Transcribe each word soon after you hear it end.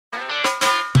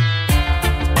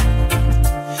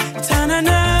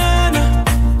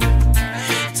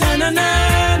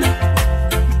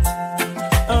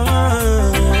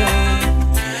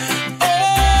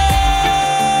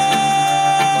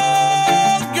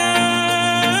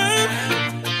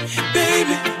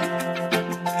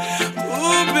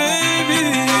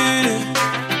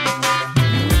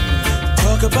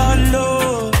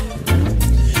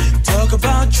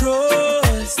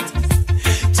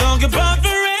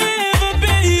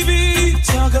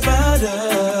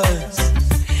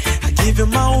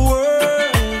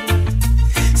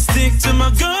to my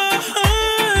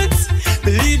guts.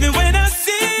 Believe me when I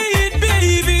say it,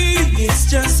 baby, it's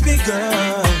just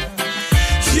begun.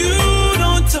 You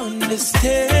don't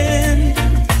understand,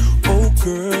 oh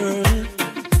girl,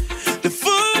 the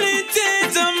full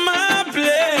intent of my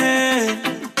plan.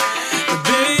 But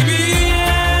baby,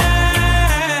 I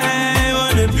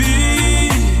wanna be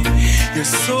your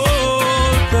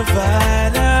sole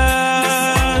provider.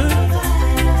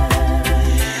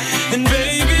 And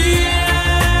baby,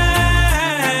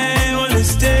 I wanna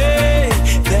stay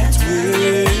that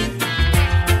way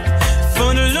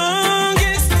for the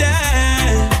longest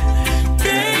time.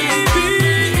 Baby,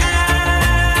 I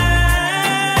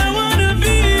wanna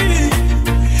be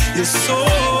your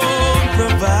sole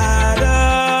provider.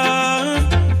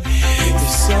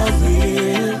 It's so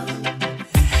real.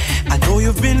 I know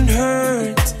you've been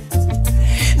hurt.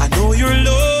 I know you're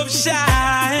love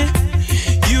shy.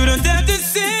 You don't have to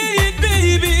say it,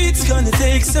 baby. It's gonna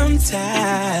take some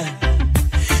time.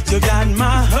 You got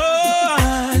my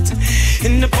heart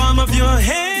in the palm of your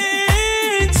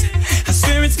hands. I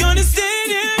swear it's gonna stay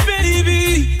there, baby.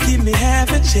 Give me half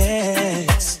a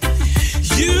chance.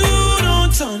 You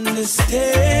don't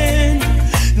understand,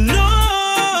 no,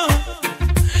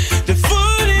 the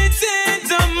full intent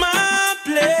of my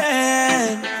plan.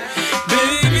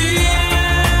 Baby,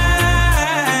 I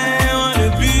wanna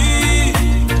be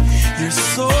your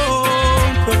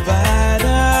sole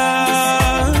provider.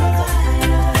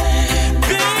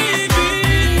 Baby,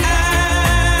 I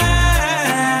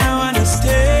wanna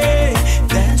stay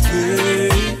that way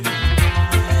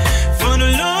for the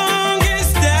long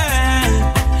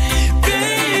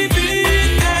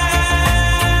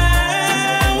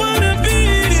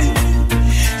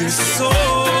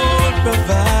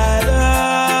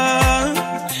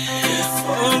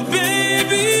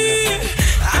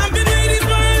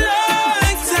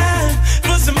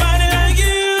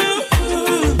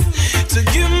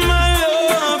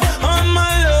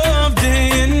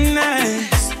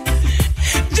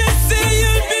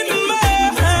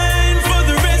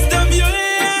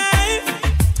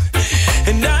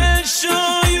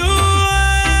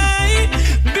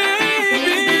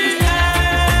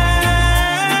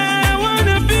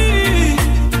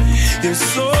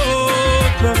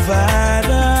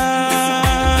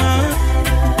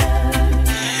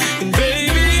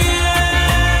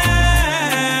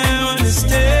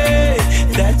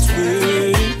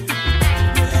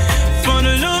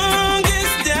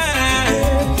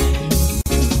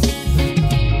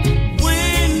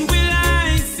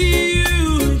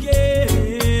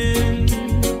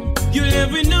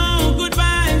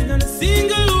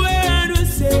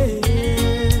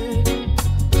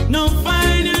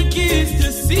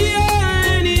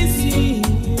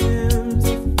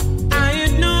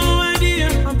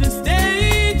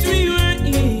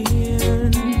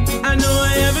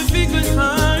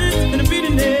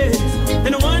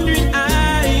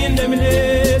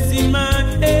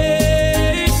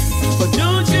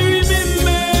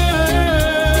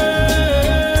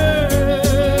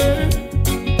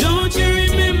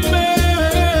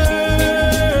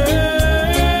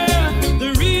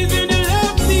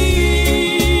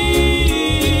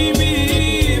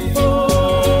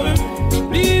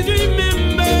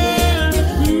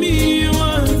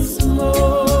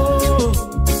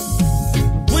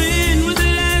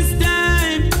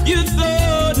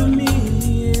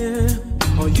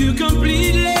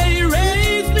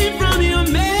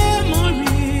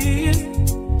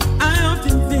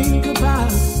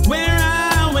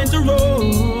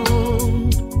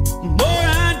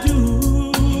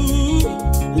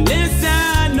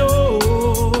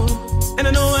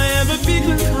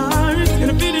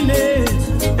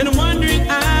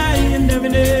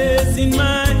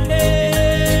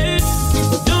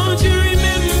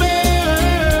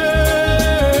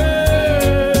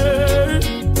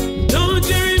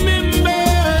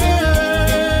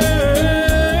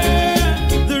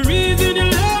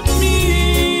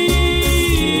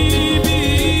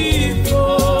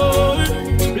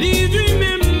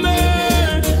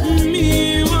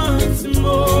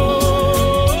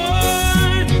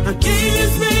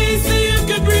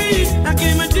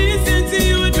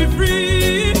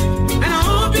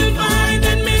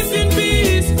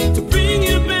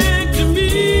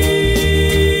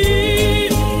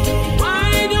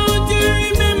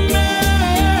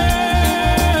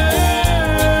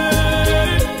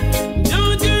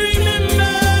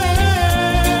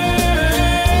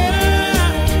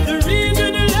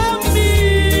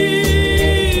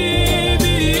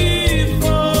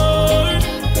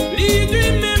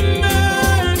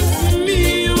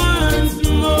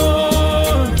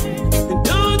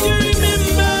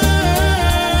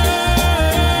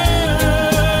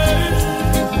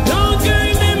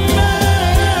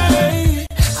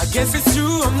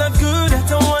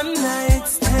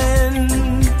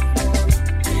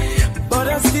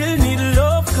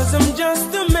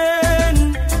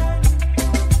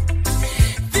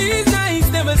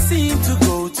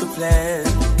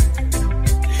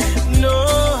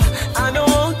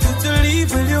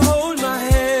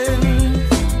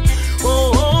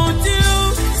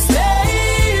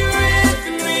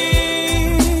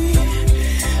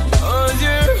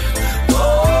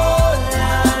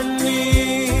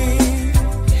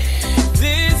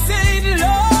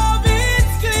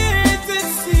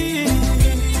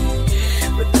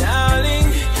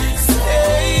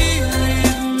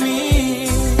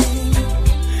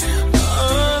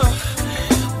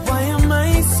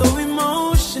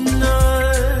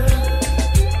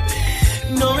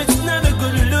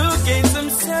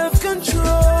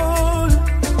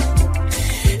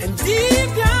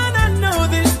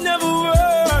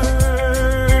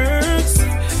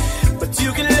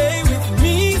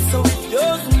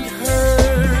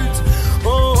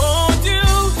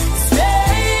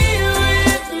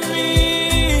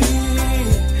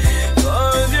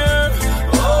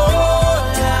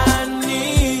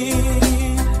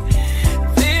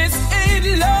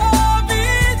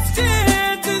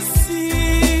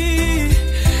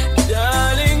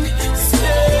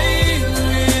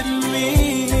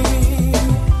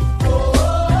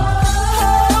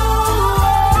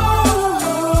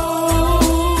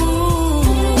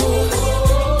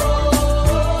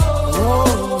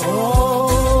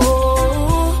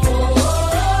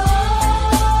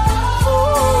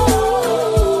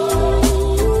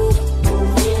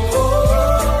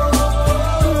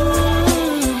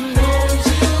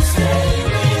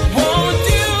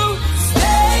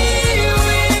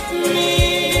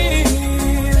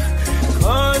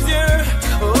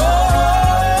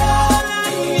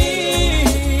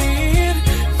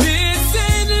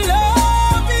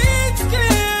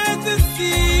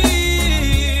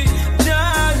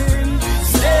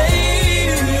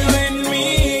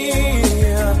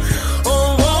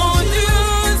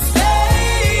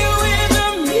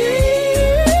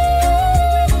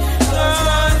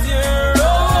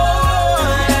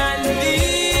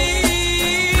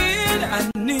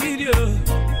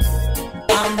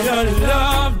your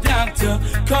love doctor.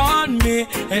 Call me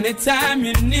anytime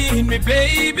you need me,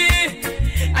 baby.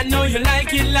 I know you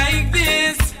like it like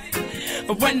this.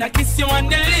 When I kiss you on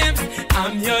the lips,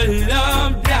 I'm your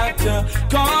love doctor.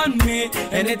 Call me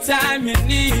anytime you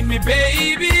need me,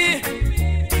 baby.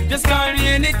 Just call me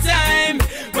anytime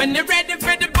when you're ready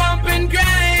for the bump and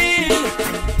grind.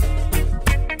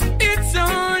 It's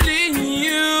only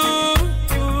you.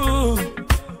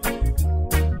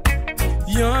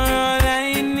 You're all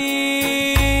I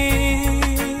need.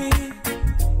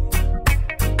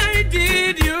 I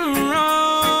did you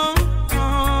wrong,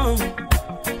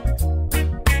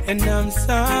 and I'm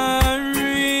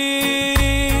sorry.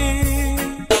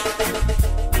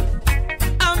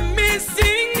 I'm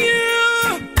missing you.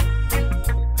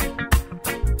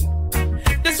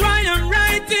 That's why I'm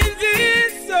writing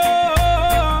this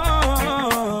song.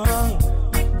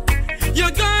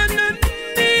 You're gonna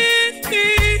need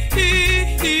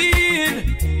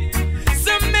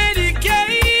some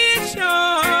medication,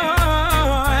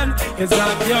 'cause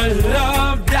I'm your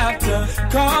love doctor.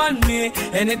 Call me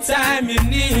anytime you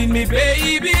need me,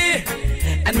 baby.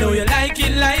 I know you like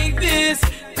it like this.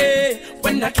 Hey,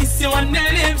 when I kiss you on the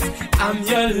lips, I'm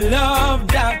your love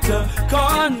doctor.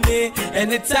 Call me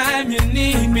anytime you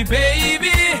need me,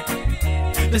 baby.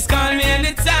 Just call me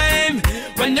anytime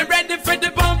when you're ready for the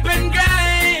bump and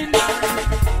grind.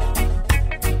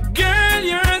 Girl,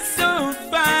 you're so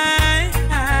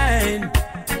fine.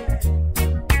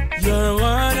 You're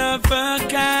one of a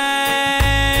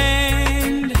kind.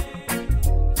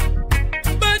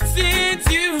 But since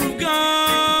you've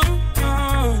gone,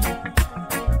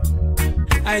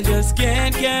 I just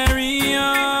can't carry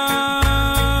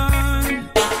on.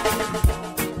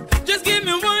 Just give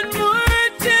me one more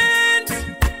chance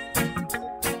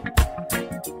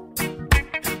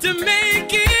to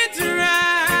make it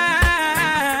right.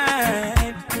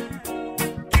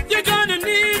 You're gonna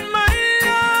need my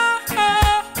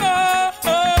love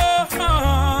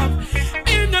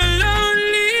in a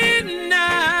lonely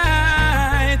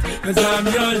night. 'Cause I'm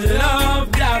your love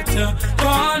doctor.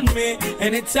 Call me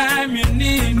anytime you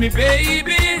need me,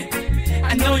 baby.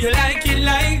 I know you like it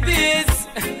like this.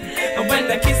 And when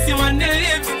I kiss you on the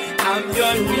lips, I'm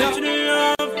your original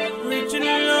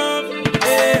love,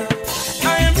 yeah.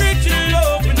 I am rich in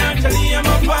love, and actually I'm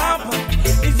a papa.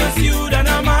 It's just you that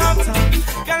I'm after.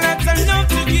 Got lots of love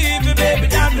to give you, baby,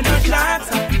 that me no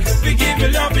shatter. We give you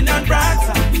loving and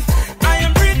brighter. I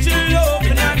am rich in love,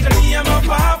 and actually I'm a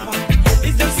papa.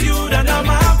 It's just you that I'm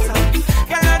after.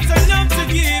 Got lots of love to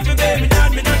give you, baby, that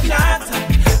me no shatter.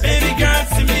 Baby girl,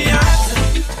 see me after.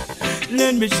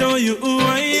 Let me show you who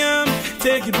I am.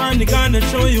 Take it on the gun and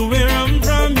show you where I'm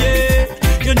from, yeah.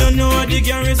 You don't know what the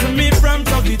girls from me from.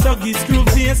 Tuggy, screw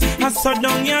face, I saw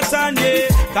down your tan, yeah.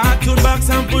 Cartoon box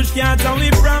and push cats and we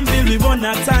from Bill. We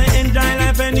wanna tie, enjoy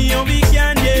life anyhow we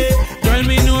can, yeah. Girl,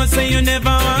 me know say you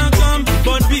never want come,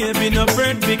 but baby no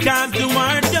bread because the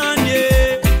war done,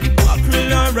 yeah.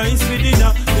 Mackerel and rice with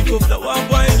dinner. We cook the one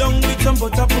boil down with some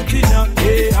butter put in her,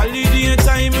 yeah. Holiday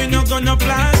time we no gonna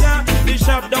plaza. The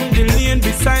shop down the lane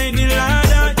beside the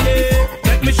ladder, yeah.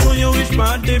 Let me show you which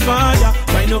part the border.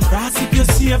 Why no grass if you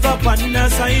save up on the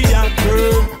side, yeah,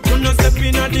 girl. Do not step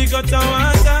in the gutter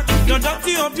water. No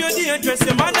dirty up your day, dress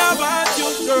your mother about you,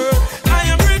 girl. I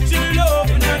am rich in love,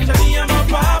 and actually I'm a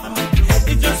papa.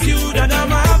 It's just you that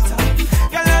I'm after.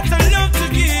 Got lots of love to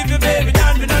give you, baby,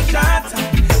 that me no shatter.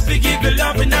 We give you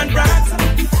loving and brighter.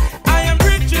 I am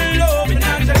rich in love, and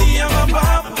actually I'm a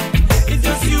papa. It's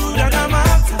just you that I'm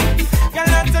after. Got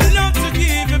lots of love to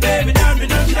give you, baby, that me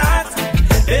no shatter.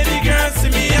 Baby girl, see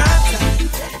me after.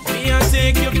 Me I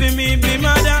take you for me, be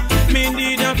mother. Me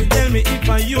need her to tell me if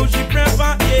I you she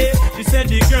prefer, yeah. She said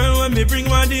the girl when me bring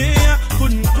one day,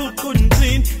 couldn't cook, couldn't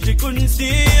clean, she couldn't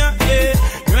stay, yeah.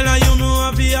 Girl, I you know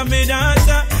I be a me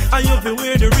dancer. And you be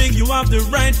wear the ring, you have the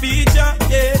right feature,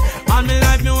 yeah. All my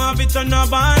life me have it on a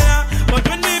baller. But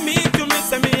when we meet you, me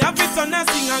say me have it on a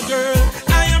singer, girl.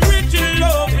 I am rich in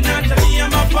love, and actually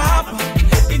I'm a papa.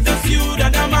 It's just you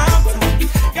that I'm after.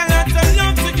 Got lots of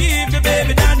love to give you,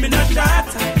 baby, that me no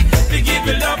shatter. We give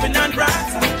you loving and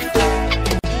brighter.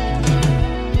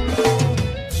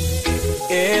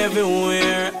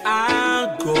 Everywhere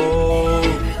I go,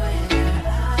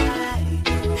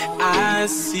 I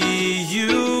see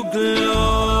you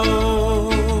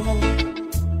glow.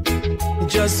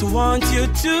 Just want you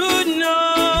to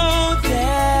know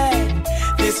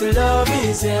that this love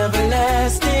is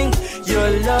everlasting. Your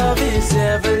love is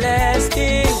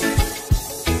everlasting.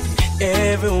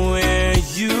 Everywhere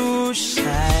you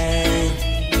shine,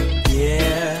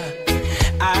 yeah,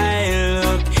 I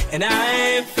look and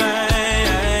I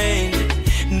find.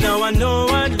 Now I know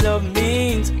what love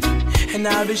means. and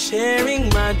I'll be sharing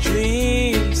my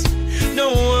dreams.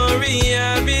 Don't worry,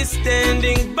 I'll be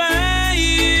standing by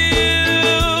you.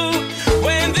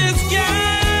 When the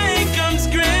sky comes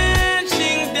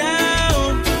crashing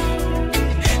down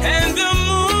and the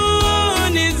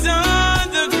moon is on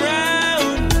the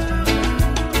ground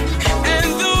and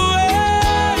the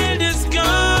world has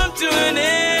come to an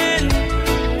end,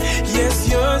 yes,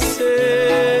 you're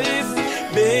safe,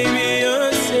 baby,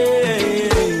 you're safe.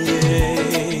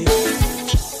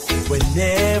 When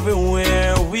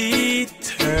everywhere we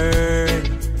turn,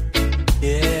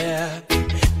 yeah,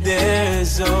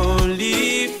 there's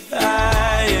only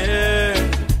fire.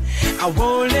 I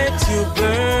won't let you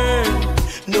burn,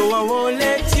 no, I won't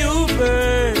let you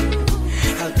burn.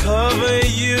 I'll cover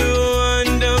you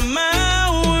under my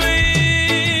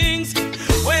wings.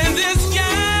 When the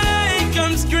sky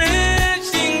comes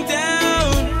crashing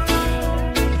down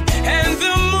and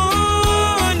the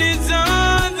moon is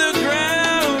on the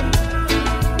ground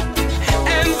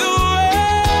and the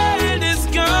world has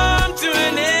come to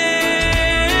an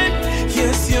end,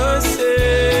 yes, you're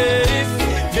safe,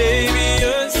 baby,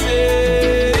 you're safe.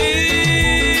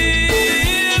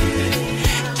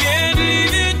 Can't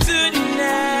leave you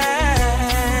tonight,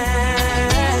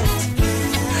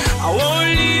 I won't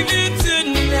leave you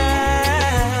tonight,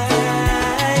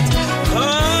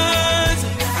 'cause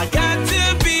I got to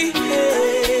be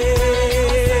here.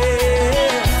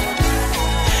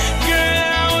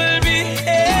 Girl, I will be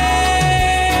here.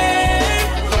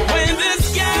 When the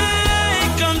sky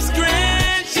comes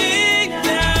crashing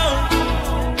down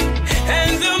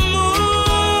and the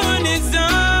moon is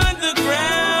on the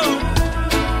ground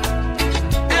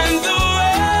and the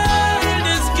world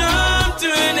has come to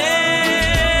an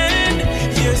end,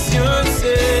 yes, you're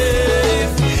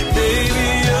safe, baby,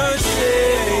 you're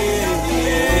safe.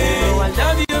 Oh, I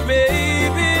love you,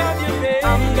 baby.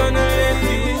 I'm gonna let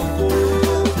you go.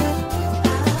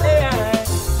 Yeah.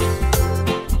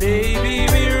 Baby,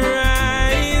 we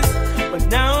rise, but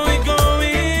now we're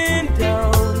going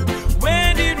down.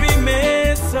 Where did we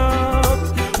mess up?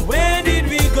 Where did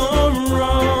we go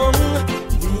wrong?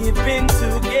 We've been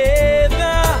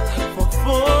together for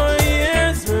 4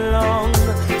 years long.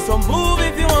 So move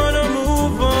if you wanna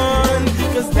move on,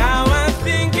 'cause now I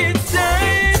think it's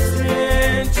time to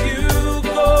let you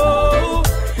go.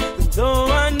 Though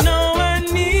I know I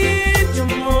need you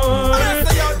more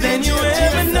than you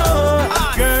ever know.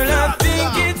 Girl, I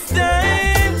think it's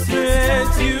time to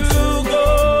let you go.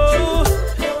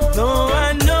 Though I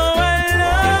know I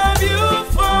love you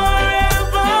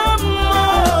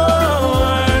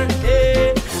forevermore.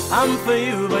 Hey, I'm for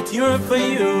you, but you're for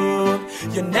you.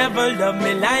 You never love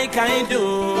me like I do.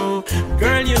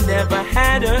 Girl, you never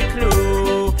had a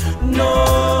clue. No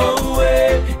way.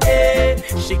 Hey,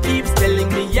 she keeps telling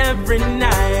me every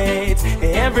night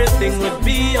everything would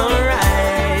be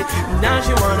alright. Now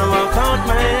she wanna walk out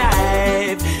my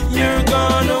life. You're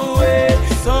gone away,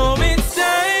 so it's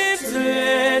time to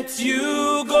let you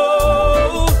go.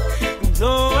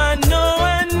 Though I know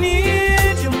I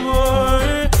need you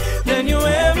more than you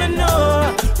ever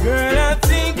know. Girl, I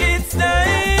think it's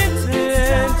time to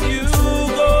let you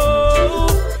go.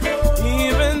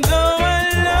 Even though I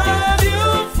love you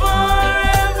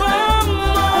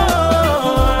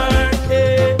forevermore.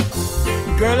 Hey.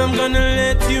 Girl, I'm gonna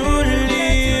let you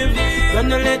leave.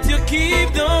 Gonna let you keep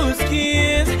those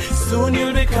keys. Soon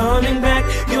you'll be coming back.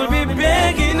 You'll be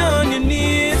begging on your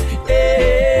knees.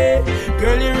 Hey.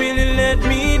 Girl, you really let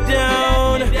me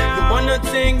down. You wanna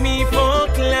take me for a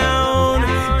clown.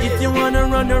 If you wanna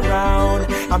run around,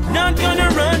 I'm not gonna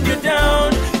run you down.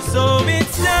 So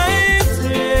it's time to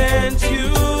let you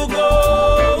go.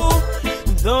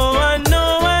 Though I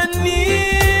know I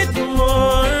need you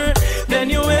more than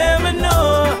you ever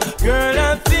know. Girl,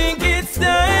 I think it's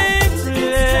time to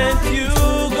let you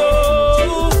go.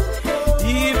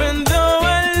 Even though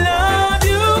I love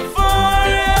you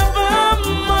forevermore.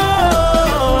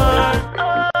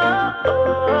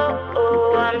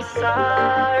 Oh, I'm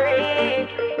sorry.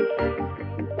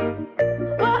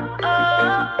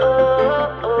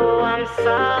 Oh, I'm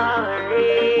sorry.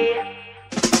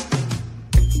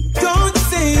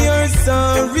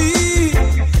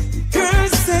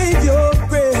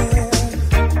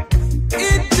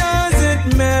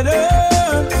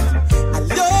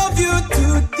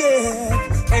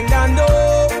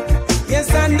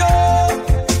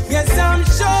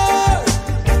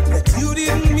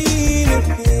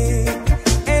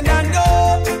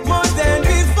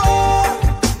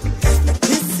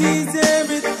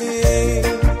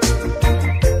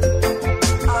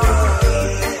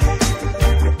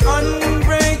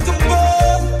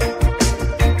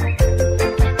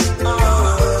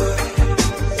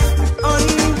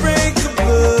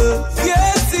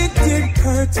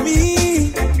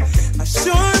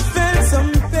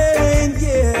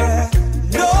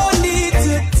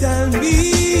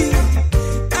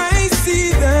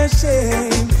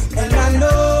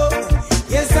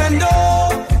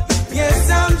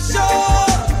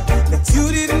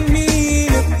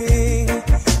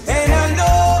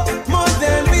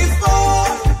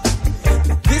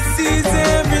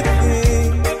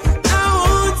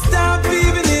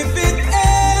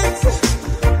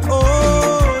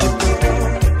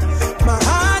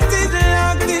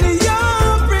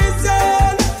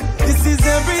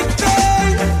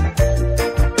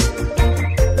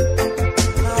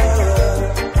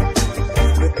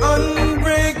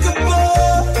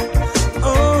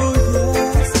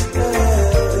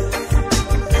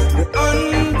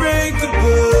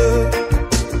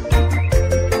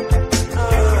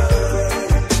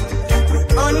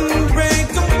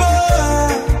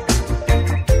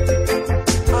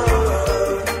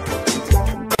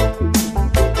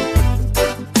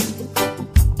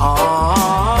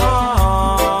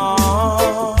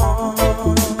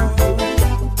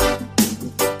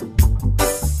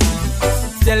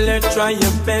 try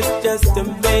your best just to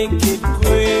make it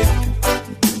quick.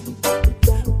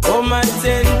 Come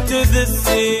attend to the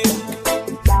sick.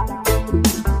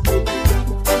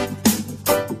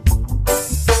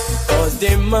 Cause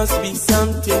there must be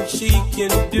something she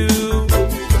can do.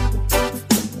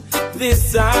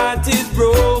 This heart is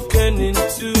broken in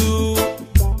two.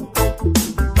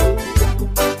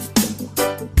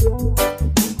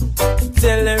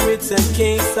 Tell her it's a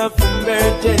case of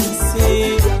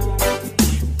emergency.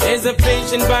 There's a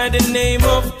patient by the name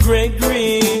of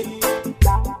Gregory.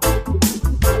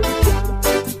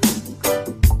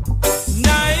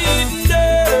 Night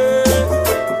nurse,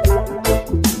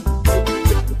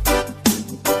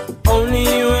 only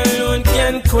you alone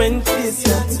can quench this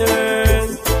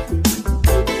thirst.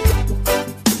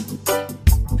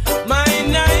 My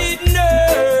night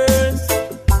nurse,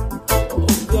 oh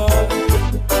God,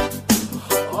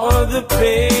 all the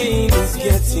pain is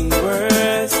getting worse.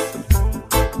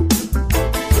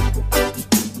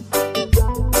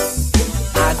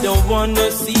 Don't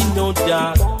wanna see no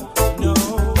dark, no.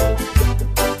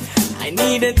 I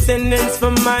need attendance for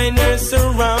my nurse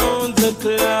around the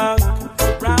clock,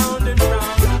 round and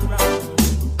round and round.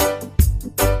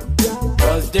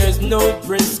 Cause there's no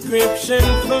prescription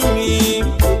for me.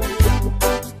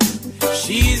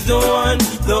 She's the one,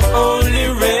 the only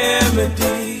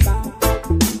remedy.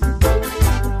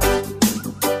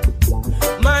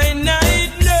 My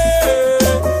night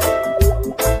nurse,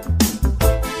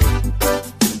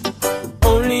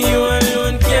 only you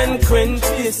alone can quench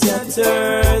this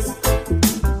thirst.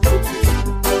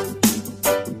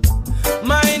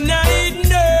 My night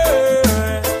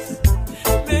nurse,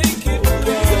 make it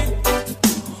good.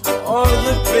 All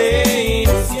the pain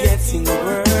is getting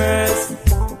worse.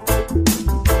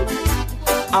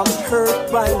 I'm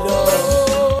hurt by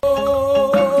love.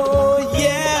 Oh,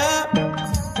 yeah.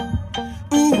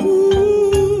 Ooh.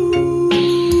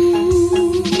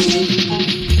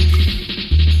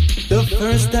 The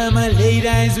first time I laid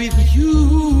eyes with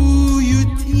you, you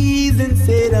teased and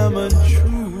said I'm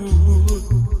untrue.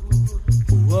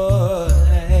 Why?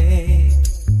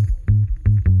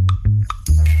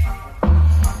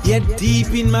 Yet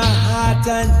deep in my heart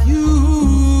I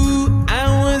knew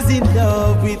I was in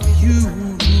love with you.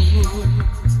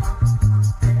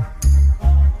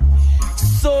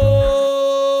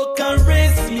 So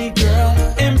caress me, girl,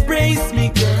 embrace me,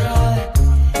 girl.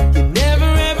 You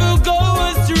never ever go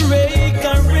astray.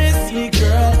 Caress me,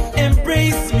 girl,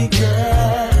 embrace me,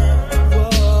 girl.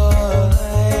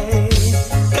 Why?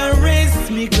 Caress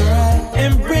me, girl,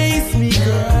 embrace me,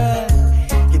 girl.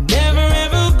 You never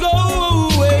ever go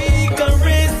away.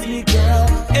 Caress me, girl,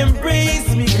 embrace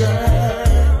me,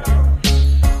 girl.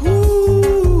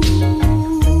 Ooh.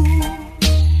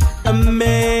 A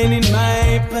man in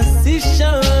my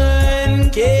position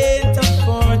can't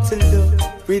afford to look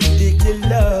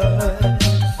ridiculous.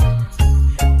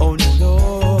 Oh no.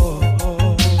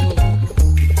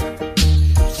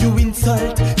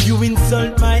 You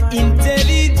insult my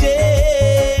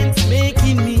intelligence,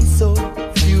 making me so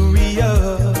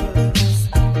furious.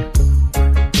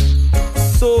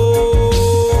 So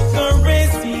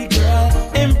caress me, girl,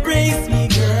 embrace me,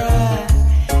 girl.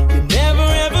 You never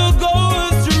ever go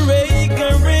astray.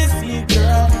 Caress me,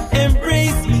 girl,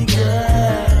 embrace me,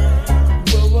 girl.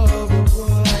 Whoa, whoa, whoa,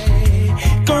 whoa.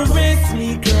 Caress me,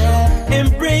 girl,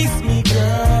 embrace me,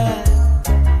 girl.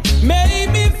 Make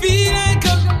me feel like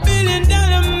 $1 billion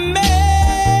man.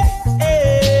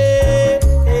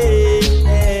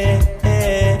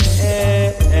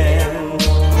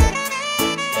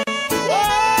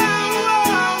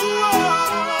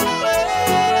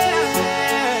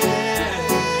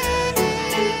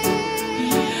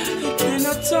 Can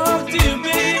I talk to you,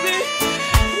 baby?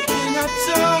 Can I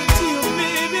talk to you,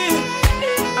 baby?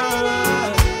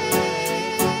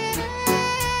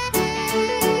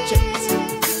 Check this.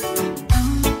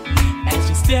 As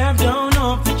you stepped down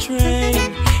off the train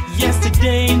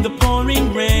yesterday in the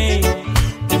pouring rain,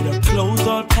 with her clothes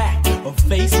all packed, her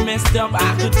face messed up,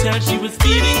 I could tell she was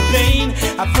feeling pain.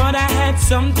 I thought I had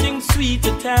something sweet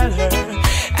to tell her.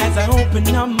 As I opened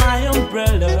up my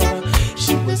umbrella,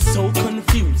 she was so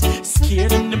confused,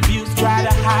 scared and abused, tried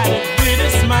to hide it with a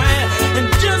smile. And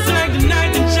just like the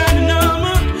night in shining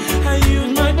armor, I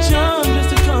used my charm just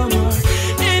to calm her,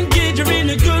 engage her in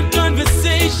a good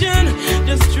conversation,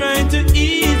 just trying to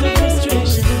ease her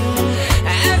frustration.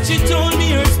 As she told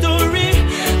me her story,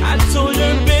 I told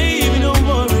her, baby, don't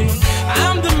worry,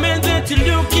 I'm the man that you're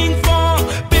looking for.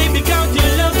 Baby, count your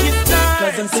lucky stars,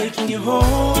 'cause I'm taking you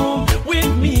home with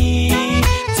me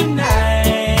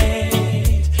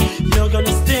tonight. You're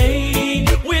gonna stay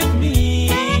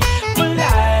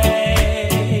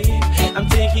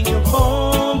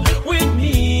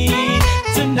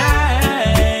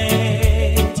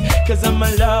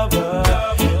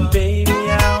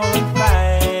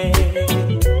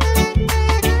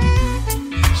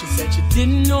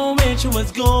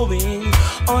was going.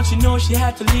 All she knows, she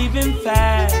had to leave him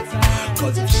fast.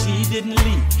 Cause if she didn't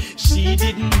leave, she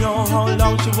didn't know how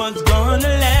long she was gonna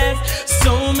last.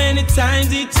 So many times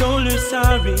he told her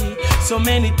sorry, so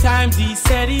many times he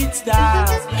said he'd stop,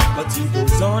 but he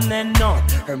goes on and on,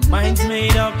 her mind's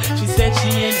made up. She said she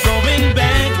ain't going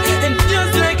back. And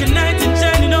just like a knight in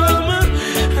shining armor,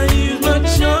 I use my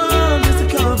charm just to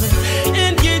come and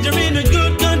engage her in a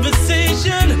good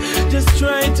conversation, just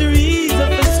trying to ease her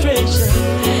frustration.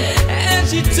 And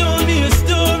she told me a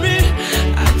story.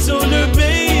 I told her,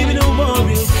 baby, don't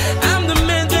worry, I'm the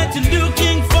man that you're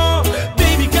looking for.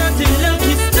 Baby, got a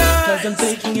lucky star, 'cause I'm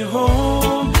taking you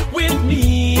home with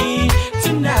me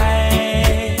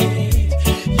tonight.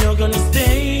 You're gonna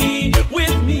stay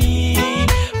with me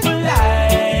for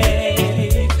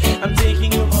life. I'm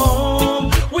taking you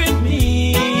home with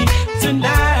me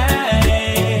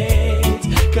tonight,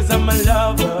 'cause I'm a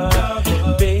lover.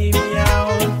 Baby, I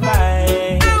would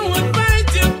fight. I would fight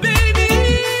you, baby.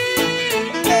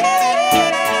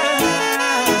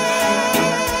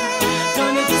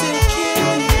 Gonna take care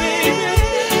of you, baby.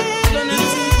 Gonna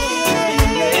take care of you,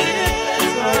 baby.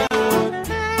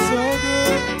 So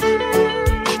good.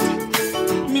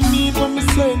 Me mean when me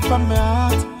say it from my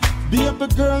heart. Baby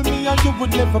girl, me and you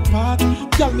would never part.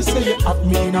 Tell me say you have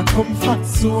me in a comfort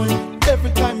zone.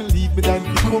 Every time you leave me, then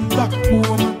you come back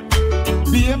home.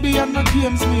 Baby, and no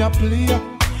games me a play.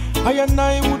 I and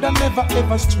I woulda never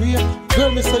ever stray.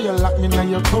 Girl, me say you lock me in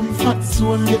your comfort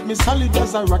zone. Get me solid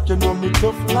as a rock, you know me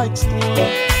tough like stone.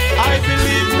 I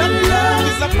believe that love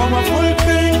is a powerful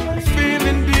thing,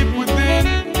 feeling deep within.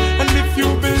 And if you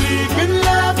believe in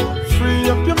love, free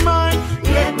up your mind,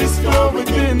 let this flow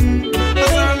within.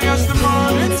 As early as the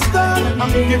morning star,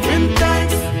 I'm giving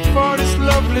thanks for this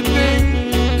lovely thing.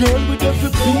 Girl, with every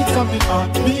beat of me heart,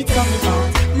 beat of me heart,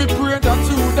 me pray that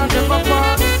you woulda never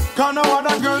part. 'Cause no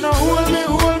other girl no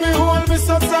hold me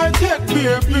so tight yet,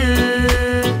 baby.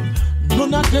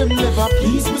 None of them never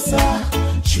please me, sir,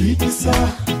 treat me, sir.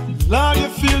 Lord, you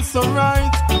feel so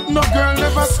right. No girl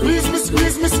never squeeze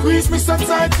me so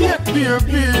tight yet,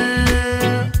 baby.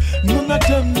 None of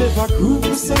them never groove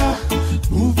me, sir,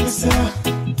 move me, sir.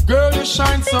 Girl, you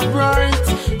shine so bright.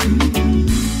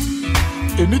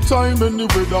 Anytime, any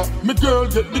weather, me girl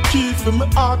get the key for me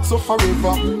heart so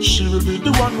forever. She will be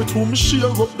the one with whom me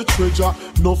share up the treasure.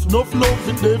 Enough love,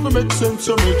 it never make sense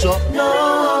to measure.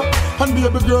 No, and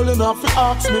baby girl, you have to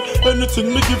ask me anything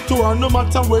me give to her, no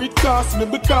matter where it costs me.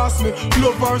 Because me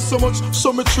love her so much,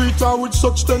 so me treat her with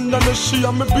such tenderness. She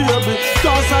and me baby,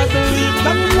 'cause I believe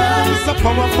that love is a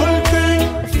powerful thing,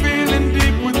 feeling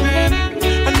deep within.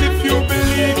 And if you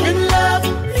believe in love,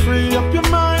 free up your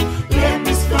mind, let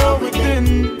this flow within.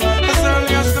 As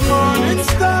early as the morning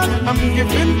star, I'm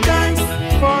giving thanks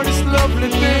for this lovely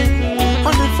thing.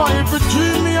 And if I ever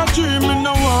dream me a dream, me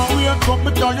no one wake up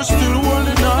because you're still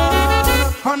holding on.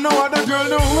 And no other girl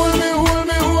don't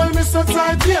hold me so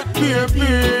tight yet, baby.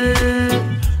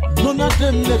 None of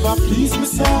them never please me,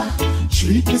 sir,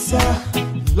 treat me, sir.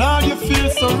 Lord, you feel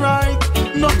so right.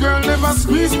 No girl never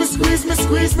squeeze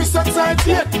me so tight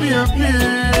yet, baby.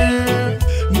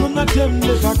 None of them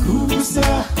never groove me,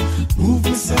 sir, move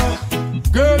me, sir.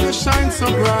 Girl, you shine so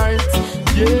bright,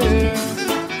 yeah.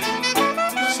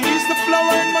 She's the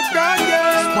flower in my garden.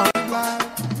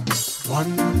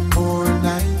 One more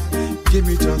night, give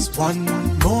me just one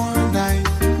more night.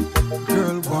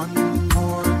 Girl, one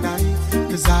more night,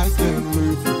 'cause I can't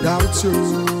live without you.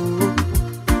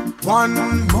 One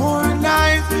more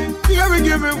night, baby,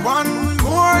 give me one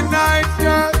more night,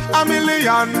 girl. A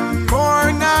million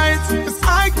more nights, 'cause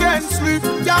I can't sleep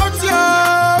without you.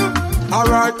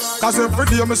 Alright, 'cause every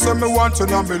day me say me want you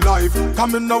in my life.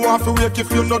 Come in now off wake if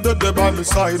you know the day by my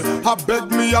side. I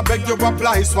beg you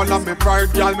apply, swallow me pride.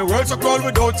 Girl, me world so cold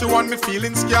without you and me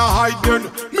feelings can't hide then.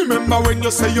 Me remember when you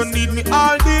say you need me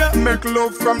all day. Make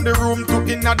love from the room to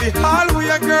inna the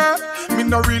hallway, girl. Me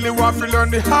no really want to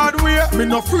learn the hard way. Me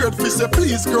no afraid to say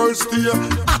please girl stay.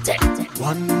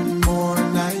 One more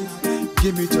night,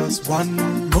 give me just one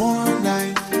more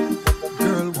night.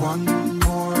 Girl, one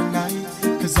more night,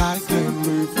 'cause I can't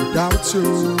live without you.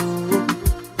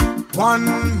 One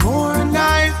more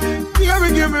night, baby,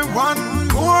 give me one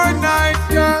more night,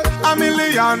 girl. A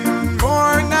million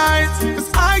more nights, 'cause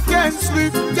I can't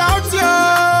sleep without you.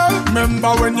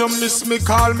 Remember when you miss me,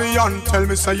 call me and tell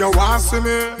me say you want see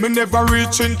me. Me never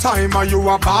reach in time and you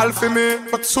a ball for me.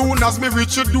 But soon as me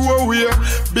reach your doorway,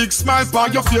 big smile by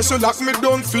your face, you lock me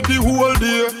down for the whole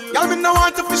day. Girl, me no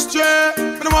want you to stray,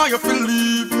 me no want you to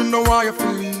leave, me no want you to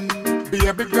leave.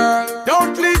 Baby girl,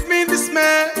 don't leave me in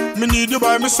dismay. Me need you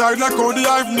by my side like how the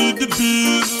hive need the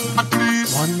bees. At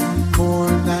least one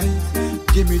more night,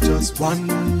 give me just One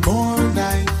more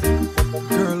night,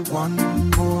 girl, one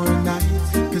more night,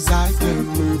 'cause I can't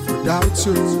live without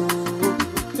you.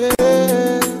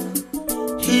 Yeah.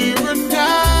 Here and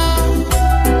now,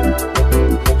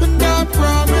 and I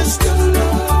promise to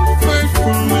love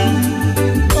faithfully.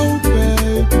 Oh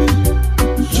baby,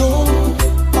 you're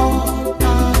all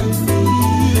I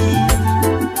need.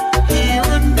 Here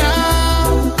and now,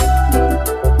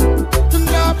 and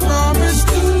I promise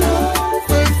to love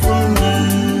faithfully.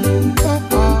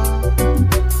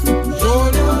 Your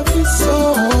love is so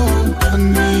I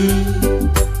need,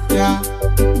 yeah,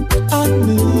 I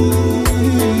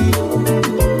need.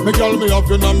 Me girl, me have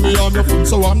you and me on your phone,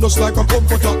 so I'm just like a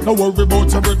comforter. No worry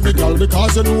about your bread, me girl,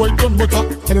 because you know I done butter.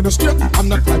 Telling the straight, I'm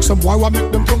not like some boy who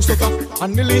make them tongues stutter.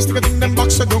 And the least thing them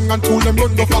box you down and tool them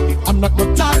run go far. I'm not the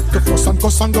type to fuss and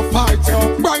cuss and go fight, yo.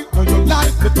 Right now you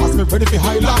like because me ready for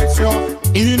highlights, yo.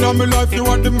 In all my life you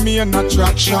are the main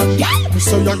attraction. Me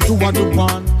say you are the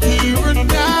one. Here and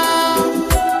now,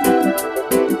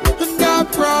 and I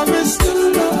promise to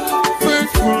love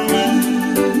faithfully.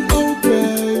 Oh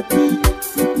baby,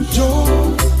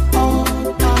 you're all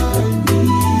I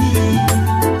need.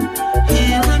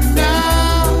 Here and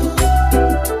now,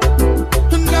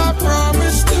 and I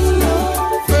promise to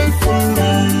love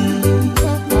faithfully.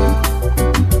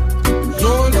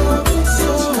 Your love is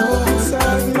so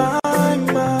inside my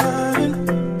mind,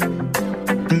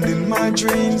 and in my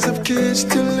dreams I've kissed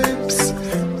your lips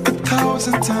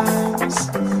 1,000 times.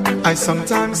 I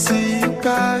sometimes see you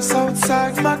pass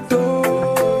outside my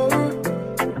door.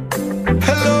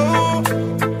 Hello,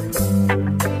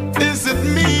 is it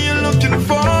me you're looking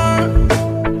for?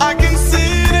 I can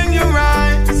see it in your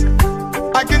eyes,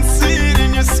 I can see it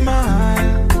in your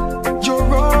smile.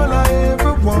 You're all I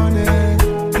ever wanted,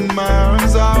 and my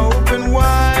arms are open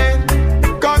wide.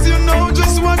 'Cause you know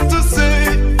just what to say,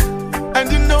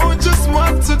 and you know just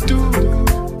what to do.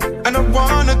 And I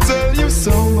wanna tell you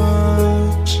so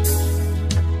much.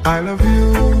 I love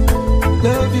you,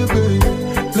 baby,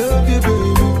 love you,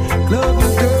 baby, love you,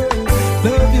 girl,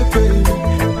 love you, baby,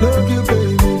 love you,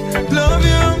 baby, love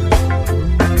you.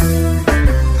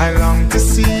 I long to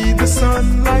see the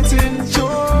sunlight in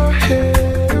your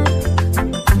hair,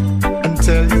 and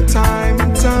tell you time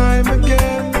and time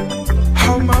again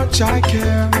how much I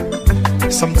care.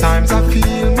 Sometimes I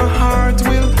feel my heart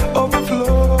will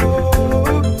overflow.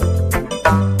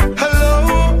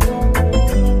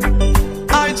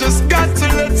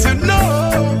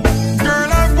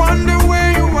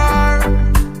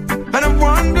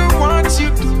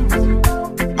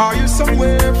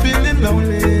 Somewhere feeling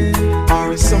lonely, or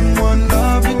is someone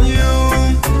loving you?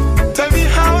 Tell me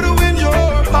how to win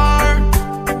your heart,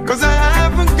 'cause I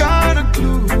haven't got a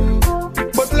clue.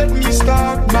 But let me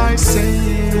start by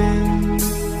saying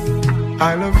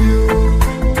I love you,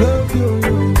 love you,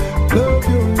 love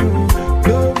you,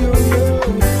 love you,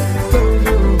 love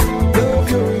you, love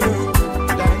you.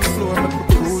 Dance floor, let me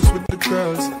cruise with the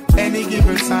girls. Any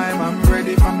given time I'm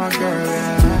ready for my girl,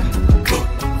 yeah.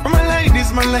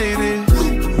 My ladies,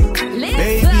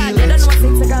 baby, let's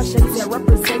cruise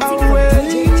away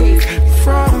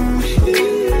from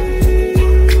here.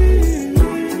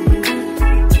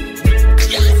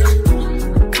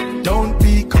 Don't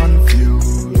be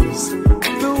confused,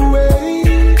 the way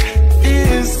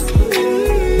is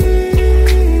clear.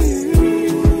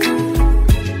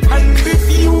 And if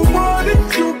you want it,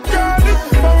 you got it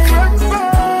forever.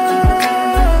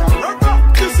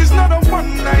 This is not a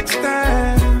one-night stand.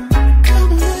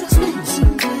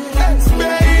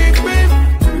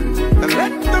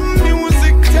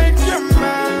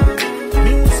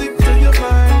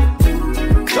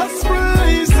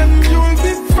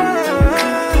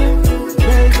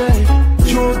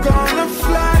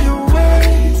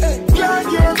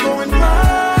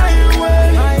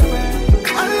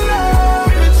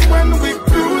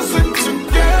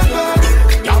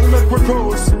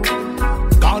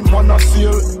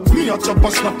 Chop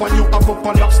a snap and you have up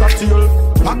a lobster tail.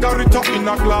 Margarita in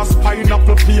a glass,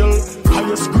 pineapple peel.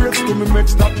 Highest grades to me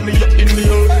mix that me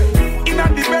inhale. In a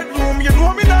the bedroom, you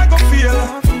know me not go feel.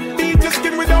 Beat your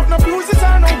skin without no bruises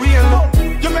or no wheel.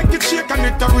 You make it shake and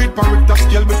it a read per the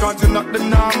scale, because you're not the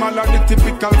normal or the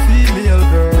typical female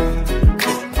girl.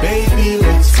 Baby,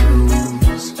 let's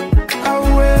cruise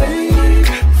away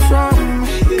from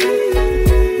here.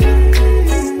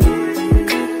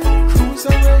 Cruise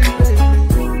away.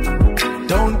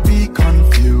 Don't be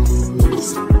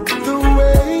confused, the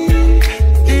way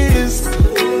is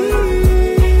clear.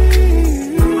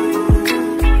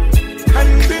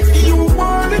 And if you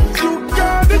want it, you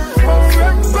got it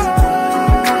forever.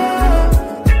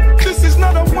 This is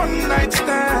not a one-night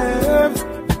stand.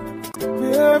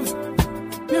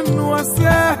 You know I boss,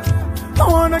 yeah. I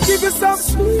wanna give you some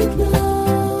sweet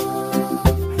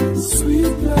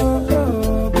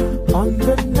love on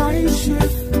the night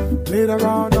shift, later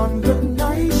on the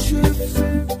night shift.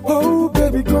 Oh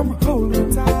baby, come hold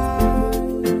me tight,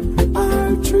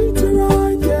 I'll treat you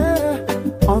right, yeah.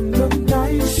 On the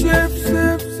night shift,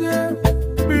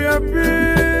 be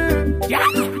happy, yeah.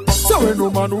 So when no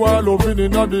man while loving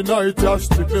in the night, yeah.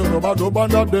 Strictly rub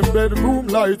under them bedroom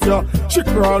light, yeah. She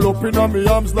crawl up in me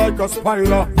arms like a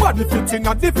spider. Body fitting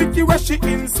a difficulty where she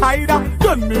inside her.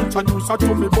 Then me introduce her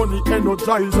to me bunny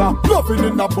energizer. Loving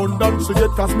in abundance she get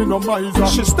cause me no miser.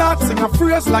 She starts sing a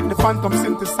phrase like the phantom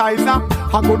synthesizer.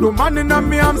 I go do man in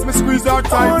me arms, me squeeze her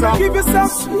tighter. I wanna give you some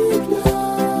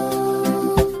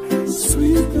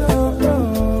sweet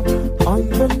love on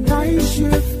the night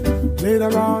shift,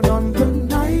 later on the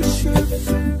night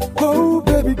shift. Oh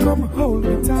baby, come hold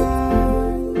me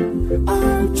tight,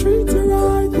 I'll treat you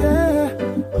right, yeah.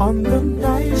 On the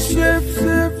night shift,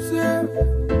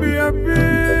 be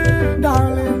happy,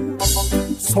 darling.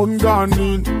 Sun gone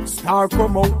in, star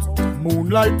come out,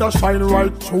 moonlight a shine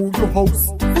right through your house.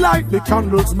 Light the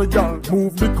candles, my girl,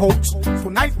 move the couch.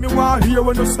 Tonight me want hear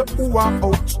when you say ooh and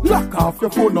ouch. Lock off your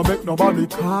phone, no make nobody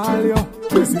call you.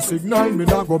 Busy signal, me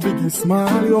not go biggie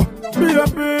smile you. Be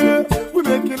happy, we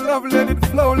making love, let it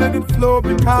flow,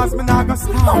 because me not gonna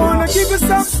stop. I wanna give you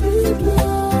some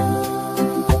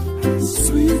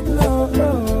sweet love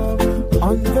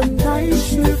on the night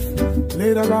shift,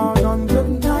 later on the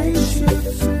night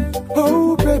shift.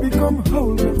 Oh baby, come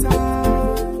hold me tight,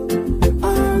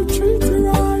 I'll treat you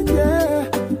right, yeah.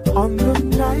 On the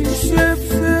night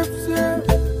shift,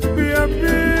 be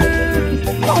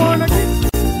happy. I wanna give.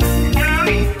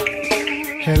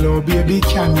 Hello baby,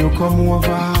 can you come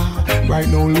over? Right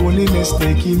now loneliness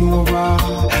taking over.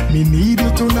 Me need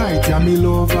you tonight, yeah, me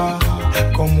lover.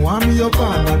 Come warm me up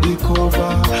under the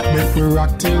cover. Make me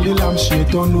rock till the lampshade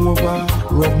turn over.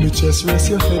 Rub me chest, rest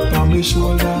your head on me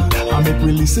shoulder. I make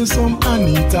we listen some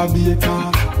Anita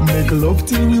Baker. Make love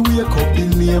till we wake up in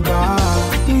neighbor.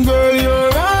 Girl,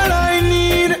 you're all I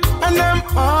need, and I'm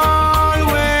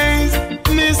always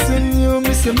missing you.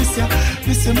 Miss you,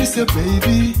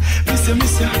 baby. Miss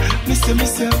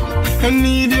you. I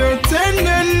need your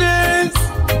tenderness.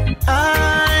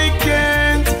 I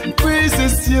can't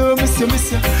resist you. Miss you,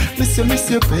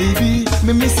 baby.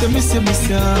 Miss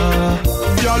you.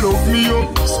 Y'all love me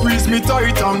up, squeeze me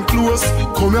tight and close.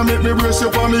 Come here, make me brace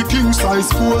you for me king size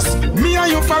post. Me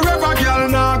and you forever, girl,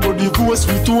 nah go divorce.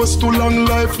 We toast to long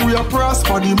life, we are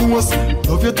prosper the most.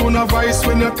 Love your tone of voice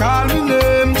when you call me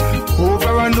name.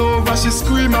 Over and over, she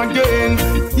scream again.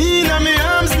 In my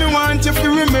arms, me want you to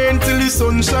remain till the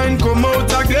sunshine come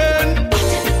out again.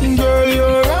 Girl,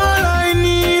 you're all I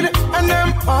need, and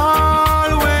I'm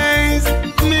always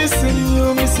missing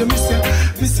you. Miss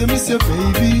you,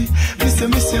 baby. Miss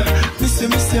you.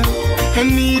 I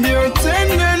need your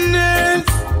tenderness.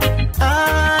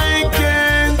 I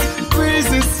can't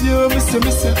resist you. Miss you,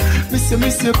 baby.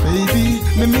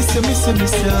 Miss you.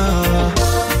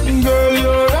 Girl,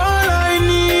 you're all I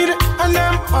need, and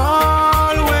I'm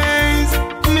always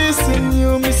missing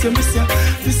you. Miss you,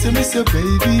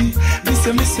 baby. Miss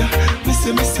you.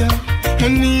 I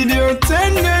need your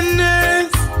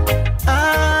tenderness.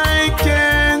 I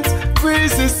can't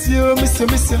resist you. Miss you,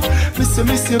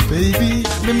 baby.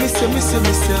 Miss you.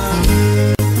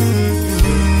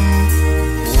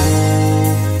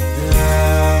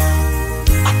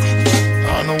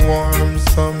 On a warm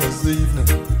summer's evening,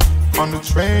 on the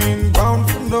train bound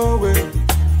for nowhere,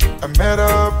 I met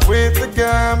up with a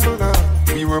gambler.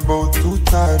 We were both too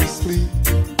tired to sleep,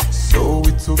 so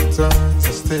we took turns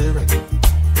of staring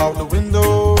out the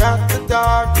window at the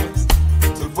darkness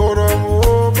till boredom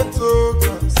overtook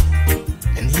us,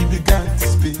 and he began to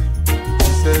speak.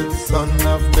 He said, son,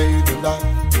 I've made a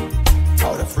life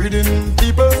out of reading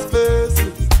people's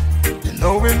faces and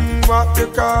knowing what their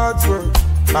cards were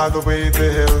by the way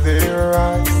they held their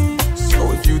eyes.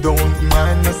 So if you don't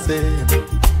mind my saying,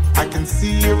 I can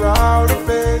see your outer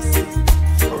faces.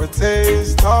 For a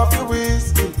taste of the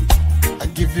whiskey, I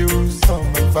give you some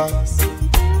advice.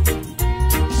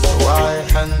 So I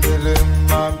handed him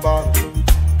my bottle,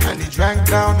 and he drank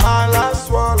down my last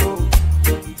swallow.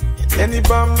 And then he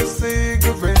bummed a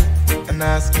cigarette and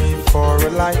asked me for a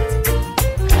light.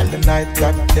 And the night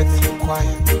got deathly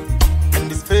quiet, and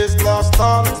his face lost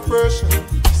all expression.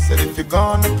 He said, if you're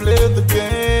gonna play the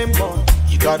game, boy,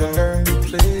 you gotta learn to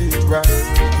play it right.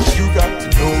 You got to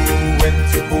know when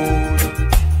to hold it,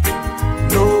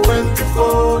 know when to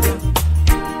fold it,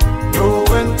 know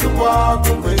when to walk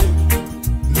away,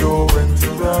 know when to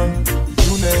run.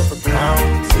 You never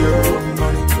count your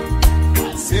money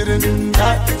sitting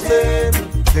at at the table,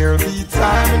 there'll be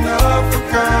time enough for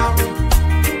counting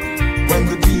when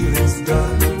the deal is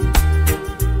done.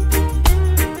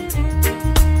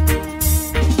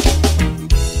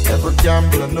 Every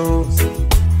gambler knows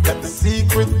that the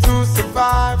secret to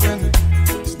surviving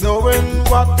is knowing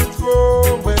what to throw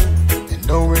away and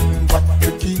knowing what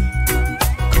to keep.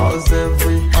 Cause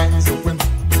every hand's a winner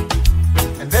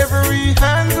and every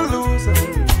hand's a loser,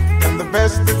 and the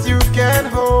best that you can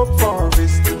hope for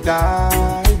is to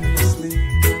die in your sleep.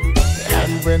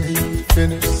 And when he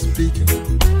finished speaking,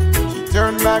 he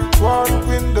turned back toward the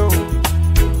window,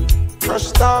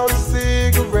 crushed out a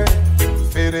cigarette,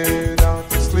 faded out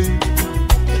to sleep.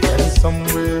 And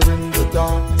somewhere in the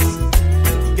darkness,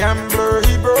 the gambler,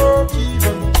 he broke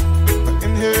even. But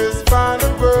in his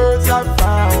final words, I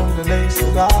found an ace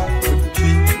that I could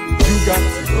keep. You got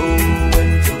to know when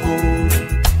to hold him,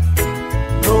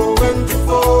 know when to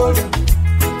fold him,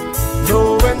 know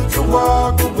when to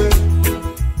walk away,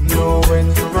 know when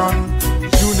to run.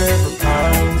 You never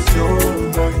count your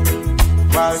money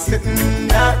while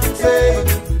sitting at the table.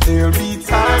 There'll be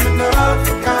time enough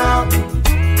for counting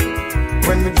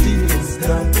when the deal is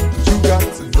done. You got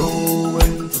to know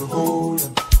when to hold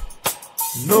him,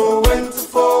 know when to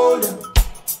fold him,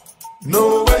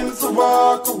 know when to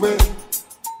walk away,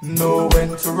 know when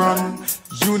to run.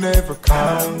 You never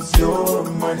count your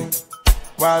money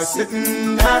while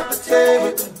sitting at the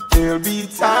table. There'll be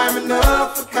time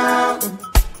enough for counting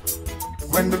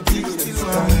when the deal is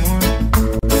done.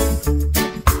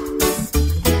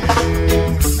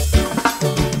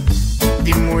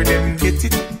 The more them get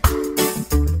it,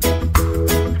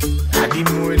 and the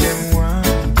more them want.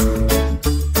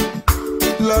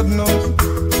 Lord knows,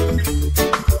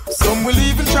 some will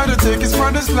even try to take his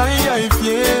brother's life,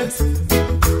 yes,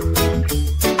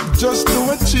 just to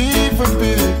achieve a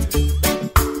bit.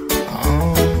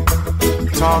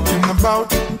 Talking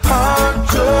about hard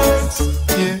drugs,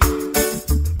 yeah.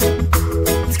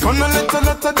 It's gonna let a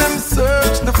lot of them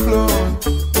search the floor.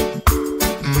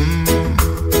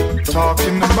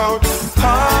 Talking about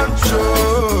hard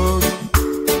drugs.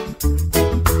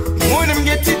 More them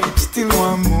get it, still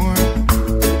want more.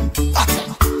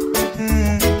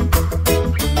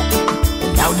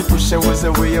 Now the pusher was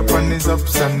away up on his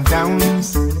ups and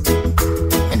downs,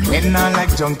 and men are like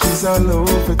junkies all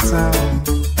over town.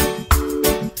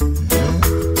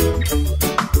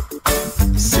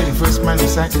 Say the first man who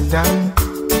sat it down,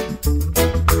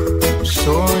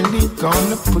 surely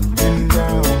gonna put him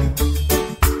down.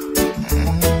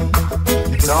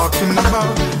 Talking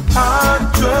about hard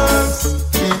drugs,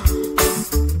 yeah.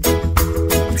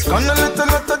 It's gonna let a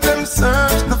lot of them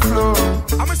search the floor.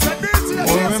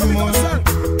 More and more.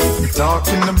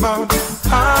 Talking about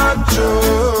hard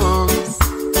drugs.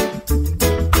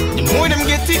 The more them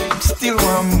get it, still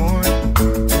want more.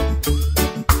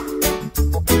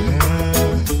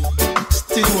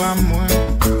 Still want more.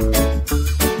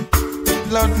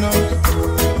 Lord knows.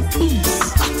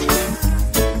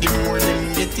 The more them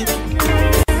get it.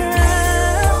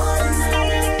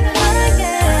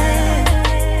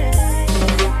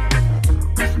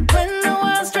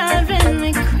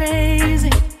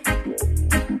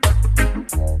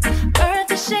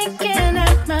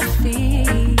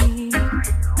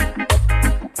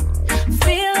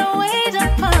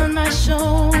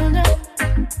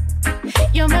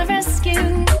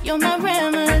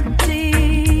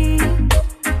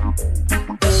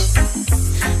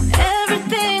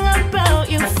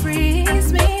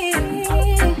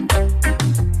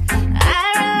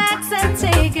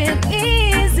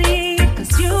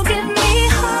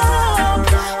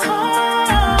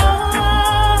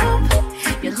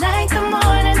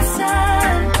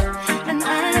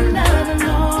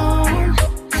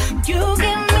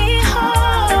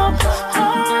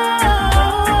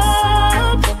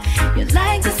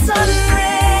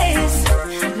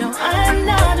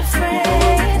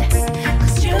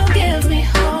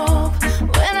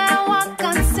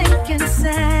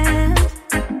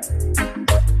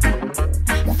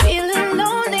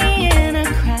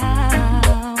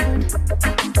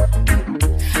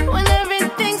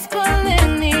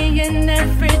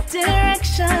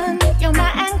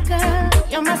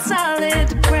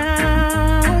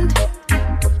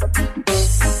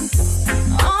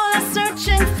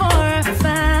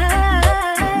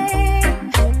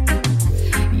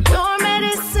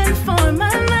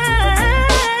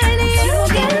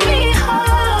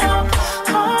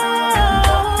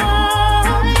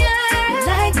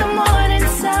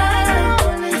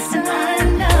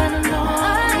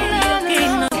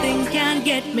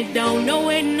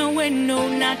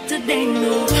 today,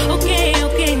 no. Okay,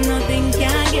 nothing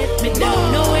can get me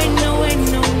down. No way,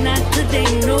 no, not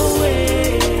today, no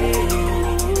way.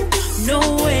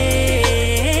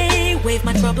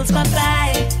 troubles.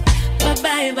 Bye-bye,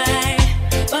 bye-bye, bye.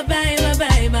 Bye-bye,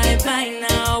 bye-bye, bye-bye.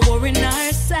 Now we're in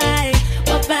our side.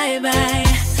 Bye-bye, bye.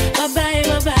 Bye-bye,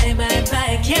 bye-bye,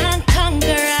 bye-bye. Can't conquer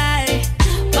I.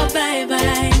 Bye-bye,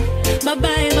 bye.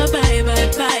 Bye-bye, bye-bye,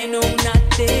 bye-bye. No, not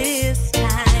this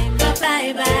time.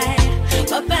 Bye-bye, bye.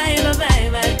 Bye-bye, bye-bye,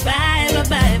 bye-bye,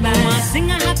 bye-bye, bye. Mama sing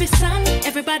a happy song,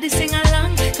 everybody sing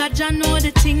along. Cause you know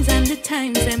the things and the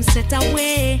times them set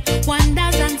away.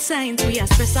 Wonders and signs we are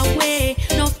stress away.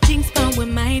 No things found with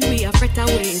mind we are fret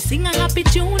away. Sing a happy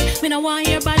tune, me no want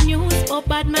hear bad news. But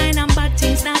bad mind and bad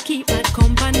things now keep bad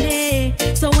company.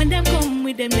 So when them come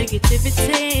with them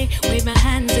negativity, wave my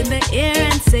hands in the air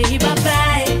and say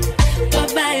bye-bye,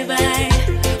 bye-bye, bye.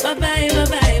 Bye-bye,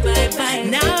 bye-bye, bye-bye.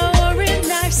 Now we're in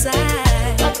our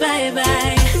side. Bye-bye,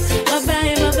 bye.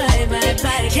 Bye-bye, bye-bye,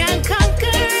 bye-bye. Can't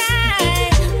conquer I.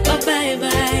 Bye-bye,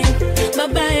 bye.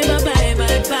 Bye-bye, bye-bye,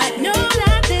 bye-bye. No,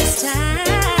 not this time.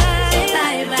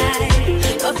 Bye-bye.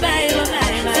 Bye-bye,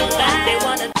 bye-bye, bye-bye. They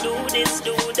wanna do this,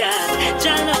 do that.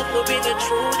 Your love will be the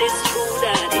truth, it's true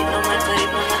that. It no matter, it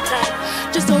no matter.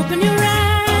 Just open your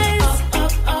eyes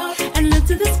and look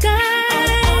to the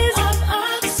skies.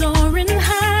 Soaring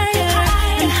higher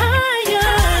and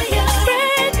higher.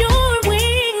 Spread your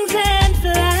wings and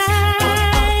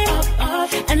fly.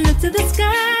 And look to the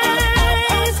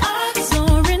skies.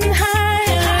 Soaring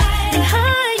higher and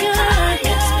higher.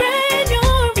 Spread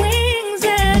your wings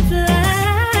and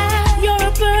fly. You're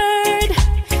a bird,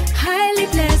 highly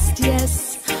blessed, yes,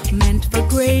 meant for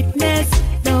greatness.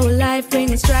 Though life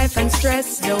brings strife and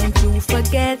stress, don't you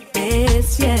forget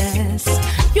this, yes.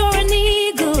 You're an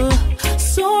eagle,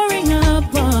 soaring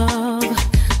above.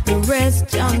 The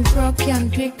rest young crow can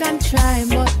pick and try,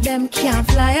 but them can't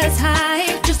fly as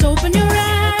high. Just open your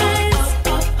eyes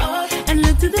and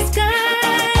look to the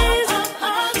skies.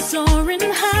 Soaring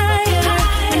higher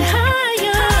and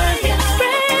higher.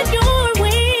 Spread your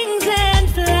wings and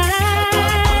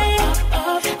fly.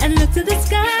 And look to the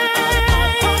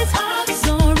skies.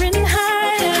 Soaring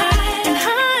higher and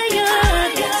higher.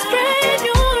 Spread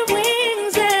your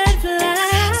wings and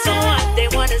fly. So what they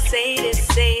wanna say this,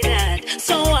 say that.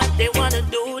 So what they wanna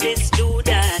do this, do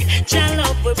that. Your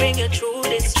love will bring you through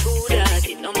this, true that.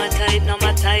 It no matter, it no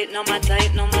matter, it no matter,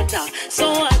 it no matter.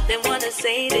 So what they wanna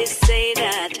say this, say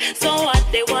that. So what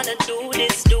they wanna do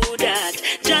this, do that.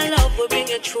 Your love will bring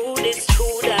you through this,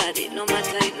 true that. It no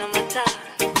matter, it no matter.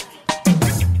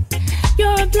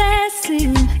 You're a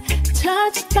blessing,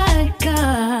 touched by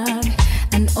God,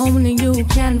 and only you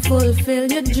can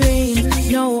fulfill your dream.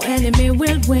 No enemy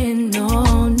will win,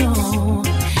 no, no.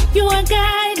 You are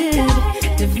guided,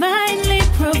 divinely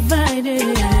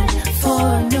provided,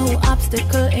 for no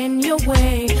obstacle in your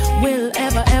way will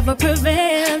ever, ever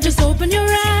prevail. Just open your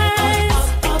eyes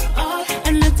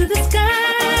and look to the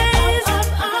skies.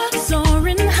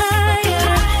 Soaring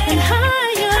higher and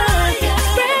higher.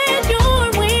 Spread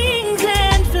your wings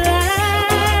and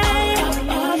fly.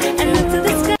 And look to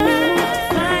the sky.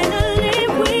 Finally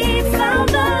we found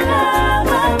the love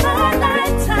of our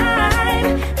lifetime.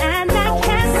 And I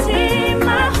can see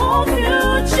my whole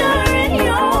future in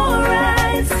your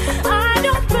eyes. I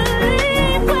don't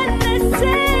believe when they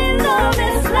say love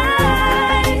is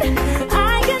blind.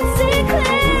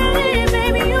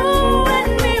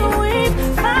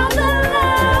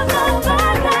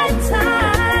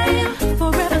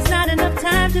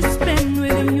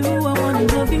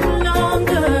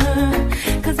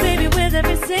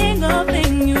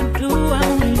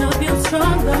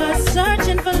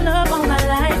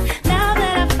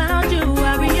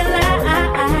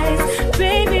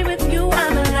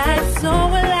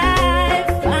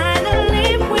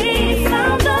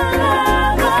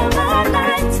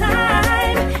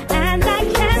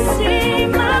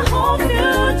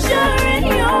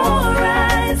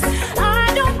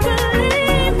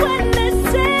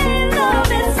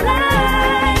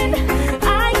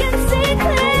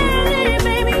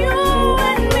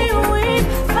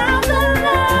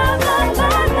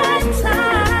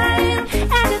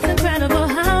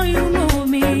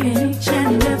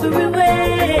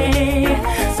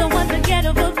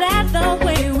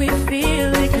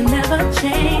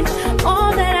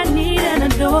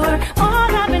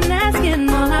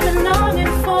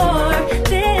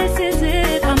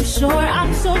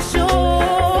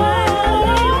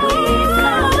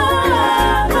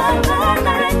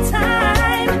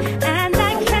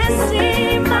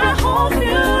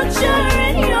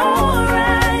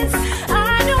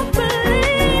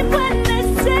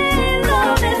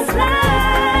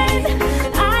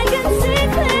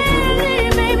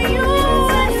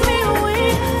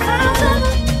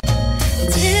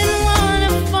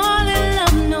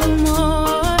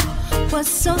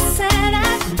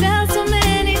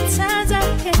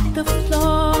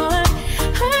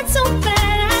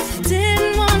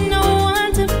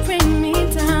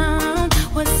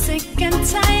 weak and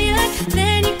tired.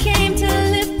 Then you came to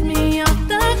lift me off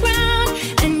the ground,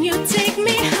 and you take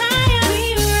me higher.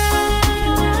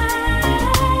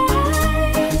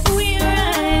 We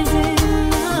rise,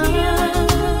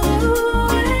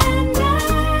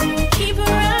 keep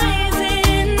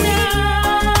rising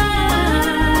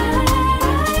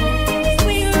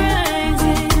we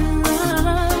rising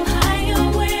higher.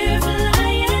 We're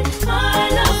flying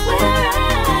all up.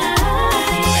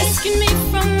 Rescue me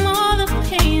from all the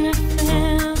pain I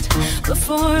felt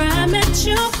before I met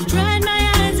you. Dried my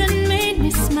eyes and made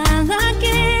me smile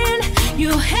again. You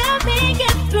helped me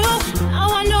get through. Now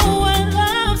I know what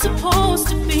love's supposed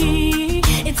to be.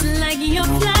 It's like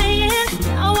you're flying.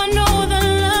 Now I know the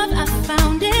love I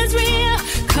found is real,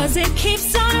 'cause it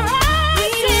keeps on rising.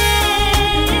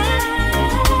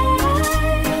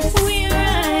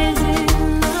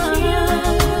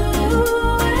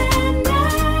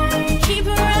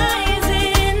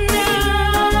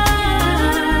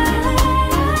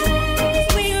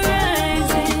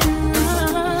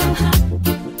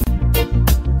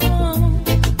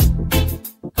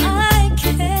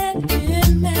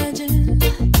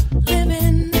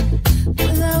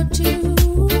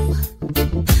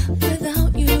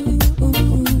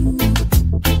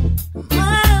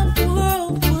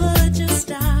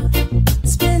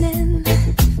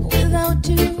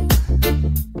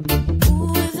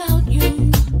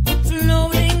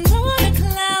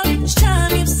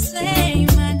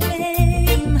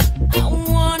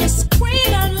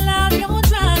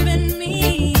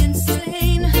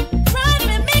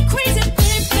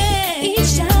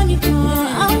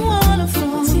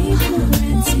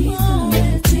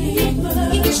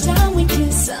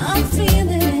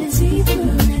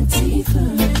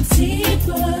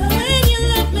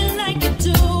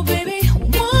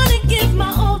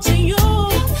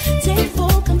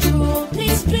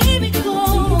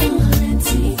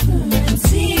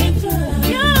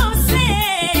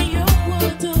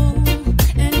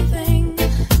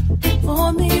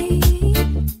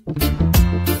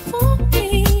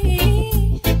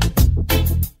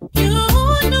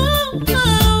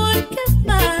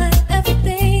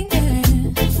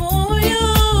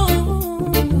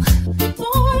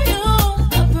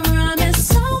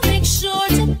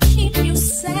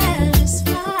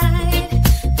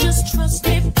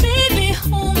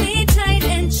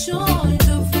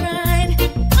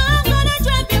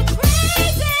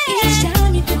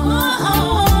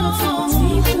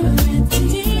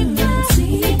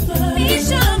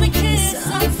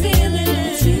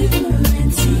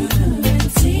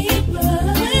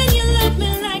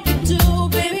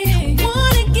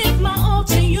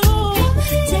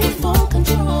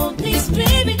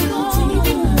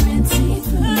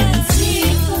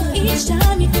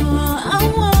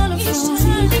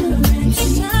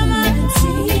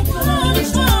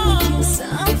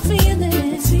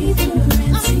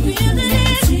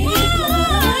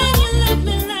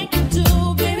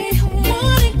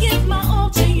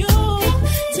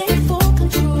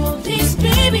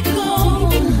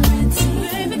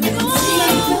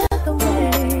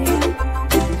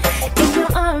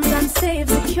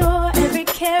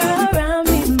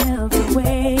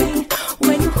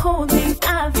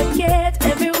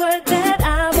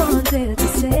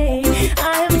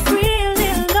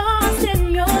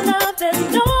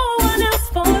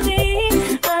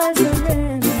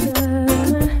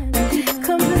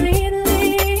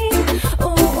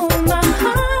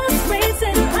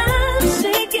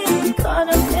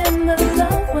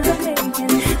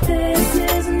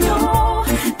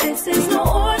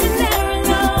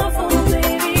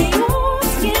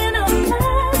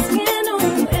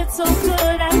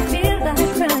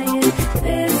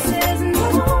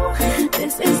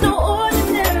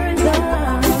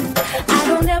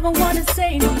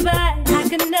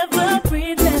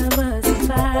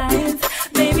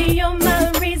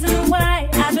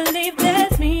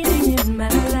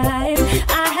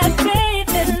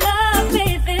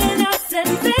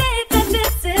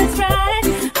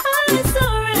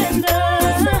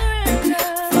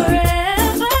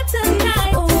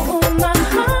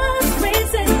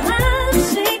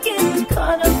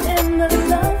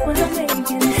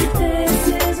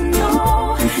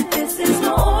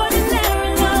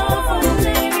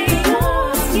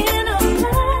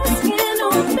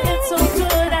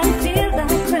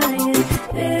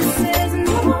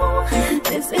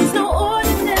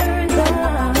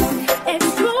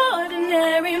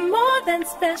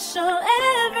 special.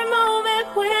 Every moment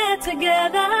we're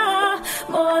together,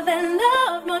 more than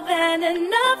love, more than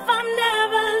enough. I'm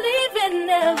never leaving,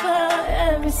 never.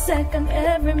 Every second,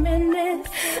 every minute,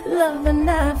 love and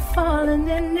I falling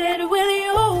in it with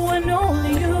you and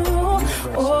only you.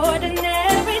 Ordinary.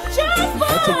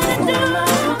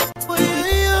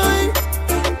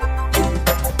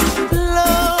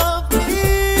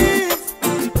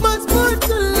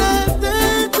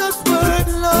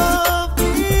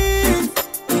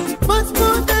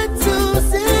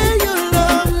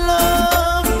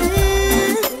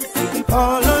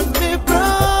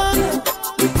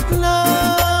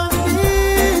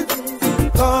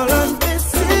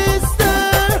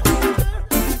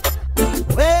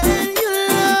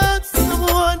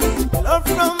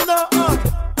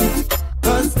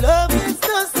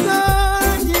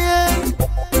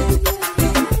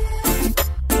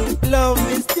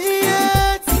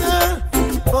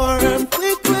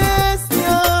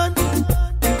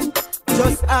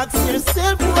 Ask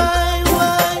yourself why?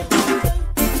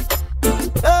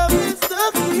 Love is the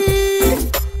key.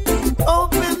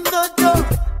 Open the door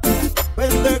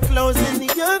when they're closing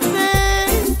your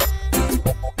face.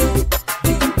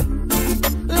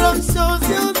 Love shows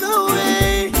you the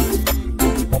way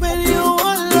when you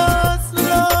are lost.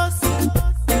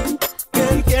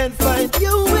 Girl can't find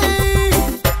your way.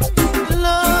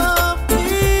 Love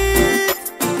is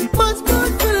much more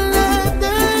to life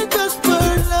than just for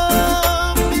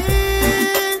love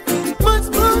is much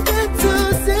more than to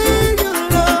say you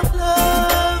love.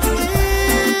 Love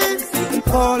is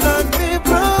all on me,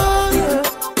 brother.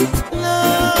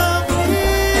 Love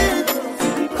is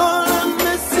all on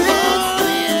me, sister.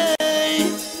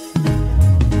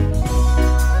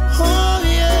 Oh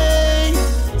yeah,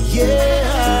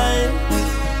 yeah.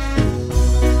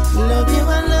 Love you, I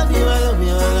love you, I love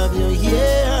you, I love you,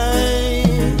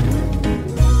 yeah.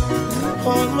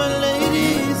 All my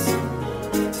ladies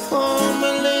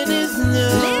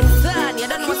now. Listen, you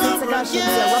don't know since I got you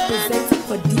representing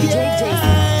for DJ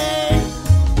Jason.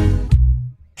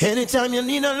 Anytime you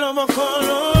need a lover, call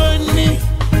on me.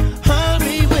 I'll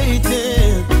be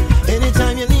waiting.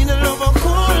 Anytime you need a lover,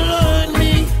 call on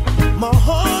me. My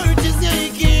heart is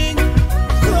aching.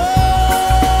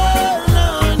 Call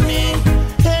on me.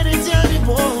 Anytime you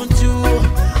want to.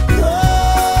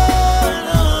 Call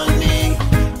on me.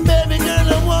 Baby girl,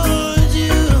 I want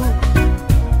you.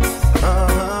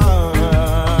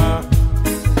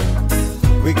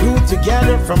 We grew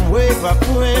together from way back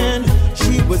when.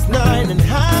 She was 9 and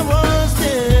I was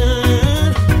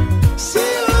 10. She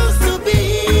used to be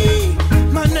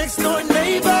my next door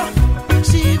neighbor.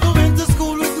 She even went to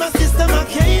school with my sister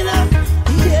Makayla.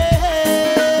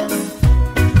 Yeah.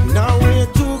 Now we're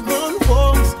two grown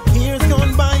folks. Years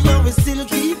gone by and we still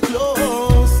keep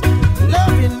close.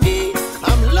 Loving me,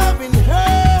 I'm loving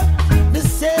her the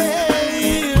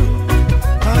same.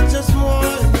 I just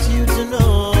want you to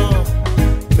know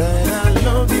that I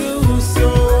love you so.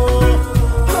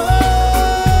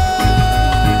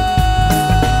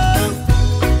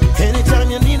 Anytime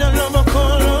you need a lover,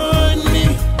 call on me.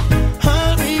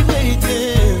 I'll be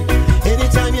waiting.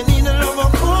 Anytime you need a lover,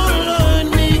 call on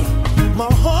me. My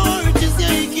heart is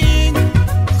aching.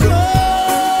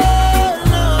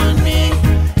 Call on me.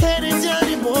 Anytime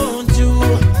you want to.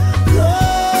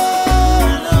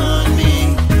 Call on me.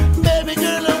 Baby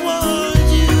girl, I want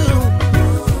you.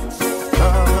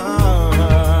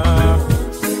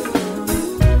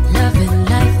 Love and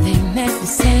life, they met the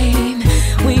same.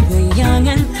 We were young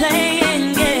and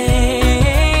playing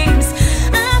games.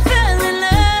 I fell in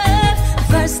love the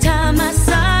first time I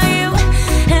saw you.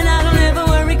 And I don't ever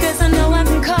worry cause I know I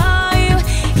can call you.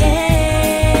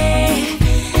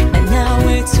 Yeah. And now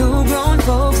we're two grown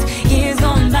folks. Years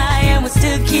gone by and we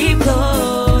still keep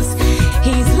close.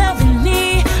 He's loving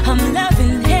me, I'm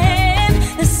loving him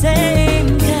the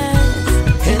same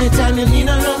cause Anytime you need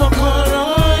a lover, call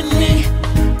on me.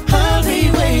 I'll be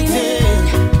waiting.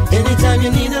 Anytime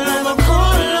you need a lover,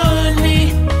 call on me.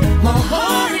 My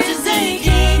heart is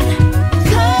aching.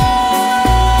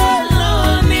 Call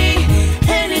on me.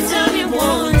 Anytime you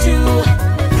want to.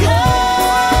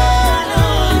 Call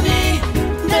on me.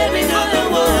 Baby girl, I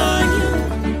want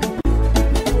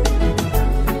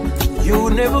you. You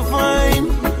never find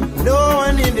no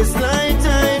one in this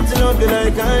lifetime to love you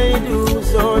like I do.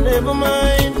 So never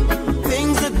mind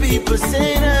things that people say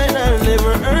that I'll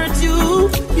never hurt you.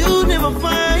 You never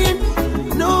find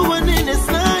no one in this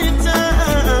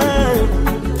lifetime.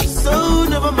 So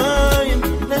never mind,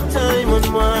 let time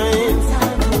unwind.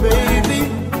 Baby,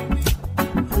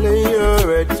 lay your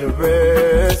head to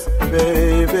rest,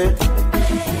 baby.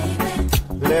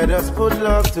 Let us put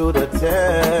love to the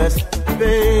test,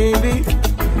 baby.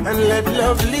 And let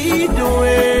love lead the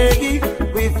way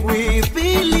if we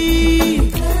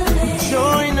believe.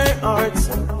 Join our hearts,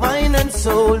 mind and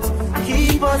souls,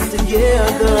 keep us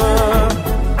together.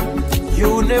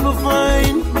 You never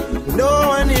find no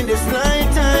one in this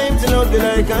lifetime to love you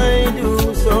like I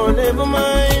do. So never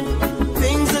mind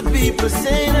things that people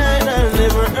say that I'll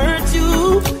never hurt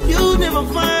you. You never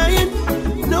find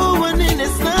no one in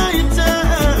this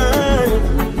lifetime.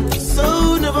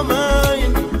 So never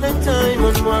mind, let time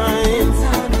unwind,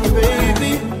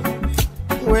 baby.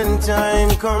 When time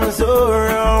comes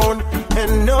around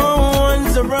and no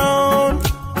one's around,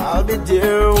 I'll be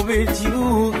there with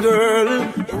you, girl,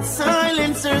 in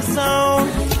silence or sound.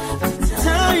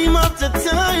 Time after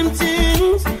time,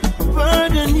 things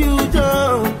burden you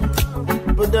down,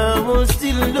 but I will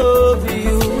still love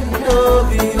you,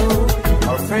 love you.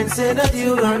 Our friends said that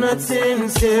you are not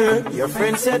sincere. Your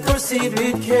friend said proceed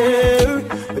with care,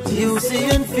 but You see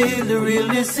and feel the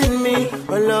realness in me.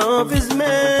 My love is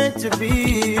meant to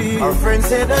be. Our friend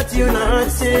said that you're not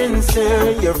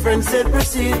sincere. Your friend said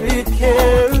proceed with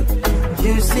care.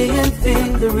 You see and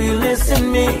feel the realness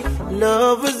in me.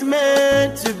 Love was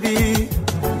meant to be.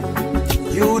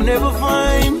 You never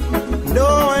find no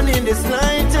one in this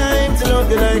lifetime to love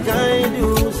you like I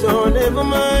do. So never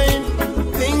mind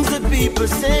things that people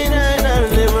say that I'll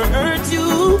never hurt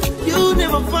you. You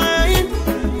never find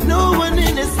no one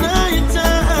in this lifetime.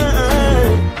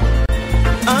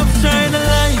 I've tried a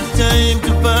lifetime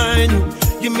to find you.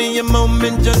 Give me a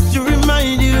moment just to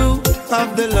remind you of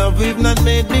the love we've not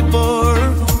made before.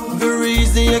 The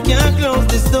reason you can't close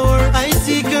this door. I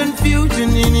see confusion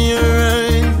in your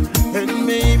eyes, and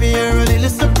maybe you're a little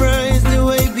surprised the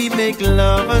way we make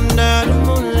love under the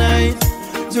moonlight.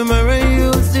 Tomorrow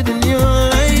you'll see the new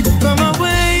light. Come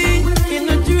away in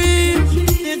a dream.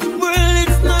 This world,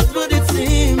 it's not what it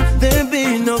seems. There be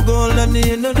no gold at the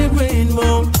end of the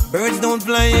rainbow. Birds don't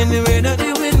fly anywhere that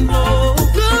the wind blows.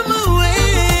 Come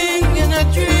away in a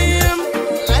dream.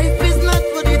 Life is not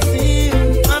what it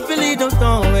seems. Happily don't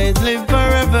always live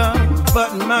forever,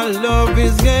 but my love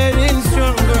is getting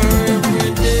stronger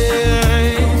every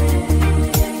day.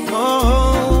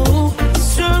 Oh,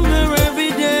 stronger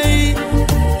every day.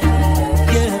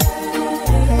 Yeah.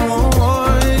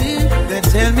 Oh, they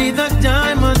tell me that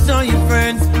diamonds are your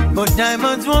friends, but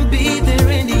diamonds won't be there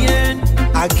in the end.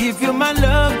 I give you my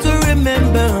love to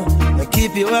remember. I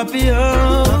keep you happy,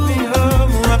 happy,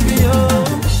 happy.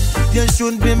 You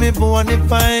shouldn't be me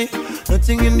bonify.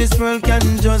 Nothing in this world can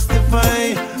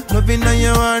justify loving on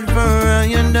your heart for I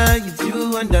and I. It's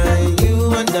you and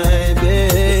I,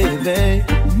 baby.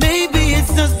 Maybe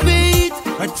it's just fate.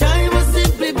 Our time will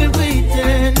simply be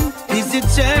waiting. Is a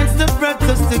chance that brought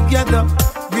us together.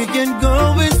 We can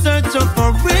go in search of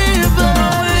forever.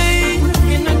 Away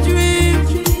in a dream.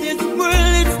 This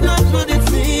world, it's not what it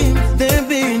seems. There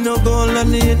be no gold at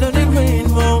the end of the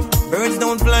rainbow. Birds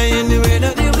don't fly anywhere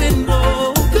that the wind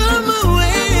blows. Come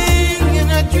away in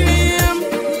a dream.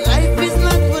 Life is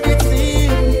not what it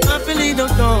seems. Happily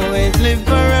don't always live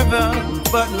forever,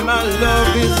 but my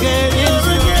love is getting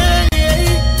stronger.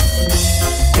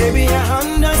 Baby, I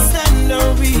understand the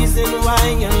reason why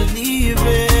you're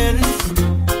leaving,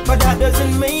 but that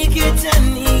doesn't make it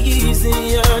any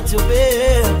easier to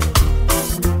bear.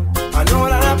 I know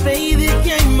that I played the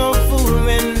game of fool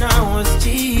when I was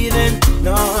cheating.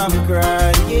 Now I'm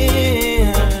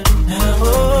crying.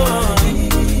 Oh.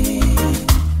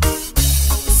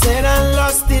 Said I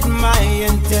lost it, my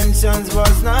intentions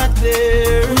was not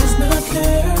clear.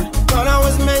 But I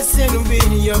was messing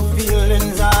with your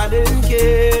feelings, I didn't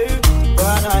care.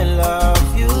 But I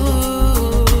love you.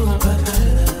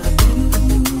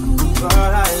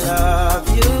 But I love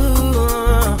you.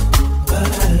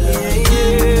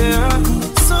 Yeah.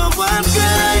 So I'm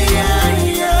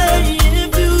crying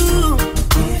if you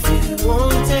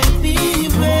won't take me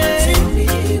back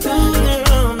to the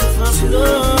arms of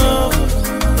love.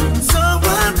 So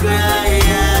I'm crying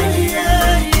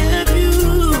if you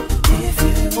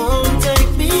won't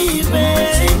take me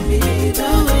back to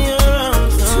your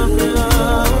arms of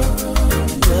love,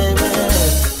 baby,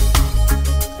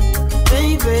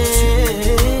 baby.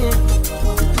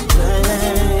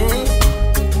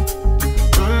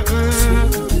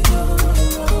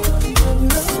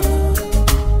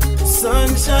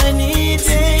 Sunshiny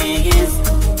days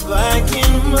back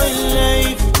in my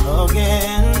life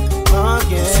again.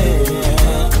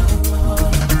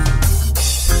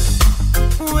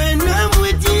 When I'm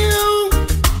with you,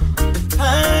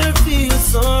 I feel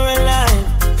so alive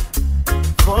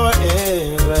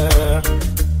forever.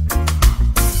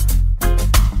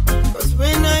 'Cause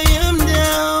when I am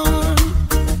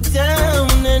down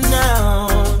and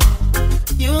out,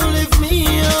 you lift me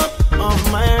up on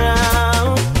my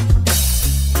round.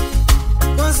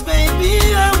 'Cause baby,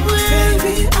 I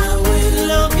will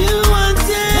love you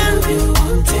until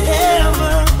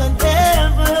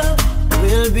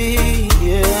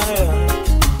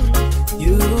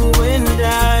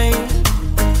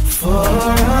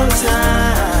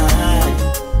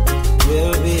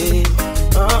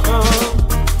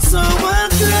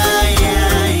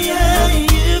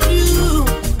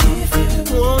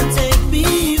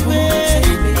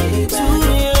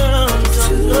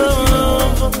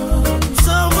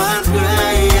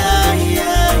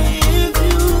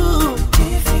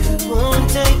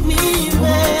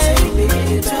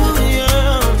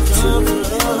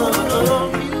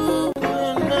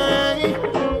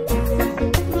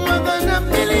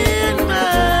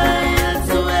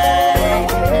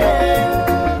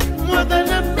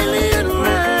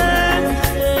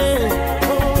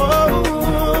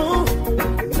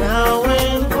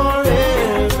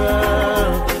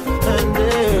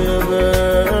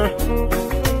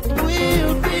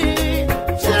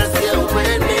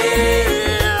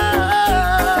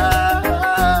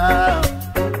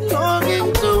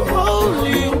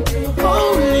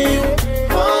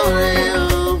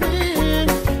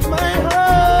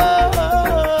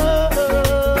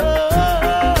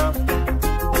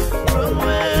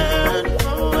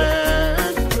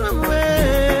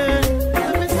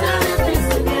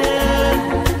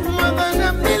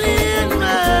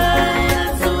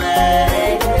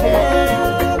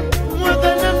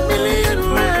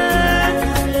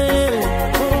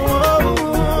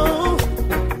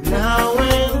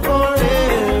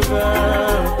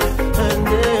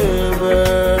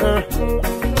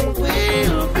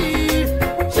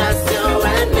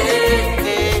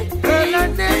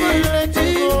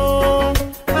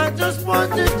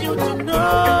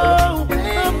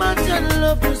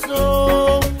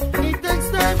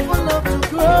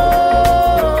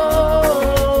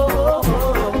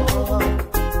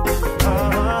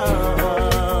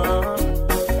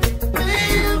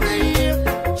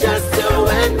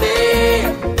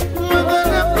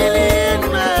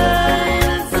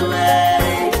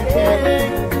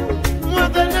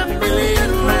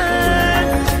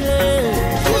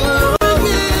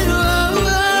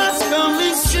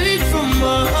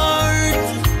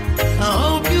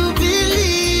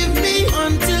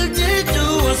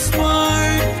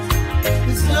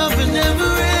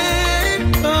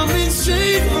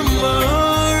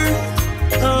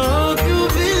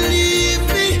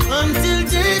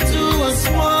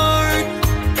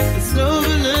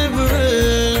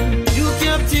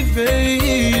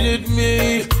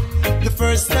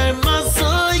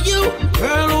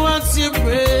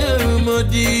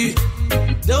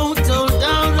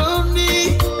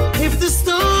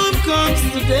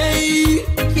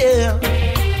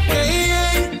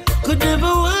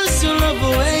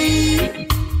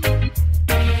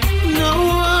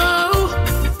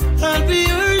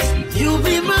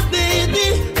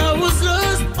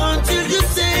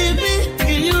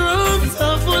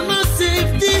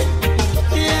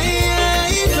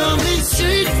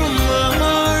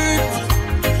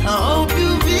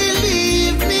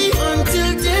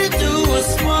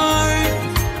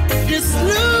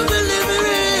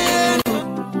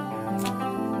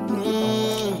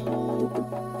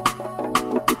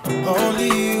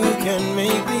can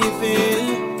make me feel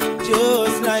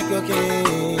just like a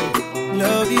king.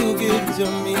 Love you give to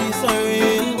me so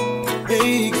real,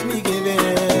 makes me give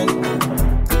in.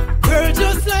 Girl,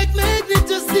 just like magnet,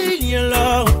 just steal your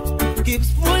love,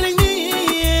 keeps pulling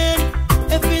me in.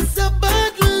 If it's a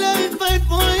battle I fight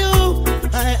for you,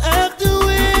 I have to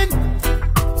win.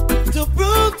 To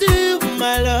prove to you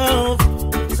my love,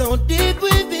 so deep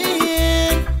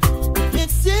within.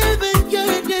 It's even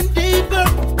getting deeper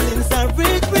since I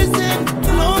represent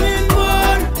longing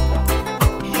more.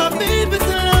 My baby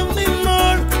to love me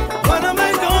more. What am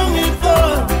I longing for?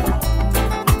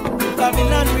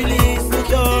 Babylon release the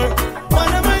cure. What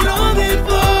am I longing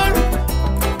for?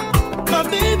 My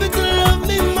baby to love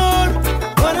me more.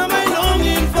 What am I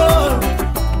longing for?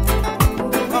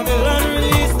 Babylon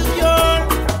release the cure.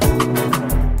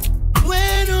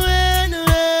 When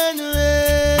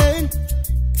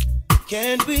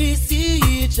can't we see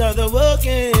each other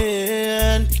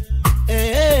again?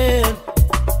 And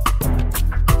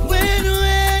when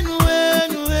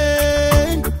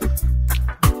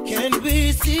can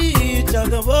we see each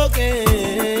other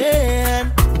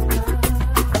again?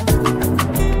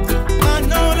 I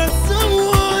know that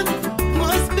someone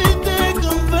must be there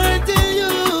converting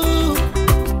you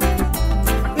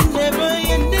whenever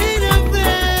you need a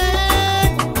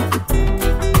friend.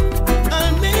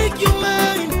 I'll make you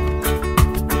mine.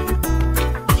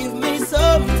 Give me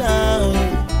some time.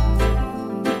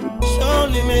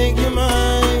 Surely make you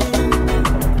mine.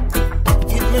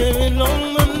 It may be long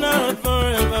but not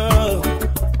forever.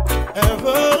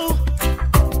 Ever.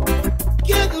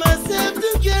 Get myself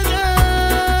together.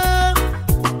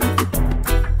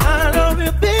 I love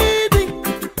you, baby.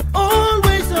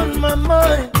 Always on my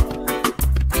mind.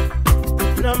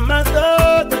 No matter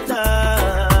the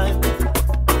time.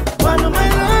 What am I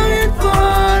longing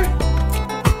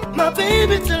for? My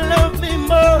baby to love me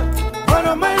more. What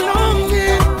am I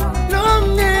longing,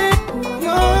 longing,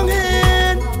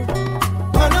 longing?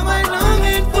 What am I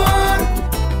longing for?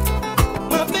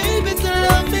 My baby to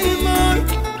love me more.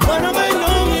 What am I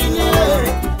longing, yeah?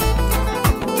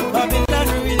 Babylon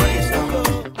release the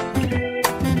code.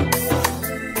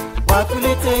 What will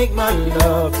it take, my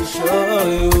love, to show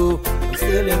you I'm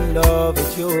still in love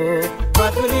with you?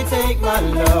 What will it take, my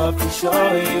love, to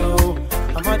show you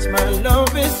how much my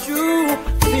love is true?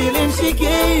 Feeling she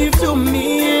gave to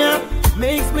me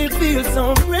makes me feel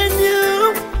so brand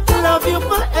new. Love you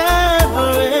forever,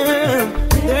 and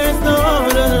there's no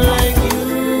other like you.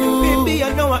 Baby,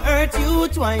 I know I hurt you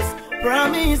twice.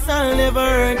 Promise I'll never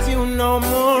hurt you no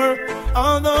more.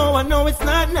 Although I know it's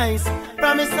not nice,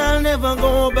 promise I'll never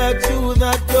go back to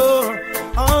that door.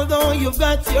 Although you've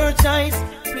got your choice,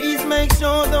 please make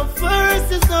sure the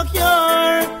first is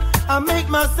secure. I make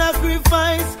my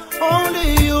sacrifice, only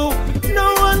you, no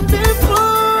one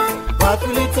before. What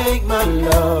will it take, my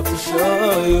love, to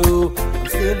show you I'm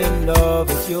still in love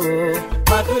with you?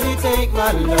 What will it take,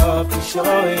 my love, to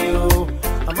show you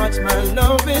how much my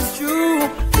love is true?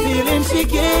 Feeling she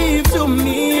gave to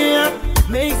me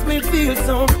makes me feel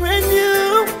so brand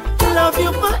new. Love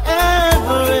you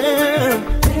forever, and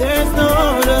there's no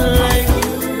other like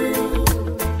you.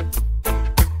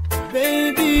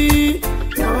 Baby,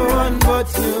 no one but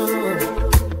you.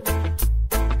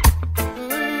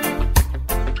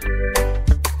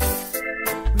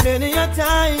 Many a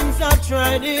times I've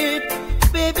tried it,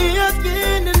 baby, I've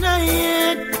been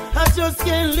denying. I just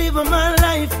can't live my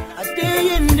life a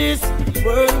day in this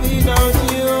world without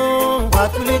you.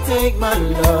 What will it take, my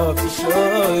love, to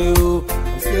show you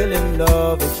I'm still in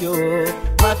love with you?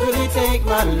 What will it take,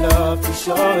 my love, to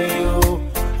show you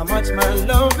how much my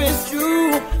love is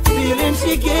true? Feeling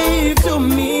she gave to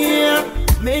me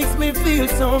makes me feel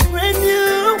so brand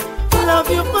new. Love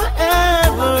you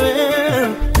forever,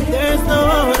 and there's no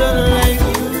other like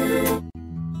you.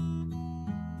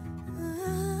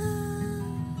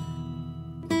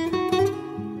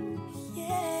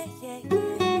 Yeah, yeah, yeah.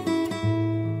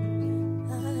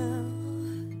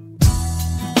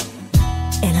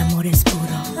 El amor es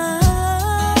puro.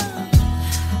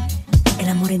 El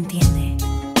amor entiende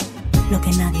lo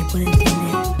que nadie puede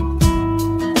entender.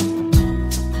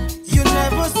 You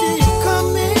never see it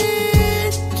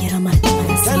coming. Quiero amarte para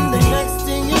And the siempre. next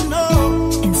thing you know,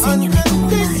 Enséñame cómo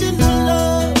unconditional amar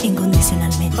love,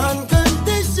 incondicionalmente.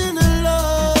 unconditional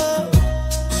love.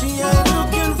 She ain't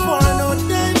looking for no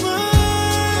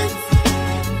diamonds,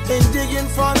 ain't digging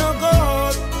for no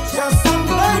gold, just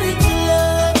somebody to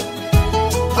love.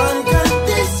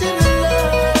 Unconditional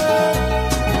love.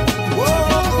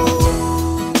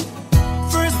 Whoa.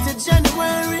 1st of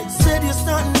January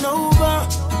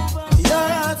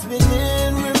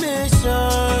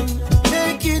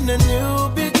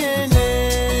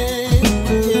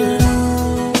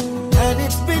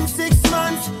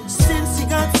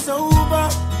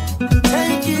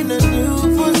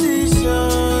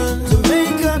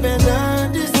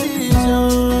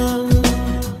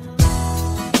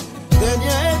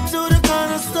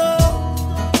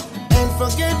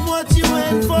what you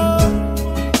went for.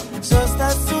 Just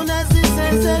as soon as he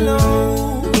says hello,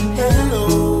 hello,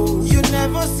 you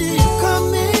never see it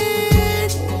coming.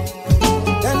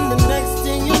 Then the next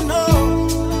thing you know,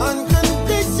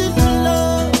 unconditional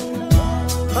love,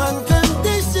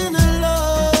 unconditional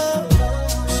love.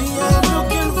 She ain't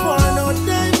looking for no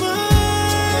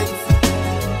diamonds,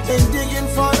 ain't digging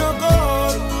for no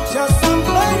gold, just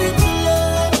somebody to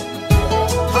love,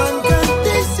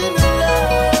 unconditional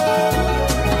love.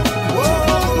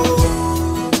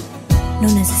 Whoa. No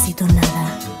necesito nada,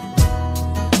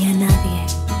 ni a nadie.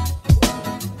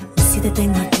 Si te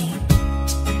tengo a ti,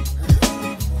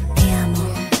 te amo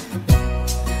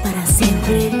para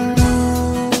siempre.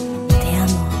 Te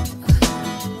amo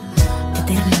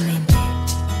eternamente.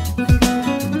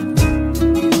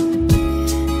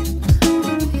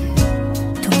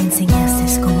 Tú me enseñaste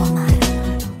cómo amar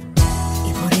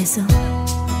y por eso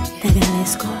te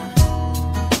agradezco.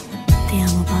 Te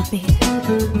amo, papi.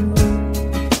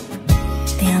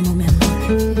 Te amo, mi amor.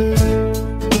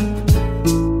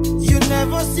 You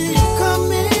never see it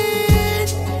coming.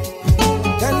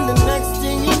 Then the next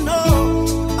thing you know,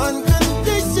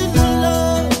 unconditional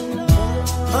love,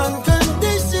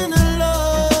 unconditional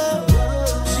love.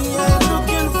 She ain't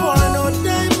looking for no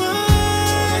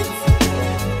diamonds,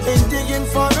 ain't digging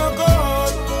for no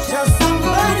gold, just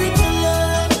somebody to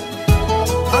love,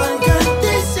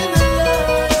 unconditional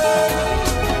love.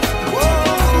 Whoa.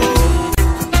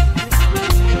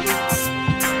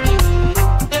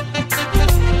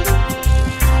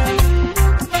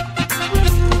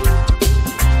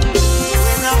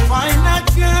 When I find that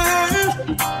girl,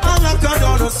 I look her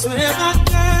down, I swear that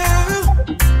girl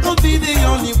will be the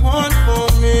only one for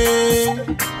me,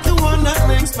 the one that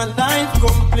makes my life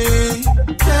complete.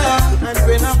 Yeah. And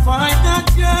when I find that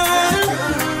girl,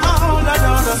 I hold her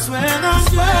down, I swear that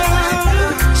girl,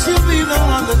 she'll be the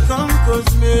one that conquers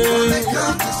me.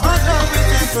 My love will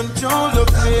take control of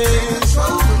me.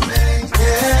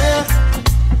 Yeah.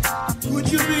 Would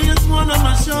you be just one of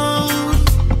my shows?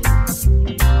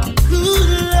 Good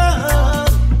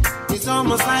love, it's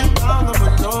almost like all of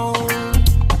alone.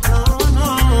 No, no.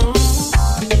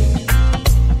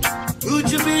 Would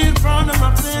you be in front of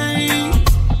my face?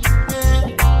 Yeah.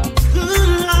 Good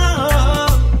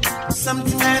love,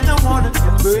 something that I wanna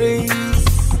embrace.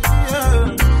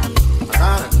 Yeah. I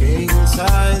got a king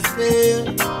size bed,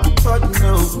 but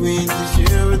no queen to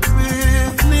share it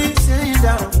with me. Saying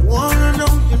that I wanna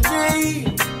know your name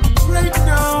right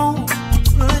now,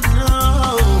 right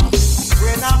now.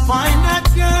 When I find that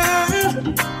girl,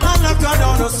 I look her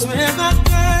down, I swear that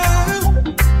girl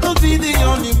will be the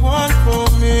only one for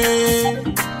me,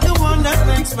 the one that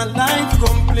makes my life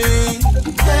complete.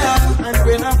 Yeah, and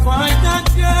when I find that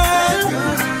girl,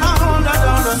 I hold her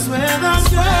down, I swear that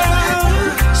girl,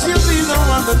 she'll be the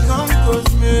one that conquers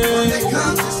me.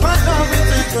 My love will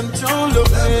take control of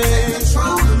me.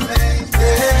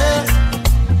 Yeah,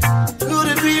 could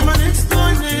it be my next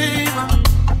door neighbor?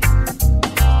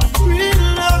 Real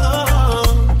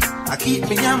love, I keep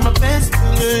me on my best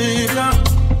behavior.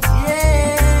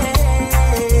 Yeah,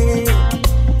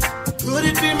 could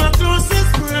it be my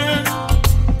closest friend?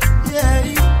 Yeah,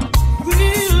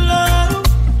 real love,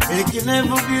 it can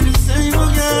never be the same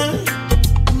again.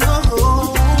 No,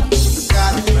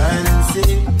 got a fancy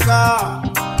car,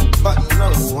 but no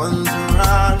one's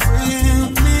around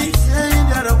with me. Saying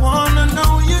that I wanna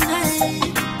know your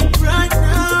name right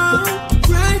now,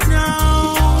 right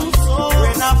now. So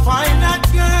when I find that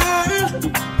girl,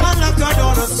 I look her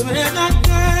down, I swear that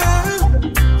girl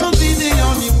will be the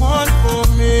only one for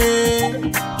me,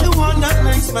 the one that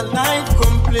makes my life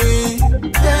complete.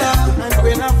 Yeah, and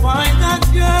when I find that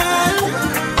girl,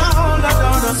 I hold her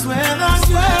down, I swear that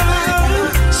girl,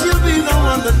 she'll be the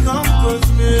one that conquers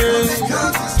me.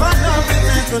 My love will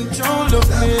take control of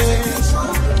me.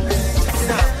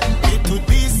 It would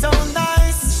be so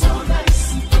nice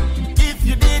if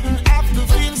you didn't have to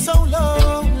feel so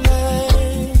lonely.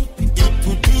 It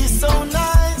would be so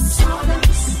nice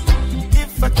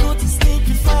if I could sneak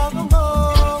you for a moment.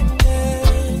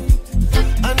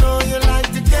 I know you like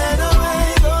to get away,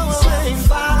 go away,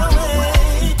 far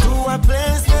away, to a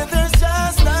place where there's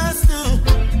just us two.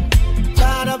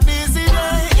 Got a busy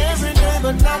day every day,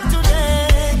 but not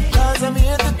today, 'cause I'm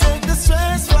here to take the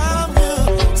stress from you,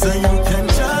 so you can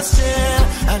just share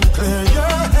and clear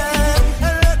your head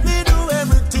and let me do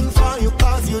everything for you,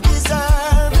 'cause you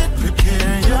deserve it.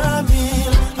 Prepare your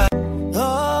meal.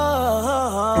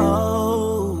 Oh,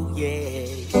 yeah.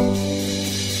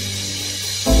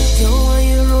 Don't want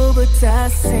you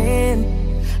Robertson.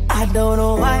 I don't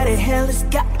know why the hell it's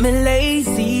got me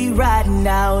lazy right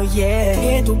now, yeah.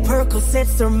 Into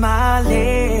Percocets or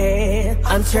Miley.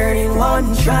 I'm turning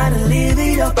one, trying to live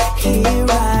it up. Here,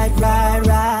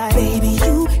 right. Baby,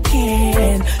 you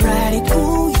can ride it,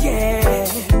 ooh, yeah.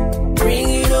 Bring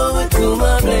it over to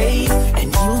my place,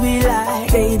 and you'll be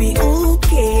like, baby, who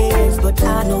cares? But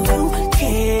I know you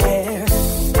care.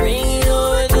 Bring it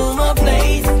over to my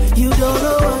place. You don't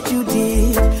know what you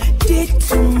did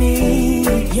to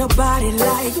me. Your body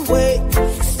lightweight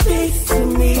speaks to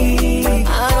me.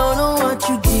 I don't know what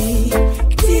you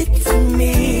did to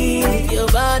me. Your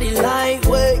body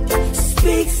lightweight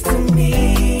speaks to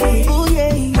me. Oh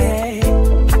yeah, yeah.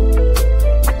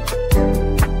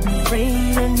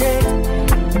 Rain on it,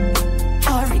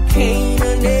 hurricane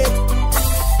on it.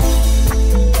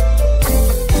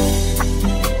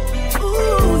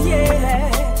 Ooh yeah.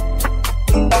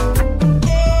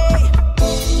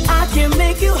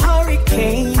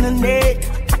 Hurricane on it,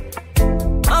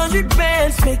 100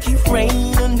 bands make it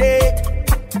rain on it.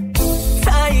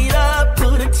 Tie it up,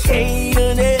 put a chain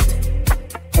on it.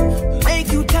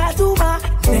 Make you tattoo my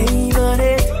name on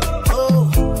it.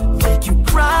 Oh, make you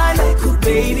cry like a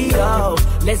baby. Oh,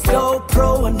 let's go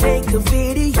pro and make a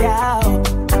video.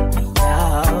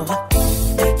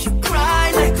 Make you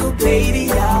cry like a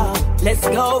baby. Oh, let's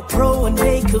go pro and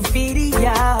make a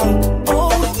video.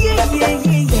 Oh yeah, yeah,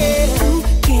 yeah, yeah.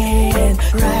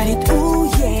 Ride it, ooh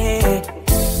yeah.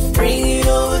 Bring it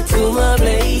over to my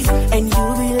place, and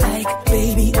you'll be like,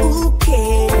 baby, who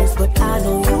cares? But I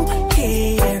know you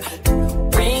care.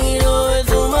 Bring it over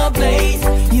to my place.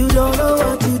 You don't know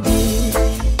what you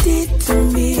did to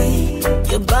me.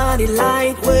 Your body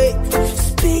lightweight,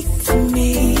 speak to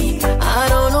me. I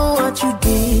don't know what you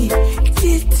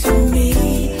did to me.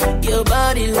 Your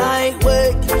body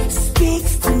lightweight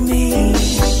speaks to me.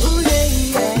 Ooh, yeah,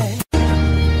 yeah.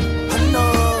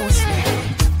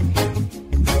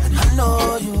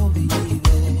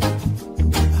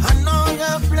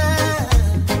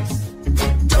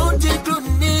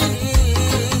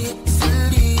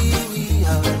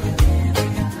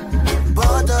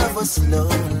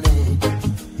 Slowly,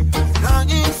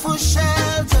 longing for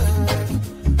shelter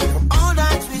from all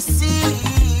that we see.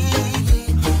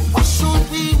 What should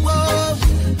we worry?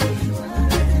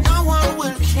 No one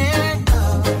will care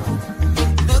now.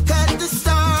 Look at the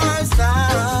stars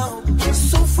now,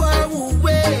 so far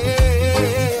away.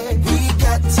 We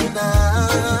got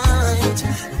tonight,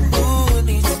 who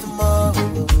needs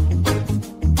tomorrow?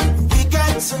 We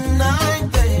got tonight,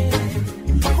 babe.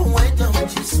 Why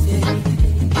don't you stay?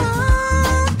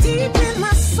 Deep in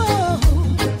my soul,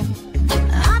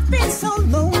 I've been so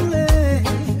lonely.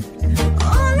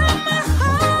 All of my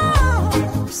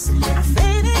hopes are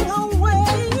fading away.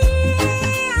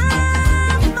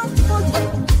 I'm not for you,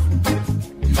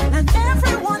 and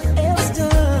everyone else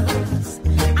does.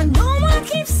 I know I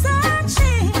keep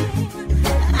searching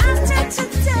after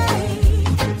today.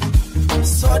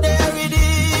 So there it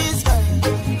is.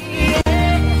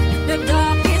 Yeah, the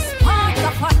darkest part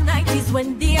of our night is when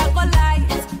the go light.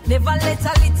 Never let a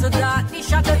little darkness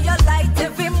shadow your light.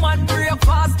 Every man break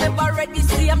fast, never ready,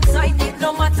 same time.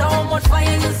 No matter how much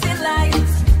fire you see light.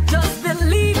 Just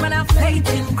believe and have faith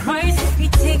in Christ.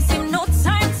 It takes him no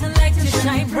time to let you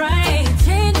shine bright.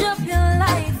 Change up your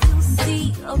life, you'll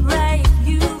see how bright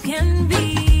you can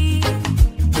be.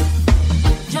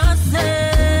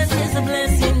 Justice is a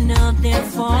blessing out there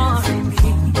for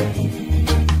me.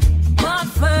 But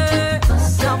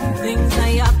first, some things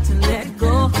I have to let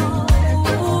go.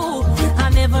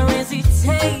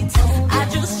 I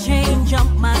just change up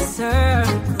my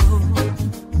circle.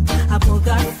 I put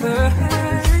God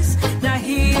first. Now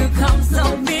here comes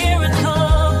the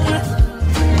miracle.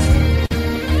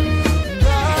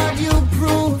 God, you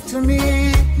prove to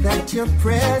me that your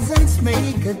presence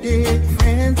make a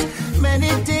difference. Many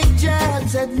take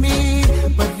jabs at me,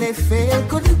 but they fail,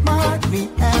 couldn't mark me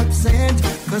absent.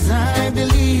 Cause I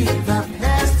believe I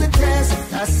passed the test.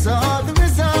 I saw the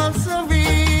results are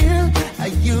real. I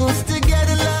used to get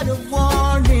a lot of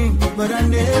warning, but I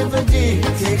never did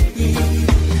take heed.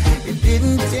 It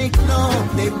didn't take long,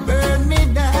 they burned me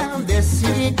down. Their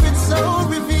secrets so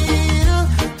revealed.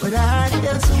 But I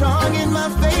held strong in my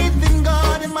faith in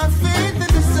God, and my faith in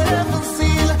the seventh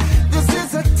seal. This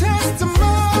is a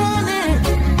testimony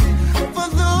for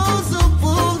those who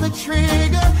pull the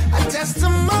trigger. A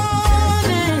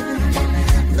testimony.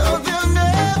 No, they'll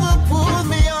never pull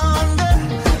me under.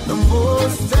 The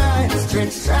most I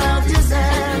stretch out his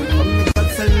hand. From the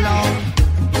God's alone,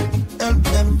 help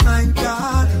them, my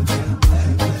God.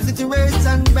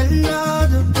 Situation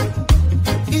blood,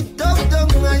 it took them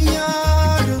my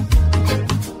yard.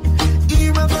 He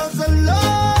was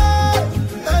alone.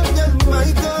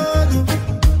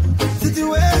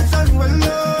 well,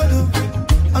 Lord.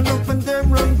 Enough of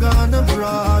them run gone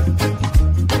abroad.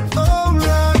 Oh,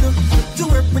 Lord. To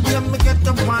work with them, me get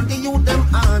up on the youth them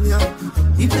on ya.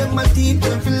 If them a team,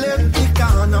 them feel left the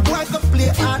corner. Why go play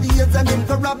hard years and them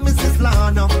go rob Mrs.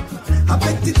 Lana? I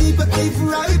bet the people keep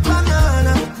right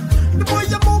banana. The boy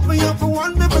you move me up for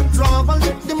one never travel.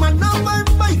 Lift the man on my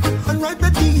bike and ride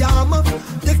the armor.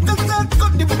 Take the start,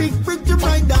 cut the big bridge to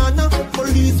ride down.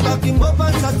 Police back him up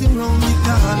and shot him round the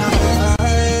corner.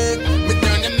 Me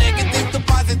turn the negative to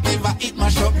positive, I eat my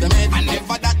shop them head. I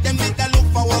never that them did I look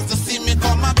for was to see me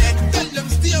come a bed. Tell them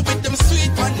stay with them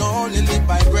sweet man, no only live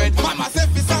by bread. Mama said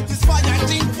fi satisfied and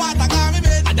think what I got me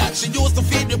bed. And that she used to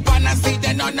feed the pan and see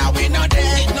them now we not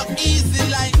dead. It's not easy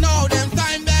like now, them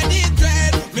time that it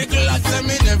dread. Me glad say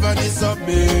me never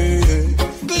disobey.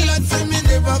 Glad say me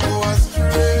never go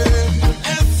astray.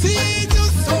 And see you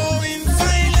sowing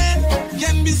silent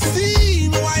can be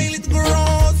seen while it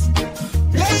grows.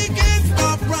 They can't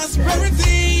stop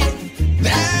prosperity.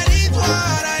 That is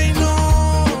what I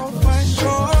know for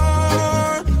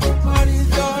sure. What is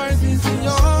yours is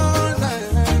yours. I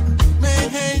may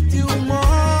hate you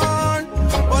more,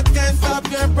 but can't stop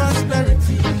your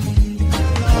prosperity.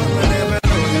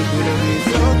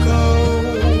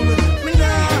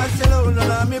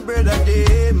 Me brother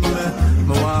them,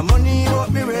 me want money but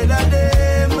me rather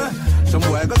them. Some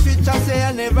boy go switch and say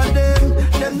I never them.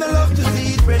 Them no love to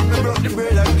see it when me broke the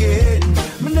bread again.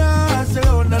 Me nah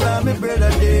sell out me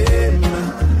brother them.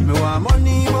 Me want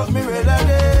money but me rather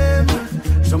them.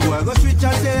 Some boy go switch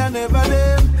and say I never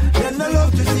them. Them no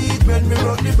love to see it when me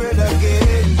broke the bread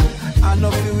again. I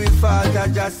know feel we fault, I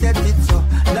just set it so.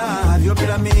 Nah, have you been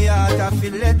on me heart, I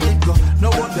feel let it go. No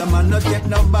wonder man, not get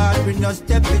no bad, we no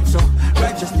step it so.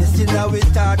 Righteousness in our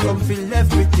thought, come feel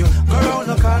left with you. Go round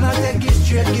the corner, take it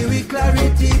straight, give it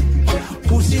clarity.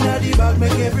 Pussy in the bag,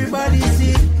 make everybody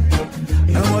see.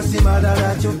 No must see matter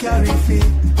that you carry feet.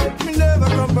 Me never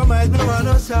compromise, me want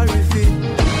no sorry feet.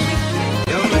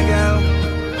 Yo, my girl.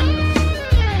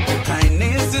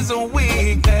 Kindness is a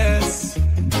weakness.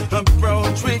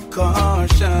 Approach with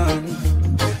caution.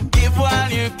 Give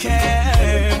while you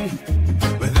can,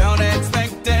 without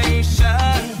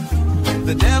expectation.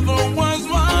 The devil was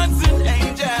once an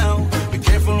angel. Be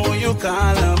careful who you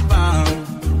call upon.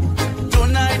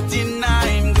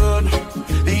 299 good,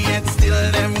 yet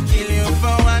still them kill you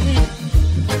for one.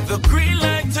 The green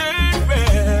light turned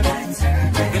red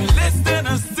in less than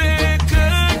a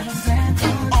second.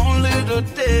 Only the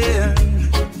dead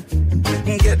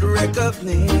get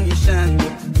recognition.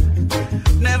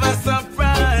 Never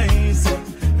surprise,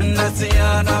 and that's the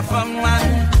honor of a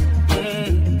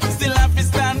man. Still have to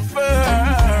stand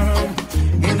firm.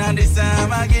 In this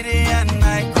time I get it and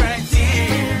I cry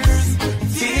tears.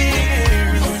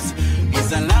 Tears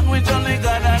is a language only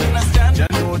God understands. You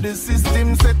know the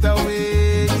system set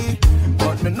away,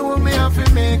 but me know me have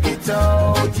to make it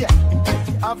out. Yeah,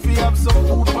 I have to have some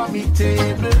food for me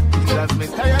table, because me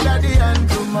tired of the hand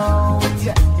to mouth.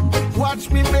 Yeah. Watch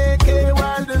me make it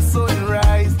while the sun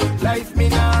rise. Life me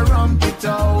now ramp it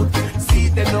out. See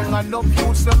they don't have enough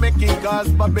youths to make it, cause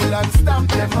Babylon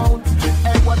stamp them out.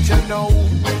 Hey, what you know?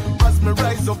 As me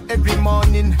rise up every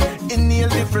morning, inhale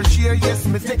the fresh air, yes,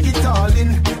 me take it all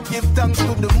in. Give thanks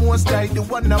to the Most High, the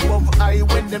one above I.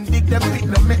 When them dig them pit,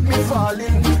 them make me fall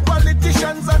in.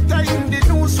 Politicians are tying the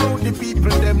news round the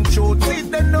people, them chote. See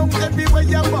them know everywhere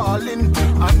you're balling.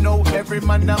 I know every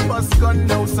man a bust gun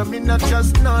now, so me not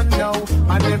just none now.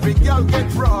 And every girl get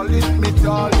brawling, me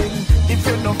darling. If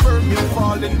you're not firm, you're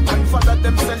falling. And follow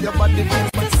them, sell your body.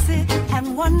 To sit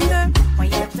and wonder why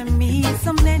after me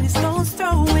so many stones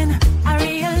throwing. I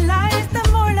realize the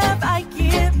more love I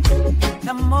give,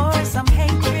 the more some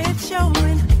hatred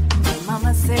showing.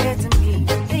 Mama said to me,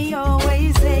 they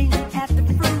always aim at the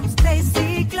fruits they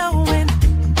see glowing.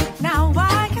 Now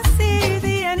I can see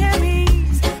the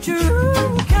enemy's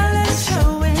true colors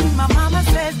showing. My mama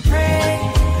said, pray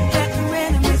that your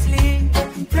enemies leave.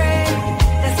 Pray,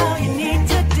 that's all you need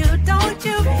to do. Don't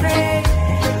you pray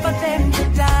for them to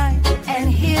die. And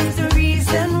here's the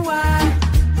reason why.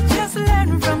 Just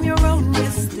learn from your own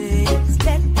mistakes.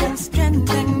 Let them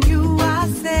strengthen you, I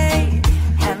say.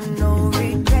 Have no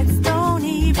regrets, don't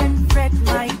even fret.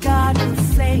 My God will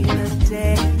save the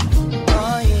day.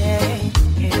 Oh yeah,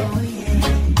 yeah, oh yeah.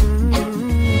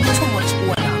 Too much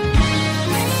water.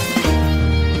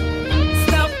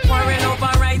 Stop worrying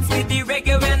over rights with the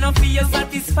reggae when I feel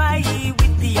satisfied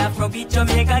with the Afrobeat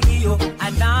Jamaica give you.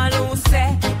 And all who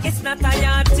say it's not a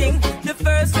yard thing. The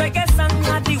first reggae song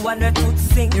not the one that would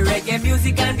sing. The reggae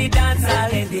music and the dance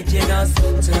all indigenous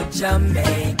to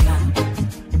Jamaica.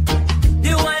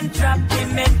 The one drop the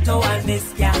mento and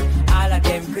this yeah, all of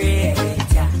them great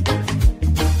yeah.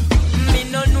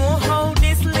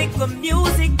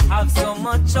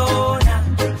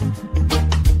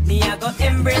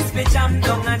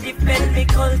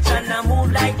 culture, now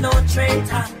move like no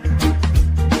traitor.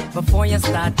 Before you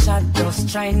start chat, just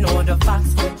try know the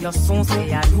facts. You soon say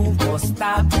I do go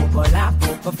stop, go lap.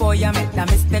 Before you make the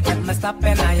mistake, let me stop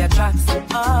in all your tracks.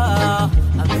 Oh,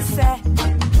 I'm say.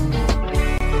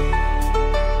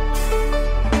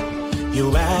 You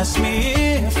ask me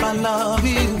if I love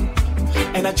you,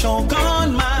 and I choke on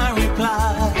my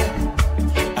reply.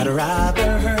 I'd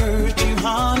rather hurt you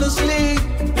honestly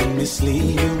than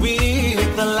mislead you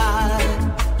with a lie.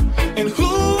 And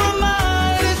who am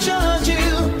I to judge you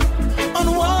on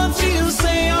what you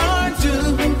say or do?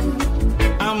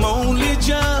 I'm only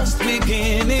just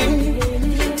beginning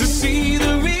to see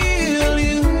the real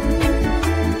you.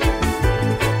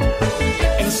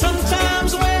 And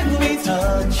sometimes when we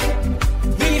touch,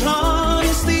 the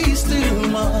honesty's too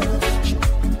much,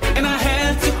 and I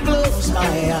had to close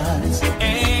my eyes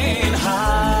and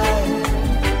hide.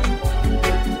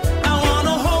 I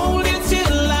wanna hold you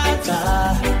till I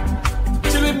die,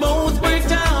 till we both break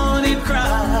down and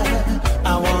cry.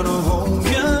 I wanna hold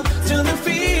you till the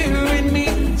fear in me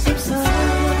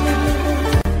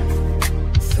subsides.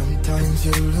 Sometimes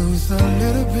you lose a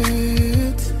little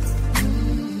bit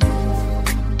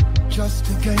just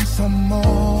to gain some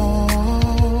more.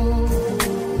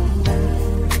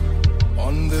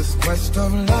 On this quest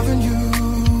of loving you,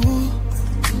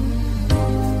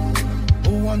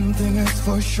 one thing is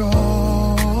for sure,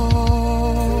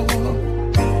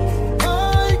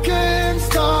 I can't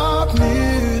stop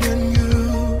needing you.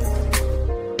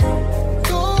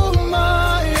 Though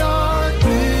my heart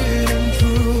beating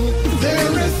true,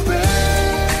 there is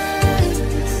pain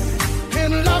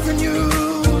in loving you.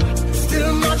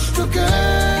 Still much to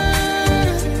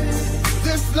gain.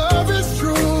 This love is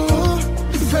true.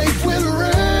 Faith will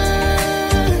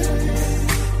reign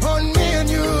on me and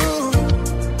you,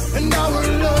 and our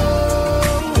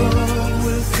love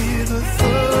will see the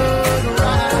sun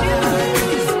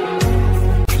rise.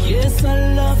 Yes, I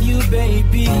love you,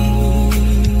 baby.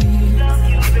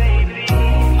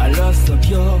 I love so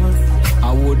pure,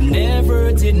 I would never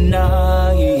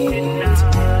deny it.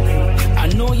 I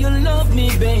know you love me,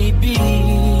 baby.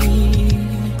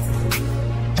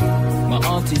 My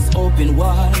heart is open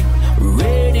wide,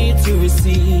 ready to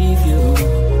receive you.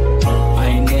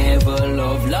 I never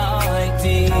loved like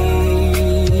this.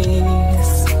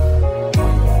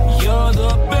 You're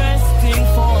the best thing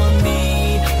for me,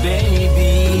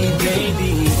 baby,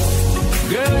 baby.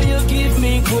 Girl, you give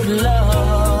me good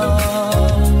love,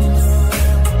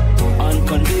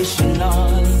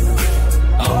 unconditional,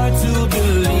 hard to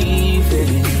believe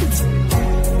it.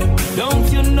 Don't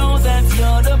you know that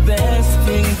you're the best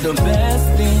thing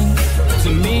to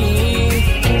me?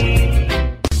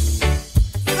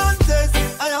 Contest,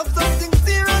 I have something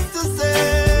serious to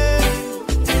say.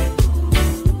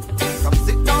 Come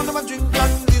sit down and drink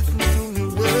and listen to me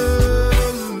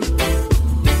well.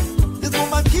 This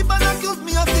woman keep on accuse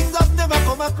me of things I've never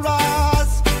come across.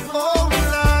 Oh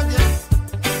Lord,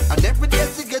 yeah. And every day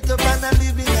she get up and I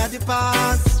living at the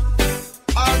past.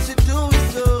 All she do is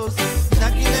just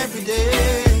knocking every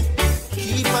day.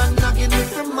 Keep on knocking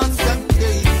every month and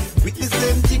day. With the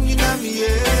same thing in my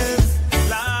ears.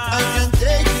 I can't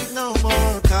take it no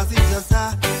more, cause it's just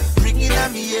a ringing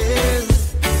at me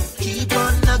ears. Keep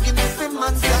on knocking every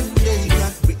month and day.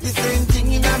 With the same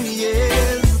thing in my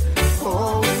ears.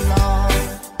 Oh Lord.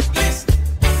 Listen,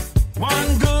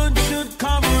 one good should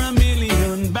cover a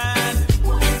million bad.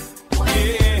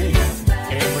 Yeah,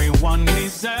 everyone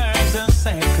deserves a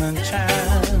second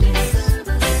chance.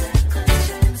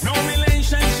 No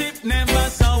relationship never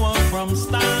sour from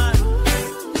start.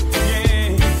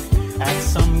 Yeah, at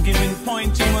some given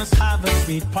point you must have a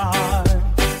sweet part.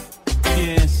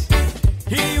 Yes,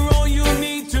 hero, you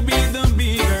need to be the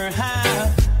bigger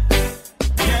half.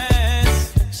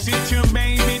 Yes, sit your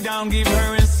baby down, give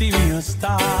her a serious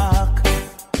talk.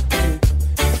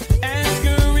 Ask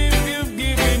her if you've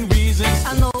given reasons.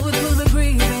 I know it will be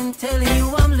grieving, telling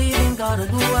you I'm leaving. Gotta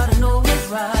do what I know is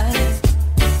right.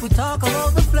 We talk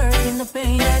about the flirt and the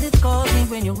pain that it's causing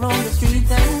when you roam the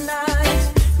streets at night.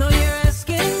 No, you're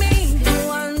asking me to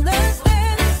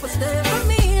understand what's there for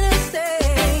me to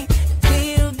stay.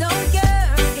 You don't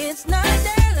care, it's not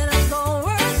there. Let us go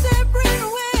our separate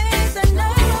ways. And no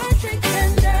more tricks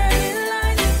and dirty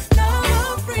lies. No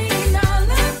more freaking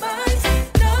alibis.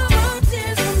 No more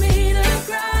tears for me to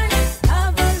cry.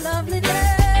 Have a lovely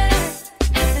day.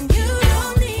 And you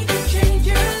don't need to change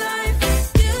your life.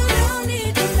 You don't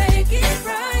need to make it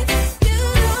right. You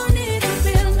don't need to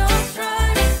feel no strife.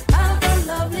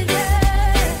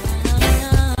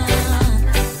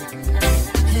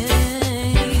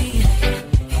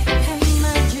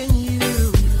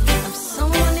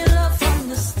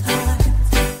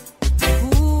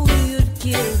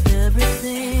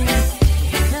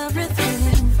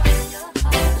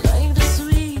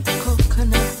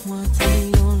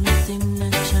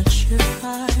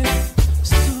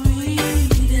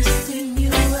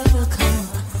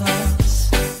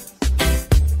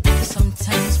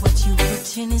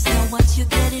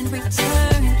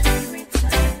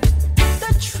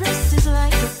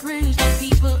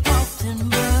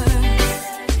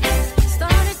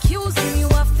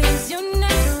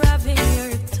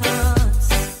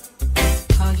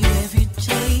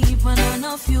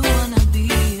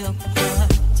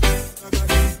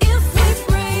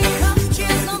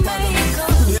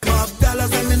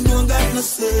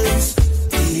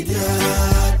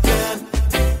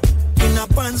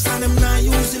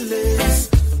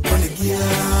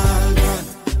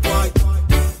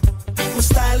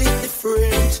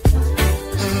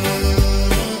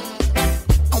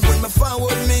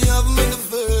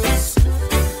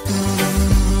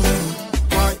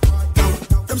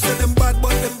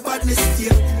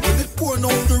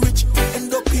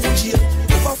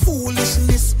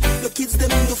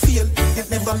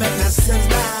 never make no sense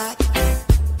back.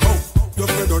 Oh, you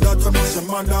afraid of that when you say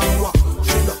man and what?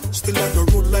 Shoulda still on the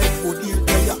road like wood in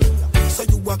fire. So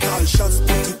you a call shots,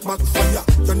 put it back fire.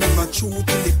 You never true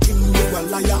to the king, you a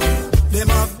liar. Them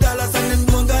have dollars and them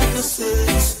don't got no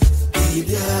sense.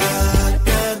 Idiot,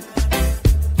 man.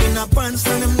 In a pants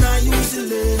and them not use the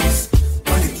lens.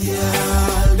 On the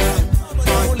girl, man.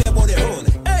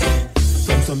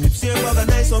 Some lips here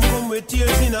organize, some come with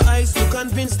tears in the eyes to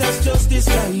convince that's just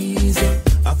disguise.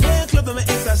 I play a club and I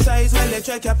exercise while they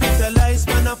try to capitalize.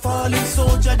 Man, a falling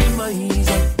soldier demise.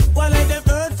 While I them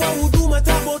hurt for who do my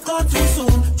talk about gone too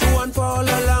soon. True and fall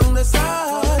along the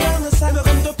side. We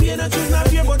come to pain and choose not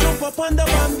fear, but jump up on the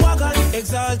bandwagon.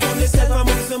 Exalt on yourself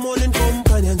amongst the morning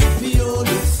companions. We all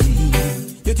look see.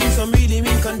 You think some really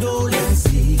mean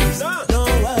condolences? No,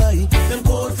 why? Them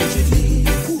cold frigidly.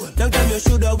 Long time you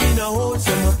shoulda win a whole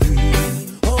summer free.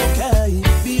 Okay,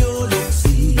 be all look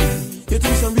see. You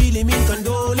think some really mean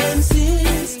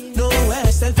condolences? No way,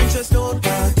 self-interest, no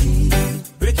party.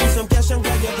 Breaking some cash and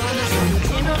grab your gun.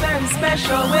 In a very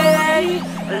special way,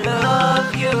 I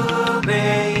love you,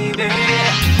 baby.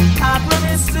 I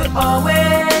promise to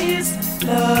always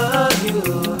love you.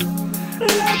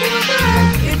 Love you,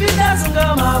 girl. If it doesn't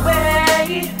go my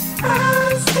way,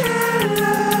 I'll still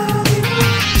love you.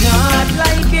 Not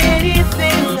like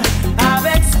anything I've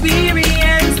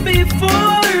experienced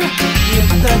before.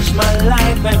 You've touched my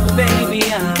life and baby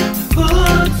I'm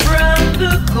hooked from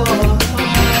the core.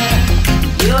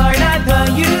 You're not the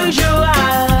usual,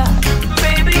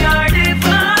 baby you're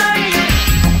divine.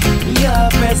 Your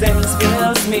presence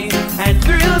fills me and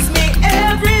thrills me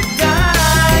every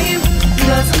time.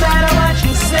 Doesn't matter what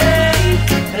you say,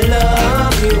 I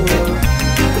love you.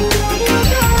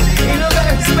 In a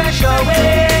very special way.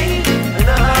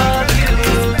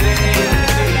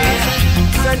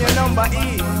 Your number E,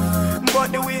 but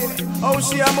the way how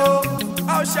she move,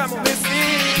 me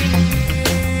see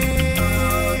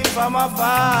from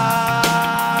afar.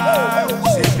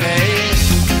 She play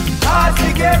hard to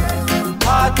get,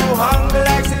 hard to hang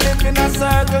like she live in a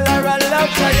circle or a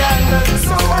love triangle.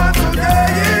 So hard to get,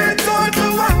 it's hard to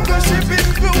angle. She been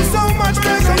through so much,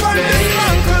 make her want this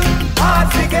uncle. Hard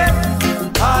to get,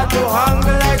 hard to hang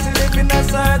like she live in a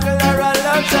circle or a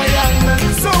love triangle.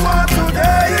 So hard to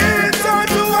get, it's hard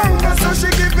to angle. So she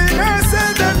giving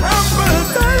herself that humble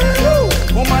time.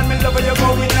 Woman, me love how you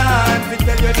going on. We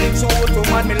tell you the truth,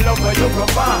 woman, me love how you go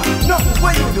on. Nothing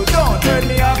what you do, don't turn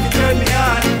me off, you turn me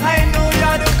on. I know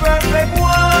you're the perfect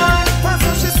one. That's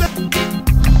what she said.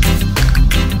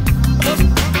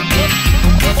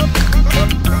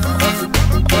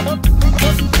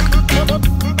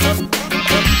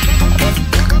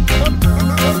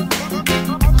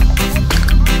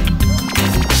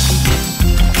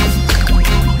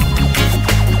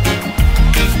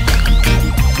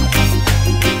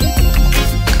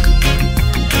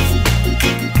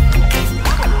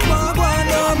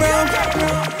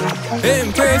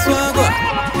 Embrace Virgo.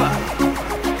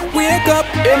 Wake up,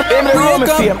 wake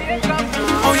up.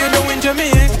 How you doing,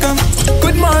 Jamaica?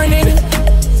 Good morning.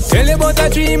 Tell you about a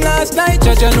dream last night.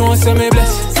 Judge, I know so me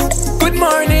bless. Good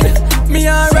morning. Me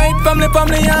alright, family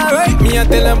alright. Me a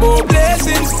tell them about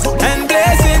blessings and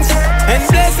blessings and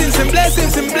blessings and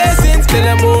blessings and blessings. Tell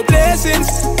them about blessings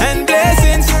and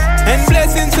blessings and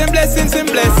blessings and blessings and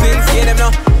blessings. Yeah, them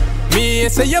know. Me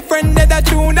say your friend that I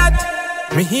do that.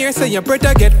 Me here say your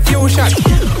brother get few shots.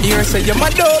 Here say your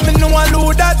mother, me know I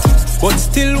know that. But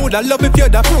still would I love if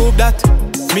you'd approve that.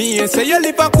 Me here say you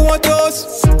live a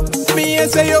quarters. Me here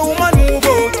say your woman move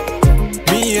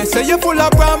out. Me here say you full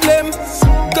of problem.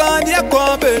 God you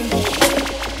coming.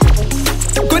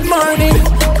 Good morning.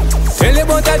 Tell you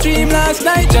about a dream last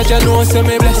night. Judge I know say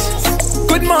me bless.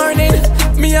 Good morning.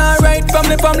 Me alright,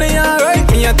 family alright.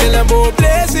 Me a tell them about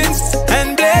blessings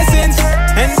and blessings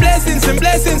and blessings and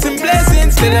blessings and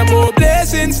blessings. Tell them about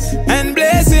blessings and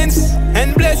blessings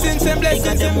and blessings and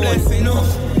blessings and blessings.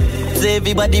 Say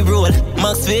everybody roll,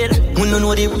 Maxwell. We don't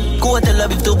know the go tell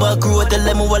them if to back road. Tell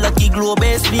them we lucky glow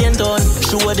best being done.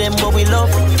 Show them what we love.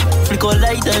 Flick a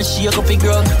light and shake up the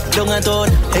ground. Down and down,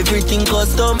 everything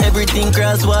custom, everything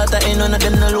cross water. Ain't none of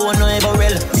them alone, no ever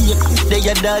well. They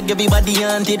a dog, everybody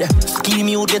haunted. Scheme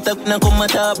you get up and come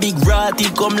at a big ratty.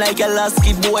 Come like a last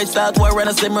kid boy, start war and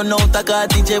a same run out a car.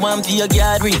 DJ want to your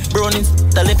gallery. Browning,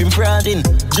 I left him prodding.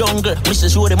 Jungle, Mr.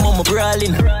 show them mama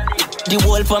brawling. The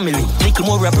whole family, little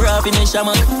more rap in a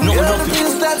shaman. No love you.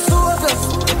 Feels that so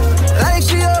like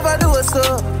she overdose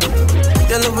so.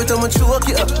 You love it, I'ma choke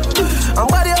you. I'm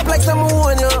body up like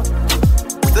someone, yo.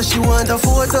 So she want a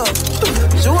photo.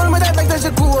 She want me that like that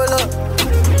she cool up.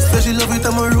 So she love it,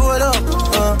 I'ma roll up.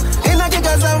 In a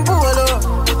kickers and pull up.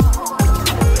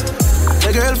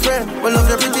 The girl friend. Well, love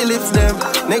your pretty lips, them.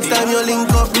 Next time you link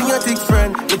up, bring your thick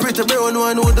friend. The pretty brown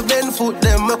one with the bend foot,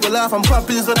 them. Make we laugh and pop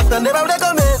pills, so that never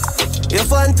recommend. You're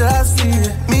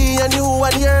fantastic, me and you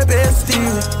and your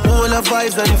bestie. All of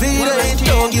vibes and V8,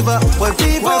 don't give up when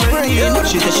people bring you.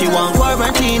 She said she want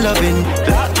quarantine loving.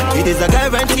 It is a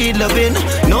guaranteed loving.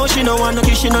 No, she no want no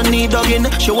kiss, she no need dogging.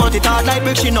 She want it hard like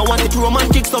brick, she no want it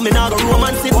romantic. So me not go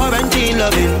romantic. Quarantine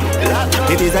loving.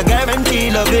 It is a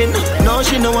guaranteed loving. No,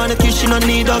 she no want no kiss, she no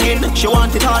need dogging. She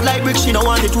want it hard like brick, she no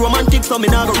want it romantic. So me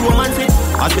not go romantic.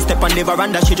 As we step on the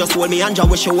veranda, she just hold me hand.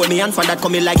 When she hold me hand, for that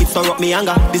coming like it stir up me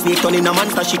anger. This snake turn in a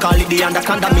monster, she call it the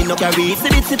anaconda. Me no carry it,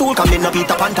 see tool, come in no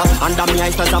Peter Panther. Under me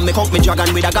eyes and me conk me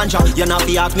dragon with a ganja. You not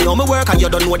fi ask me how me work and you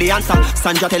don't know the answer.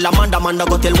 Sandra tell Amanda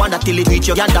go tell Wanda till it reach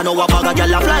your yanda. Know a bag of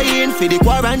gyal a flying for the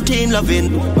quarantine loving.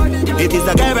 It is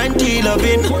a guarantee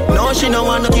loving. No, she no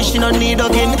want no kiss, she no need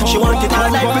again. She want it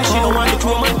hard like brick, she no want it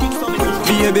romantic.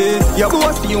 Baby, your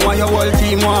boss you and your whole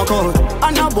team walk out.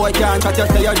 And no boy can't try to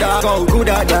say your dog out. Good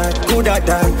at that, good at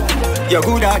that. You're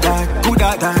good at that, good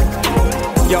at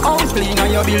that. Your house clean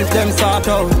and your bills them sort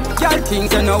out. Y'all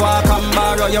think you know I can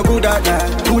borrow. You're good at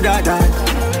that, good at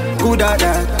that. Good at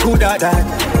that, good at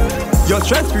that. You're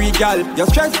stress free, girl, you're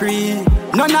stress free.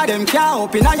 None of them can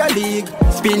up in your league.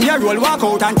 Spin your roll, walk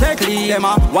out and take lead. Them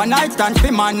a one night stand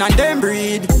for man and them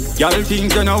breed. Y'all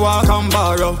think you know I can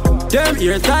borrow. Them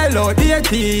hairstyle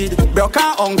outdated. Broke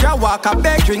and hungry, walk a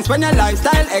beg drinks when your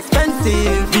lifestyle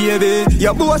expensive. Baby,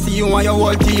 your boss you and your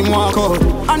whole team walk out.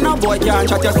 And no boy can't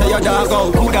chat you say your dog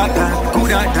out. Good at that,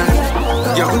 good at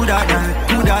that. You're good at that,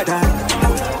 good at that.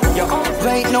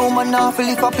 Right now, man, I feel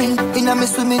it popping. In a me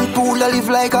swimming pool, I live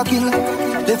like a king.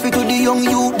 Left it to the young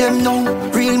youth, them now.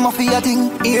 Real mafia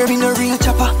thing, here in a real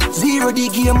chopper. Zero the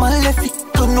game, and left it.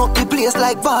 Turn up the place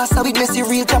like boss, with messy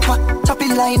real chopper. Chop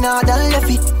it line hard and left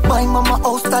it. Buy mama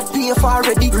house that pay for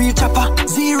already. Real chopper.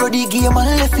 Zero the game,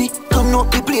 and left it. Turn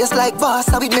up the place like boss,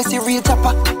 with messy real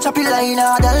chopper. Chop it line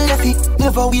hard and left it.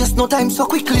 Never waste no time, so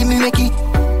quickly me make it.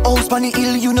 House on the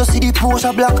hill, you know see the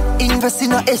Porsche block. Invest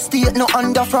in a estate, no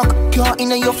under frock. Car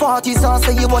in your 40s and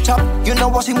say you watch up. You know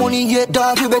washing money yet,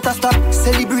 dog, you better stop.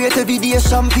 Celebrate every day,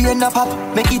 champagne a pop.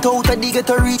 Make it out of the get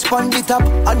to reach on the top.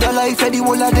 And the life of the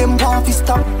whole of them want to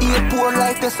stop. Eat poor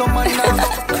life, there's some money now.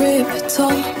 Crypto,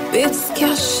 bits,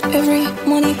 cash, every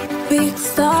money, big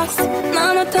stocks.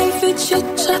 Now no time for chit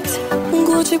chat.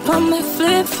 Gucci on my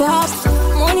flip flops.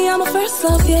 Money, I'm a first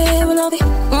love, yeah, we love it.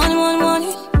 Money, money,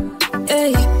 money.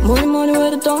 Hey, money, money,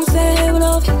 where the dumb say we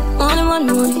love you. Money,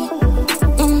 money, money.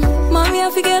 Mommy,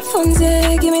 I forget funds,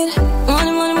 yeah, give me that.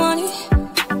 Money, money, money.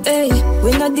 Hey,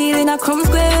 we not dealing a crumb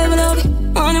square, we love you.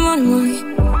 Money, money,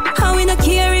 money. How we not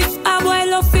care if a boy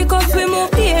love you, cause we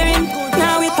move hearing.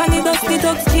 Now we pan it up, it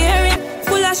up scary.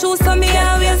 Full of shoes, so me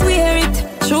always wear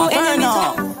it. True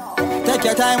enemy. Take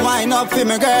your time, wine up for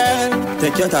me, girl.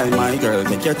 Take your time, my girl,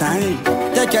 take your time.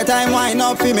 Take your time, wine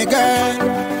up for me,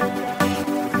 girl.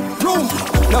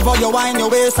 Love how you wind your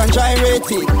waist and gyrate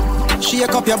it. Shake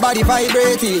up your body,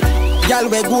 vibrate it. Y'all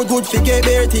wear good for gay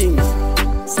bear things.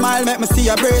 Smile make me see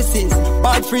your braces.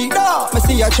 Bad freak, no, me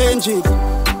see your changes.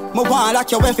 Me want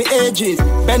like your way for ages.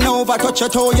 Bend over, touch your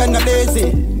toe, you're not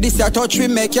lazy. This your touch will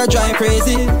make you drive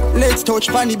crazy. Let's touch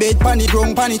panny bed, panny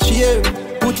ground, panny chair.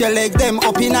 Put your leg them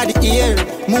up in the air.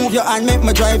 Move your hand, make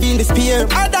me drive in the spear.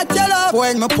 And that you love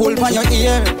when me pull on your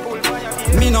ear.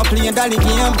 Me no play dolly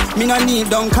game. Me no need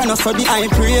dunk and no study I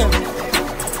pray.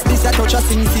 This a touch a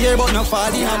sincere but no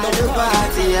fall in on the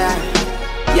party, yeah.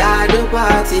 Yeah, the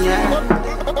party,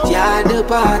 yeah. Yeah, the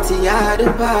party, yeah,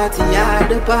 the party, yeah,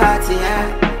 the party, yeah.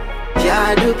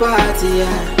 Yeah, the party,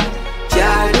 yeah.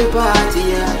 Yeah, the party,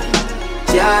 yeah.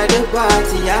 Yeah, the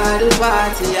party, yeah, the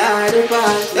party, yeah, the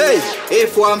party. Hey,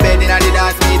 if one bed in the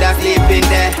dance, me that sleep in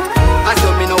there. I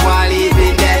saw me no one live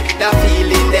in there. That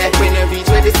feeling there. When you reach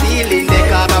where the ceiling there,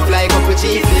 come and fly couple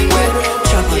cheaping well.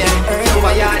 Yeah, so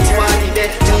I had the party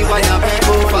there. Me why not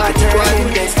people party party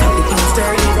there.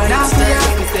 Now see ya,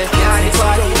 yeah, the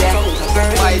party there.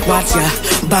 Watch ya,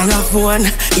 bang a phone,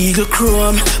 eagle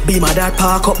chrome. Be my dad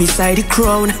park up beside the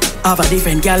crown. Have a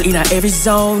different gal in a every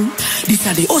zone. These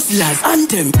are the hustlers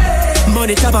anthem.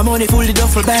 Money top of money full the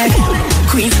duffel bag.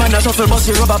 Queens man a shuffle bust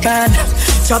the rubber band.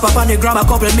 Chop up on the gram a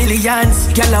couple millions.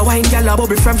 Gal a wine, gal a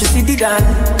bubble from the city down.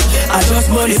 I just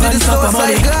money on top of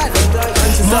money.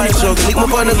 Money truck, lick me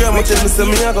on the gram and tell me say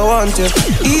me I go want you.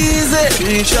 Easy,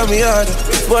 reach out me hard.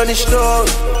 Spanish dog.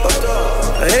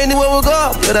 Anywhere we go,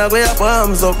 gotta wear up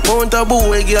arms up. Mount a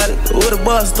boy, girl. Where the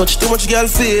boss touch too much girl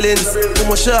feelings. Too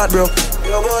much shot, bro.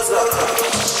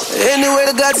 Anywhere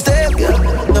the God step, girl.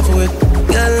 Enough with.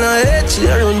 Girl, no hate, she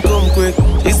run come quick.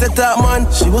 She the top man.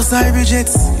 She was high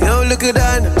rejects. Yo, look at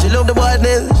that. She love the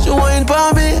badness. She wine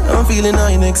for me. I'm feeling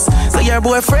high next. So your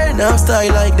boyfriend have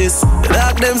style like this. The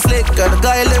dog them slick and the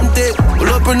guy them thick.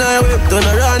 Pull up in her whip, turn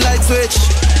around like switch.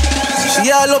 She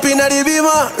all up in the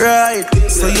beamer, right?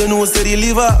 So you know say the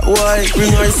liver, why?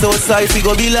 Bring her outside, we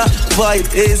go be la vibe.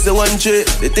 Is the one trick,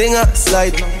 the thing a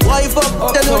slide. Wife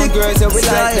up, then the girls that we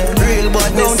like them. Real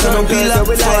badness, so no be la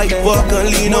fight. Walk and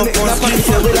lean up on street,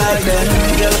 so we like them.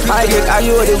 I get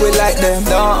IOD, we like them.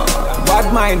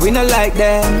 Bad mind, we not like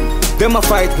them. Them a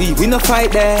fight, we not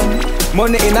fight them.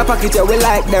 Money in a pocket, yeah, we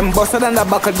like them. Buster than the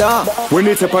back of them. We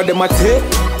need to put them a tip.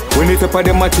 We need to put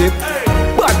them a tip.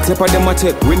 Bad tip of them a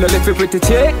tip. We no live for pretty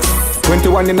chicks.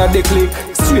 21 in a dick click.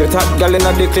 Straight up gal in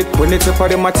a dick click. We need to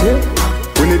put them a tip.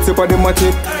 We need to put them a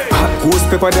tip. Hot goose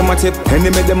pepper them a tip.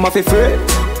 Enemy them a fi fret.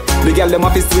 The gal them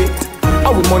a fi sweet.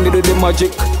 How we money do the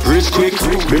magic. Rich quick.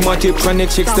 Them a tip chronic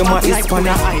chicks. Them a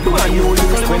Hispanic. Brand new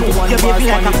lyrics. 21 bars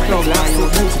on the plug.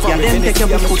 Yeah, them take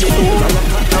your foot to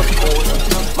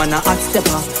man a hot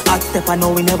stepper,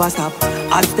 no we never stop.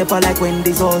 Hot stepper like when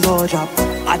the Zozo drop.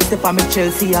 Hot stepper make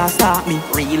Chelsea a start me.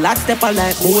 Real hot stepper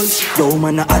like holes. Yo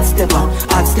man a hot stepper.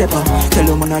 Tell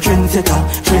them man a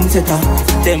trendsetter.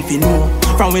 Them fi know.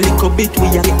 From we little bit we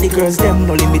a get the girls them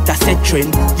no limit a set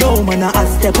trend. Yo man a hot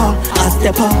stepper.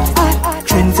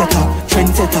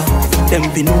 Trendsetter. Them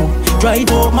fi know.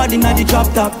 Drive out mad inna the drop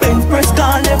top. Bench press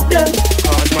can't left them.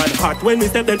 Man hot when we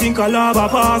step they think a lava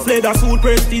pass. Leather suit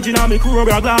prestige in a me crew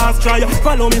glass. Try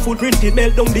follow me footprint it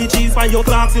melt down the cheese. Find your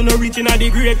clocks you no reach in a the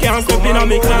grade. Can't step in a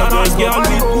me class. Can't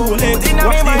with bullets.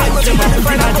 Watch the hype them up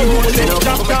in a the rollets.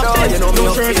 Drop test,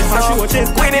 no shirt, a show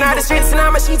chest. Winning on the streets and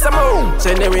I'm a sheets of moon.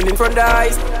 Send them in front of the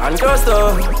eyes and close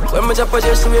door. When my job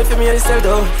just she wait for me and sell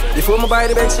door. Before my buy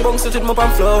the bench she bounce to my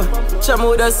pump floor.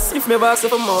 Shamu does if me box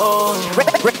for more.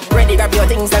 Ready grab your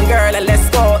things and girl and let's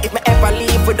go. If me ever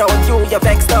leave without you, you're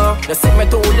vexed. Don't sit me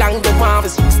too long, the one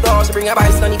was store. She bring a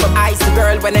bice, don't even ice the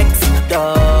girl when next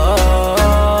door.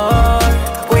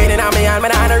 Waiting on me and my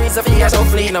nana reason for you, so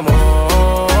flee no more.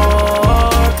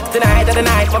 Tonight of the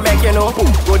night, I make you know.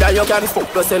 Good that you can fuck,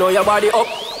 plus you know your body up.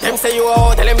 Them say you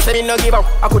out, tell them say me no give up.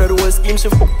 I coulda do a scheme, she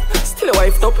fuck. Still a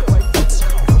wife top.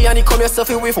 And he come yourself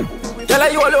with fuck. Tell her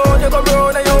you alone, you come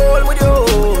round and you hold with you.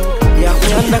 Yeah,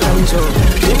 me under control.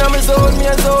 Inna me zone, me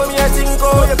a think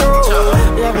how you grow.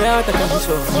 Yeah, me out of control.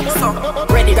 So,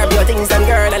 ready grab your things and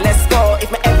girl and let's go.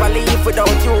 If me ever leave without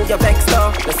you, you're vexed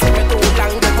up. Let's see me too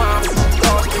long, the past.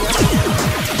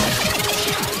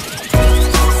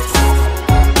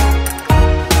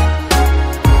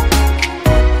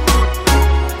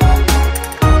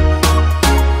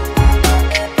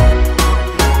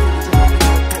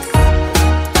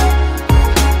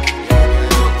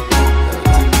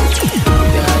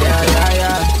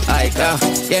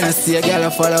 You don't see a girl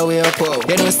follow way up.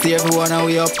 You don't see everyone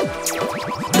way up.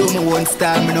 Do me one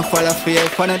style, me no follow fear.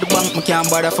 Fun of the bank, me can't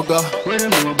bother for go.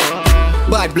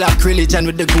 Bad black religion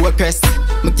with the gold crest.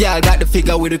 My girl got the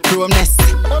figure with the chrome nest.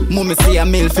 Mummy see a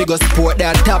male figure sport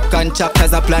that top contract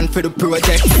as a plan for the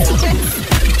project.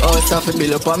 Oh, stuff it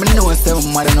build up on me know say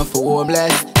I'm mad enough for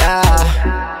homeless.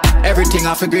 Everything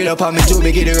I figure up on me too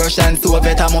big in the rush and so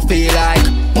better I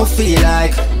feel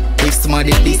like. If somebody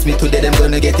diss me today, them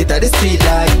gonna get it at the street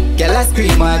like. Girl I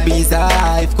scream my bees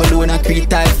hive. Cologne and Crete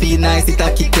type feel nice. It a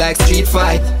kick like street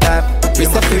fight. It's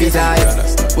a free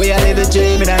life. We a live a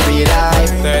dream in a real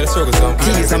life.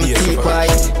 Tease and keep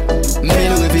quiet.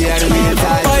 Middle will be at the real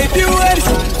time. Pipe you heads.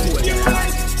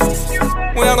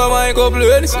 We a go mic up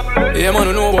ladies. Yeah man,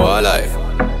 know about life.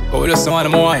 But we just want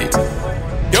them white.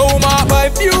 Yo my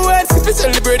pipe you heads. If you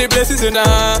celebrate the blessings in a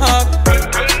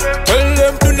tell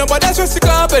them to nobody trust the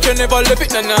carpet, you never left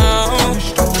it now.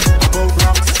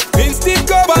 Instinct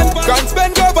go on, can't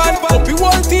spend go on. Hope you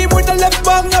one team with the left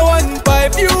back now one.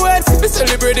 5 US, we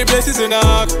celebrate the blessings in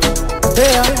our.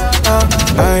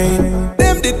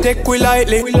 Them they take we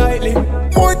lightly.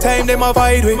 More time them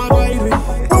avoid we.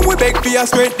 When we beg for your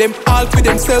strength, them all for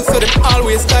themselves, so them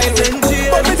always style we.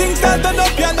 But we think stand up,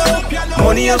 you know.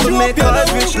 Money have to make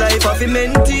us rich, life have to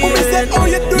maintain.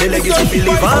 Me legacy fi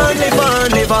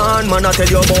live on. Man I tell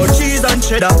you about cheese and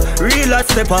cheddar. Real hot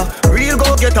stepper, real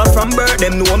go getter from birth.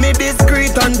 Them know me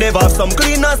discreet and never. Some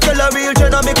clean as tell a real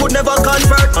cheddar me could never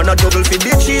convert. Man a double fi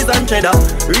the cheese and cheddar.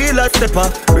 Real hot stepper,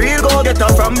 real go getter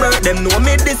from birth. Them know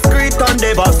me discreet and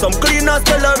never. Some clean as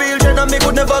tell a real cheddar me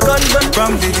could never convert.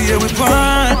 From the day we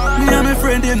born, me and my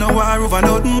friend ain't no war over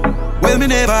nothing. Well, me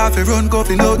never have to run go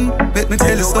for nothing. Let me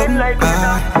tell you something.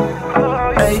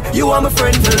 Hey, you are my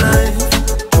friend for life.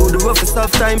 Through the roughest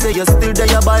of times, you're still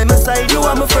there by my side. You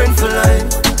are my friend for life.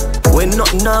 When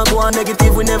nothing now go on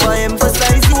negative, we never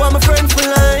emphasize. You are my friend for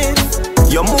life.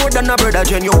 Your than a brother,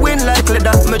 genuine like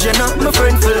leather. My Jenna, my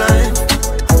friend for life.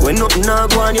 When nothing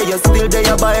not go on, you're still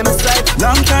there by my side.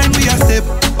 Long time we a step.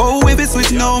 Oh, we be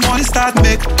switch now, money start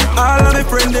make. All of my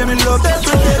friends, them in love.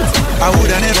 I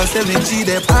woulda never sell me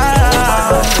G-Dep.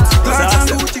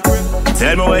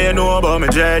 Tell me what you know about me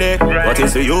journey. What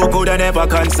is you coulda never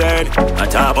concerned. On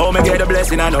top how me get the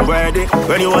blessing and no worthy.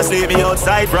 When you was leaving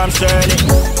outside from Shirley.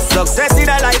 Success in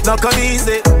a life not come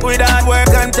easy. With hard work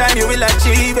and time you will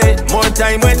achieve it. More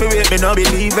time when me wait me no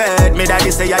believe it. Me daddy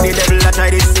say I the devil I try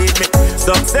to deceive me.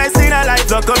 Success in a life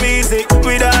not come easy.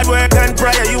 With hard work and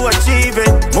prayer you achieve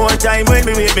it. More time when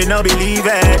me wait me no believe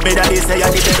it. Me daddy say I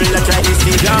the devil I try to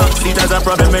deceive me. See it as a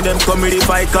problem when them come with the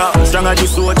fight car. Strong as the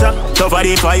soldier, tough as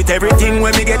the fight. Everything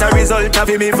when me get a result of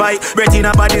me fight. Breathing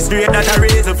up at the street that a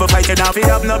reason for fighting. Now we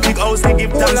have no big house to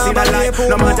give thanks in a life.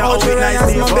 No matter how we nice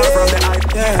they fall from the hype.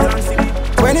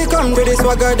 When it come to this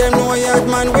swagger, them know yard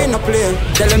man we no play.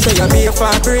 Tell them say I be a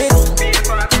fabric,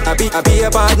 I be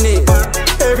a bad name.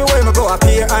 Everywhere me go I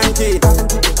be auntie.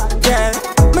 Yeah,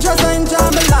 me just enjoy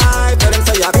my life. Tell them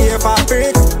say I be a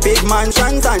fabric, big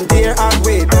mansions and deer and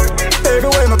weight.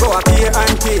 Everywhere me go I be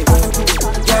auntie.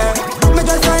 Yeah, me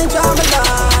just enjoy my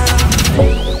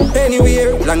life.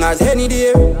 Anywhere, long as any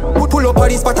day. Pull up on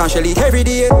this potentially every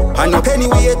day. And no penny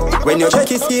weight. When you check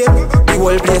his scale, the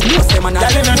whole place knows them and I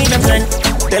don't need them friend.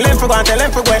 Tell them for go and tell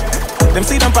them for wet. Them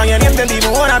see them pan your name, them leave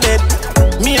me on a bed.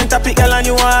 Me and topic girl and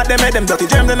you want them make them dirty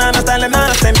germs, them not style, them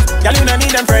not send. Girl you don't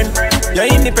need them friend. You're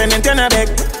independent, you're not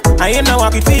beg. I ain't no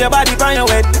walk it for your body pan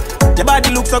your wet. Your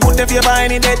body looks so good if you buy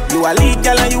any debt. You a lead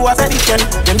girl and you a sedition.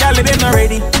 Them girl they not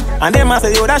ready. And them a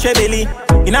say yo that's your belly.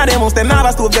 Inna them house them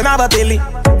never stove, them never belly.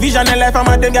 Vision and life, I'm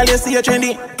at them girl, you see you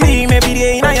trendy. Clean every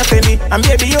day, inna your fendi. And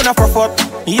baby, you not for fuck.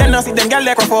 You not see them girl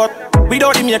like a fuck.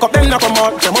 Without the makeup, them not come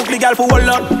out. Them ugly girl for whole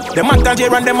lot. Them man can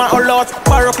jail and them a whole lot.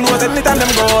 Borrow clothes, anytime them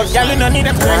go out. Girl, you don't need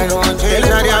them friends. I don't change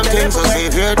no damn thing, so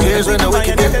save your tears when the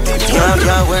wicked dip.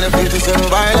 Yeah, when the 57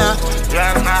 violent.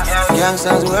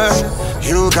 Gangsters world.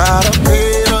 You gotta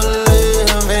pay to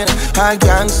live in a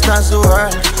gangster's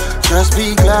world. Just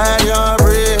be glad you're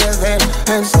breathing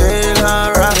and still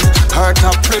around. Her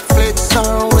top flicks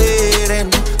are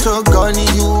waiting to gun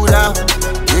you down.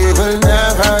 We will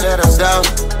never let us down.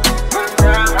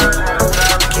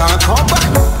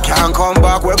 Can't come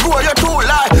back, we're good, you're too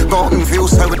light. Mountain view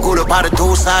side, we good up at the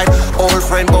two side. Old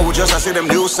friend, but we just see them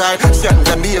new side. Send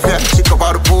them the event, chick up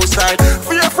out the pool side.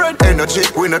 Fear friend, energy,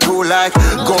 we not too like.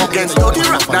 Go against dirty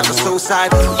rap, not the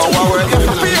suicide. Oh, I work, if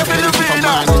you pay for the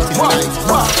vida.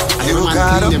 You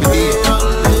gotta pay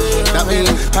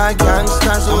a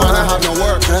gangster's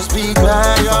work. Just be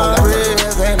glad you're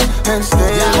breathing and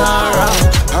stay around.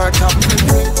 Her top.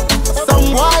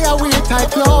 Some wire wear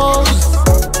tight clothes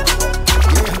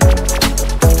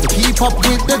to keep up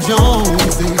with the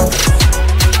Joneses.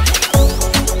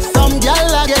 Some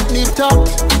gyal a get nipped up.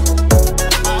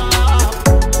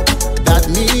 That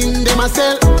mean them a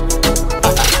sell.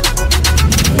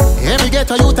 Every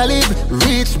ghetto youth a live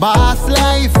rich boss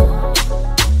life.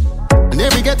 And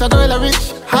every ghetto girl a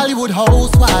rich Hollywood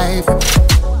housewife.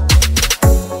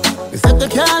 Except they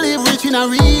can't live rich in a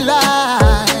real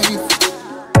life.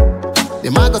 They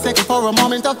might go second for a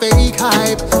moment of fake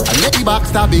hype and let the back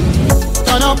stab him.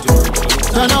 Turn up,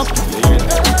 turn up.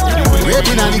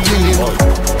 Raping and the killing.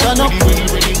 Turn up,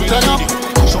 turn up.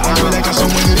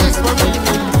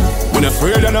 When I'm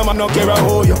afraid of them, I'm not care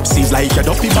about you. Seems like you're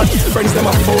dopey, but friends them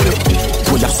a fool you.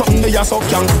 When you have something that you so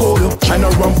can't fool you.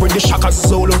 Tryna run with the shaka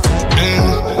solo.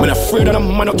 When I'm afraid of them,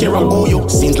 I'm not care about you.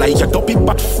 Seems like you're dopey,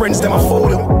 but friends them a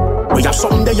fool you. We have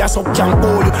something there, so can't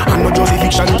hold you. And no Josie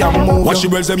fiction can move. Watch the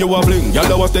birds them you a fling.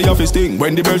 Y'all was the office thing.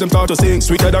 When the birds them start to sing,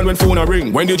 sweeter than when phone a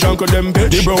ring. When the junk of them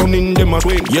pitch, the brown in them a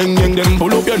swing. Yang them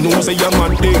pull up your nose, say your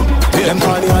man thing. Them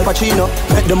call me Al Pacino.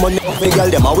 Make the money off me girl,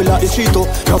 them I will out the street too.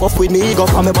 Love up with me ego,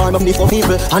 from me born of the for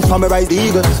people. And from me rise the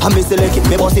eagle. And me select it,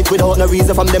 me boss it without no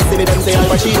reason. From them see me, them say Al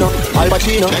Pacino. Al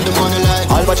Pacino,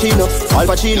 Al Pacino, Al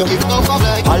Pacino,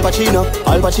 Al Pacino,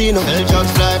 Al Pacino,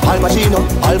 Al Pacino,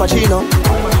 Al Pacino.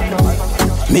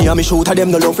 Me and me shooter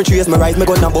them no love for trace. Me rise me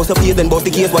gun and bust your face then bust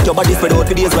the case. Watch your body spread out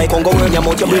for days. Why can't go earn your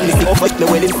mouth? You bring me see up fight me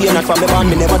well insane. Not from me band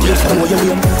me never taste. I know you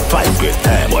win. 5 great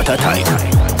time, what a time.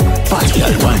 Fat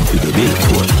girl wine to the big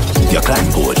tool. You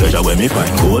climb pole, treasure when me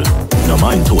find gold. No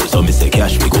mind told, so me say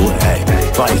cash we go. Hey,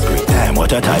 5 great time,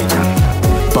 what a time.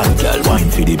 Fat girl wine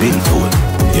for the big tool.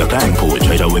 You climb pole,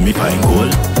 treasure when me find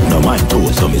gold. No mind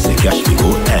told, so me say cash we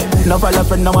go. Hey, no follow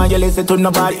friend, no man you listen to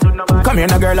nobody. Come here,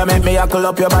 no girl, I make me a call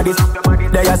up your bodies.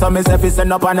 There are some myself is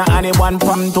send up on anyone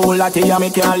from too latty, and me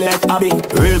can't let a be.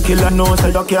 Real killer knows so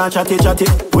you can't chatty.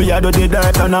 We a do the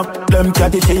dirt and up. Them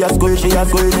catty, she a squill,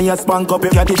 me a spank up. You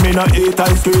catty, me no eat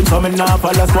ice cream, so me nah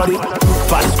follow squaddy.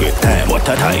 Fast grip, what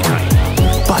a tight.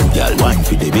 Bad girl wine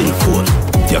for the bill full.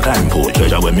 You climb pole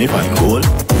treasure when me find gold.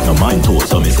 No mind told,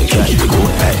 so me say cash the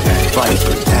gold. Fast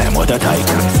grip, what a tight.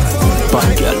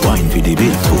 Bad girl wine for the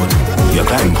bill full. You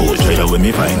climb pole treasure when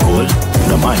me find gold.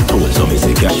 No mind told, so me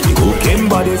say cash the gold. Kim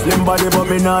body, slim body, but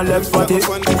me nah left fatty.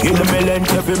 Give them a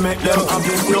length if you make them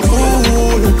happy. No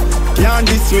fool, can't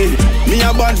diss me. Me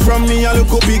a bad from me, a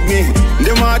look up big me.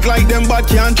 Them act like them bad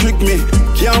can't trick me.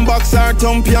 Can't box or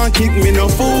thump, can't kick me. No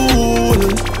fool,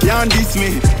 can't diss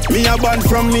me. Me a bad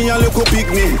from me, a look up big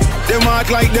me. Them act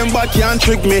like them bad can't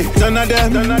trick me. None of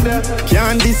them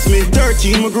can't diss me.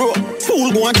 13 me grow.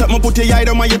 Fool go and chop my put your eye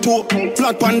down my toe.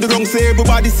 Flat pan the wrong say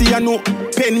everybody see I know.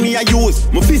 Pen me I use,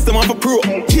 my fist them off a pro.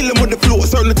 Kill them with the flow,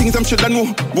 certain things I'm sure I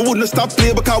know. We wouldn't stop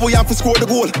play because we have to score the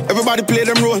goal. Everybody play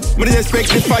them role, but they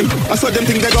expect this fight. I saw them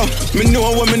think they go. Me know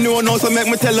what me know now, so make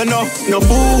me tell her no. No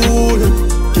fool,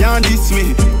 can't diss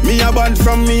me. Me a bad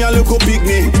from me, I look up big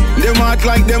me. Them act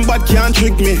like them bad can't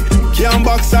trick me. Can't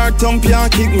box or thump,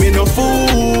 can't kick me. No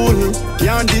fool,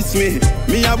 can't diss me.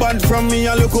 Me a bad from me,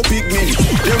 I look up big me.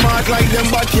 Them act like them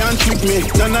bad can't trick me.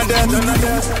 None of them.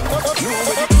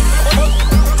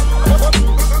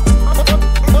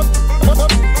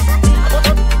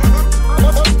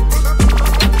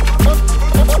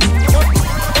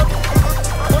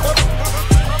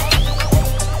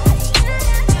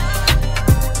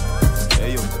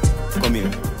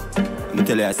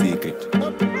 Tell you a secret.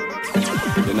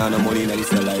 You know no money in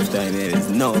this lifetime, is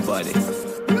nobody.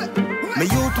 My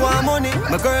youth want money,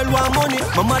 my girl want money,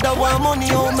 my mother want money.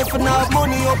 Oh, me finna have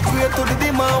money. Upgrade to the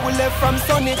dimmer, we left from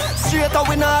sunny. Straight out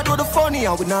we not do the funny,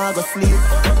 and we not go sleep.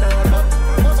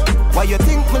 Why you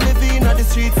think me live in the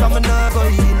streets and me not go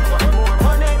in?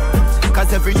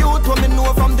 Cause every youth when me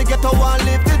know from the ghetto want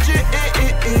live the dream.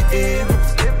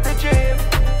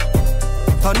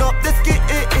 Turn up the scheme.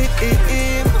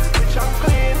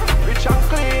 Rich and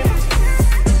clean.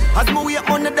 As me wait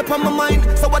money up on my mind.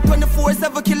 So what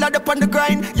 24/7 killer up on the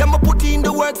grind. Yeah, me put in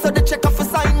the work so the check off a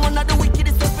sign. One of the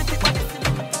wickedest stuff with it.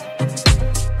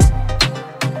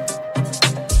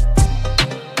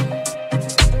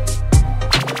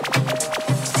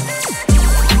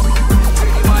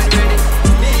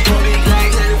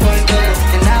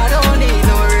 And I don't need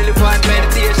no really fun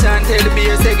meditation. Tell the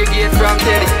beer segregate from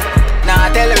Teddy. Nah,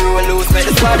 tell her we will lose, make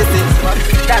the squad see.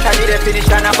 That I did the finish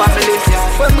on a family.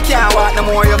 When we can't walk no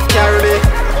more, you have to carry me.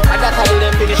 And that I did the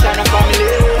finish on a family.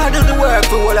 I do the work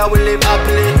for all I will live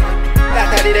happily.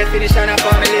 That I did the finish on a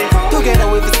family. Together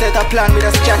we will set a plan with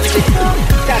a strategy.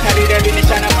 That I did the finish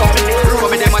on a family.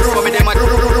 Rub me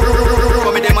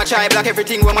them a try block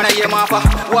everything when I hear my offer.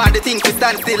 Want the things to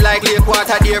stand still like lake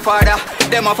water, dear father.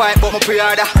 Them a fight but my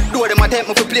pre-order. Do them a tempt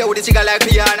me to play with the jigger like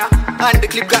piano. And the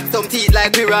clip got some teeth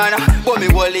like piranha. But me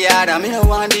hold the harder, me no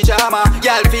want the drama.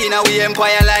 Y'all fina we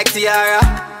empire like Tiara.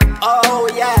 Oh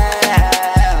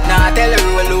yeah. Nah, tell her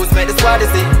we will lose, make the squad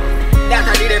see. That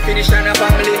I did the finish on a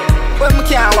family. When we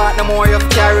can't walk no more, you have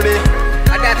to carry me.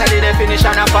 And that I did the finish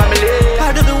on a family. I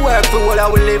do the work for all I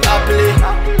will live happily.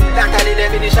 That I did the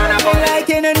finish on a family. Like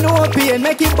in a no pain,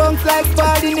 make it bounce like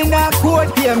sparding in a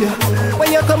court game.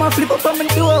 When you come and flip up from the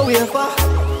doorway,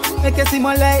 make you see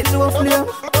my light low flame.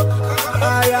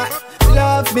 Alright,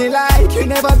 love me like you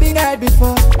never been heard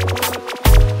before.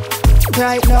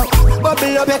 Right now,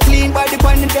 bubble up your clean body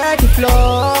on the dirty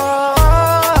floor.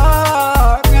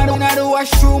 Now the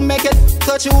washroom, make it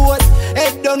touch your waist.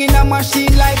 Head down in a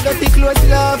machine like dirty clothes.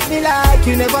 Love me like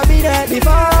you never been heard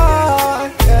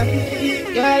before. Yeah.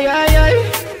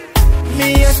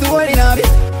 Me a soul in a bit,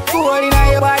 soul in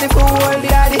a your body, for all the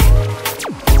daddy.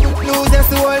 Lose the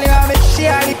soul in a bit,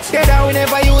 share it together. We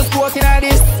never use walking at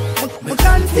this. Me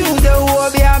confuse the whole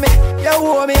behind me. You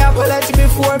owe me apology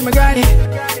before my granny.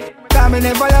 Cause me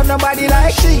never love nobody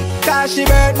like she. Cause she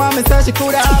bird mommy so she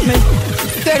coulda have me.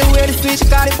 Tell the way the sweet she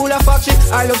call it full of fuck shit.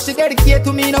 I love she dedicate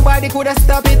to me, nobody coulda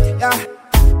stop it. Yeah.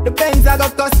 The Benz I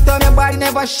got custom, your body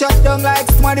never shut down like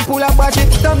somebody pull up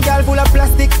budget. Some girl full of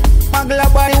plastic, mangle her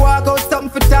body walk out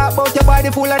something for talk about your body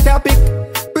full of topic.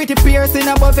 Pretty piercing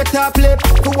above your top lip,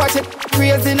 to watch it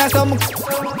raising or some.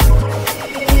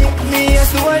 Me a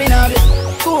soul in a bit,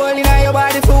 soul in a your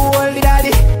body for all the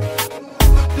daddy.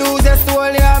 Lose your soul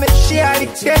in a me, share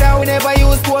it together. We never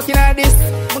use walking at this.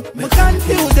 Me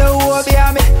confuse the whole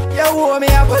behind me. You owe me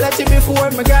apology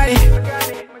before my granny.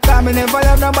 Cause me never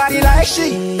love nobody like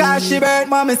she. Cause she bird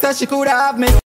mommy so she coulda have me.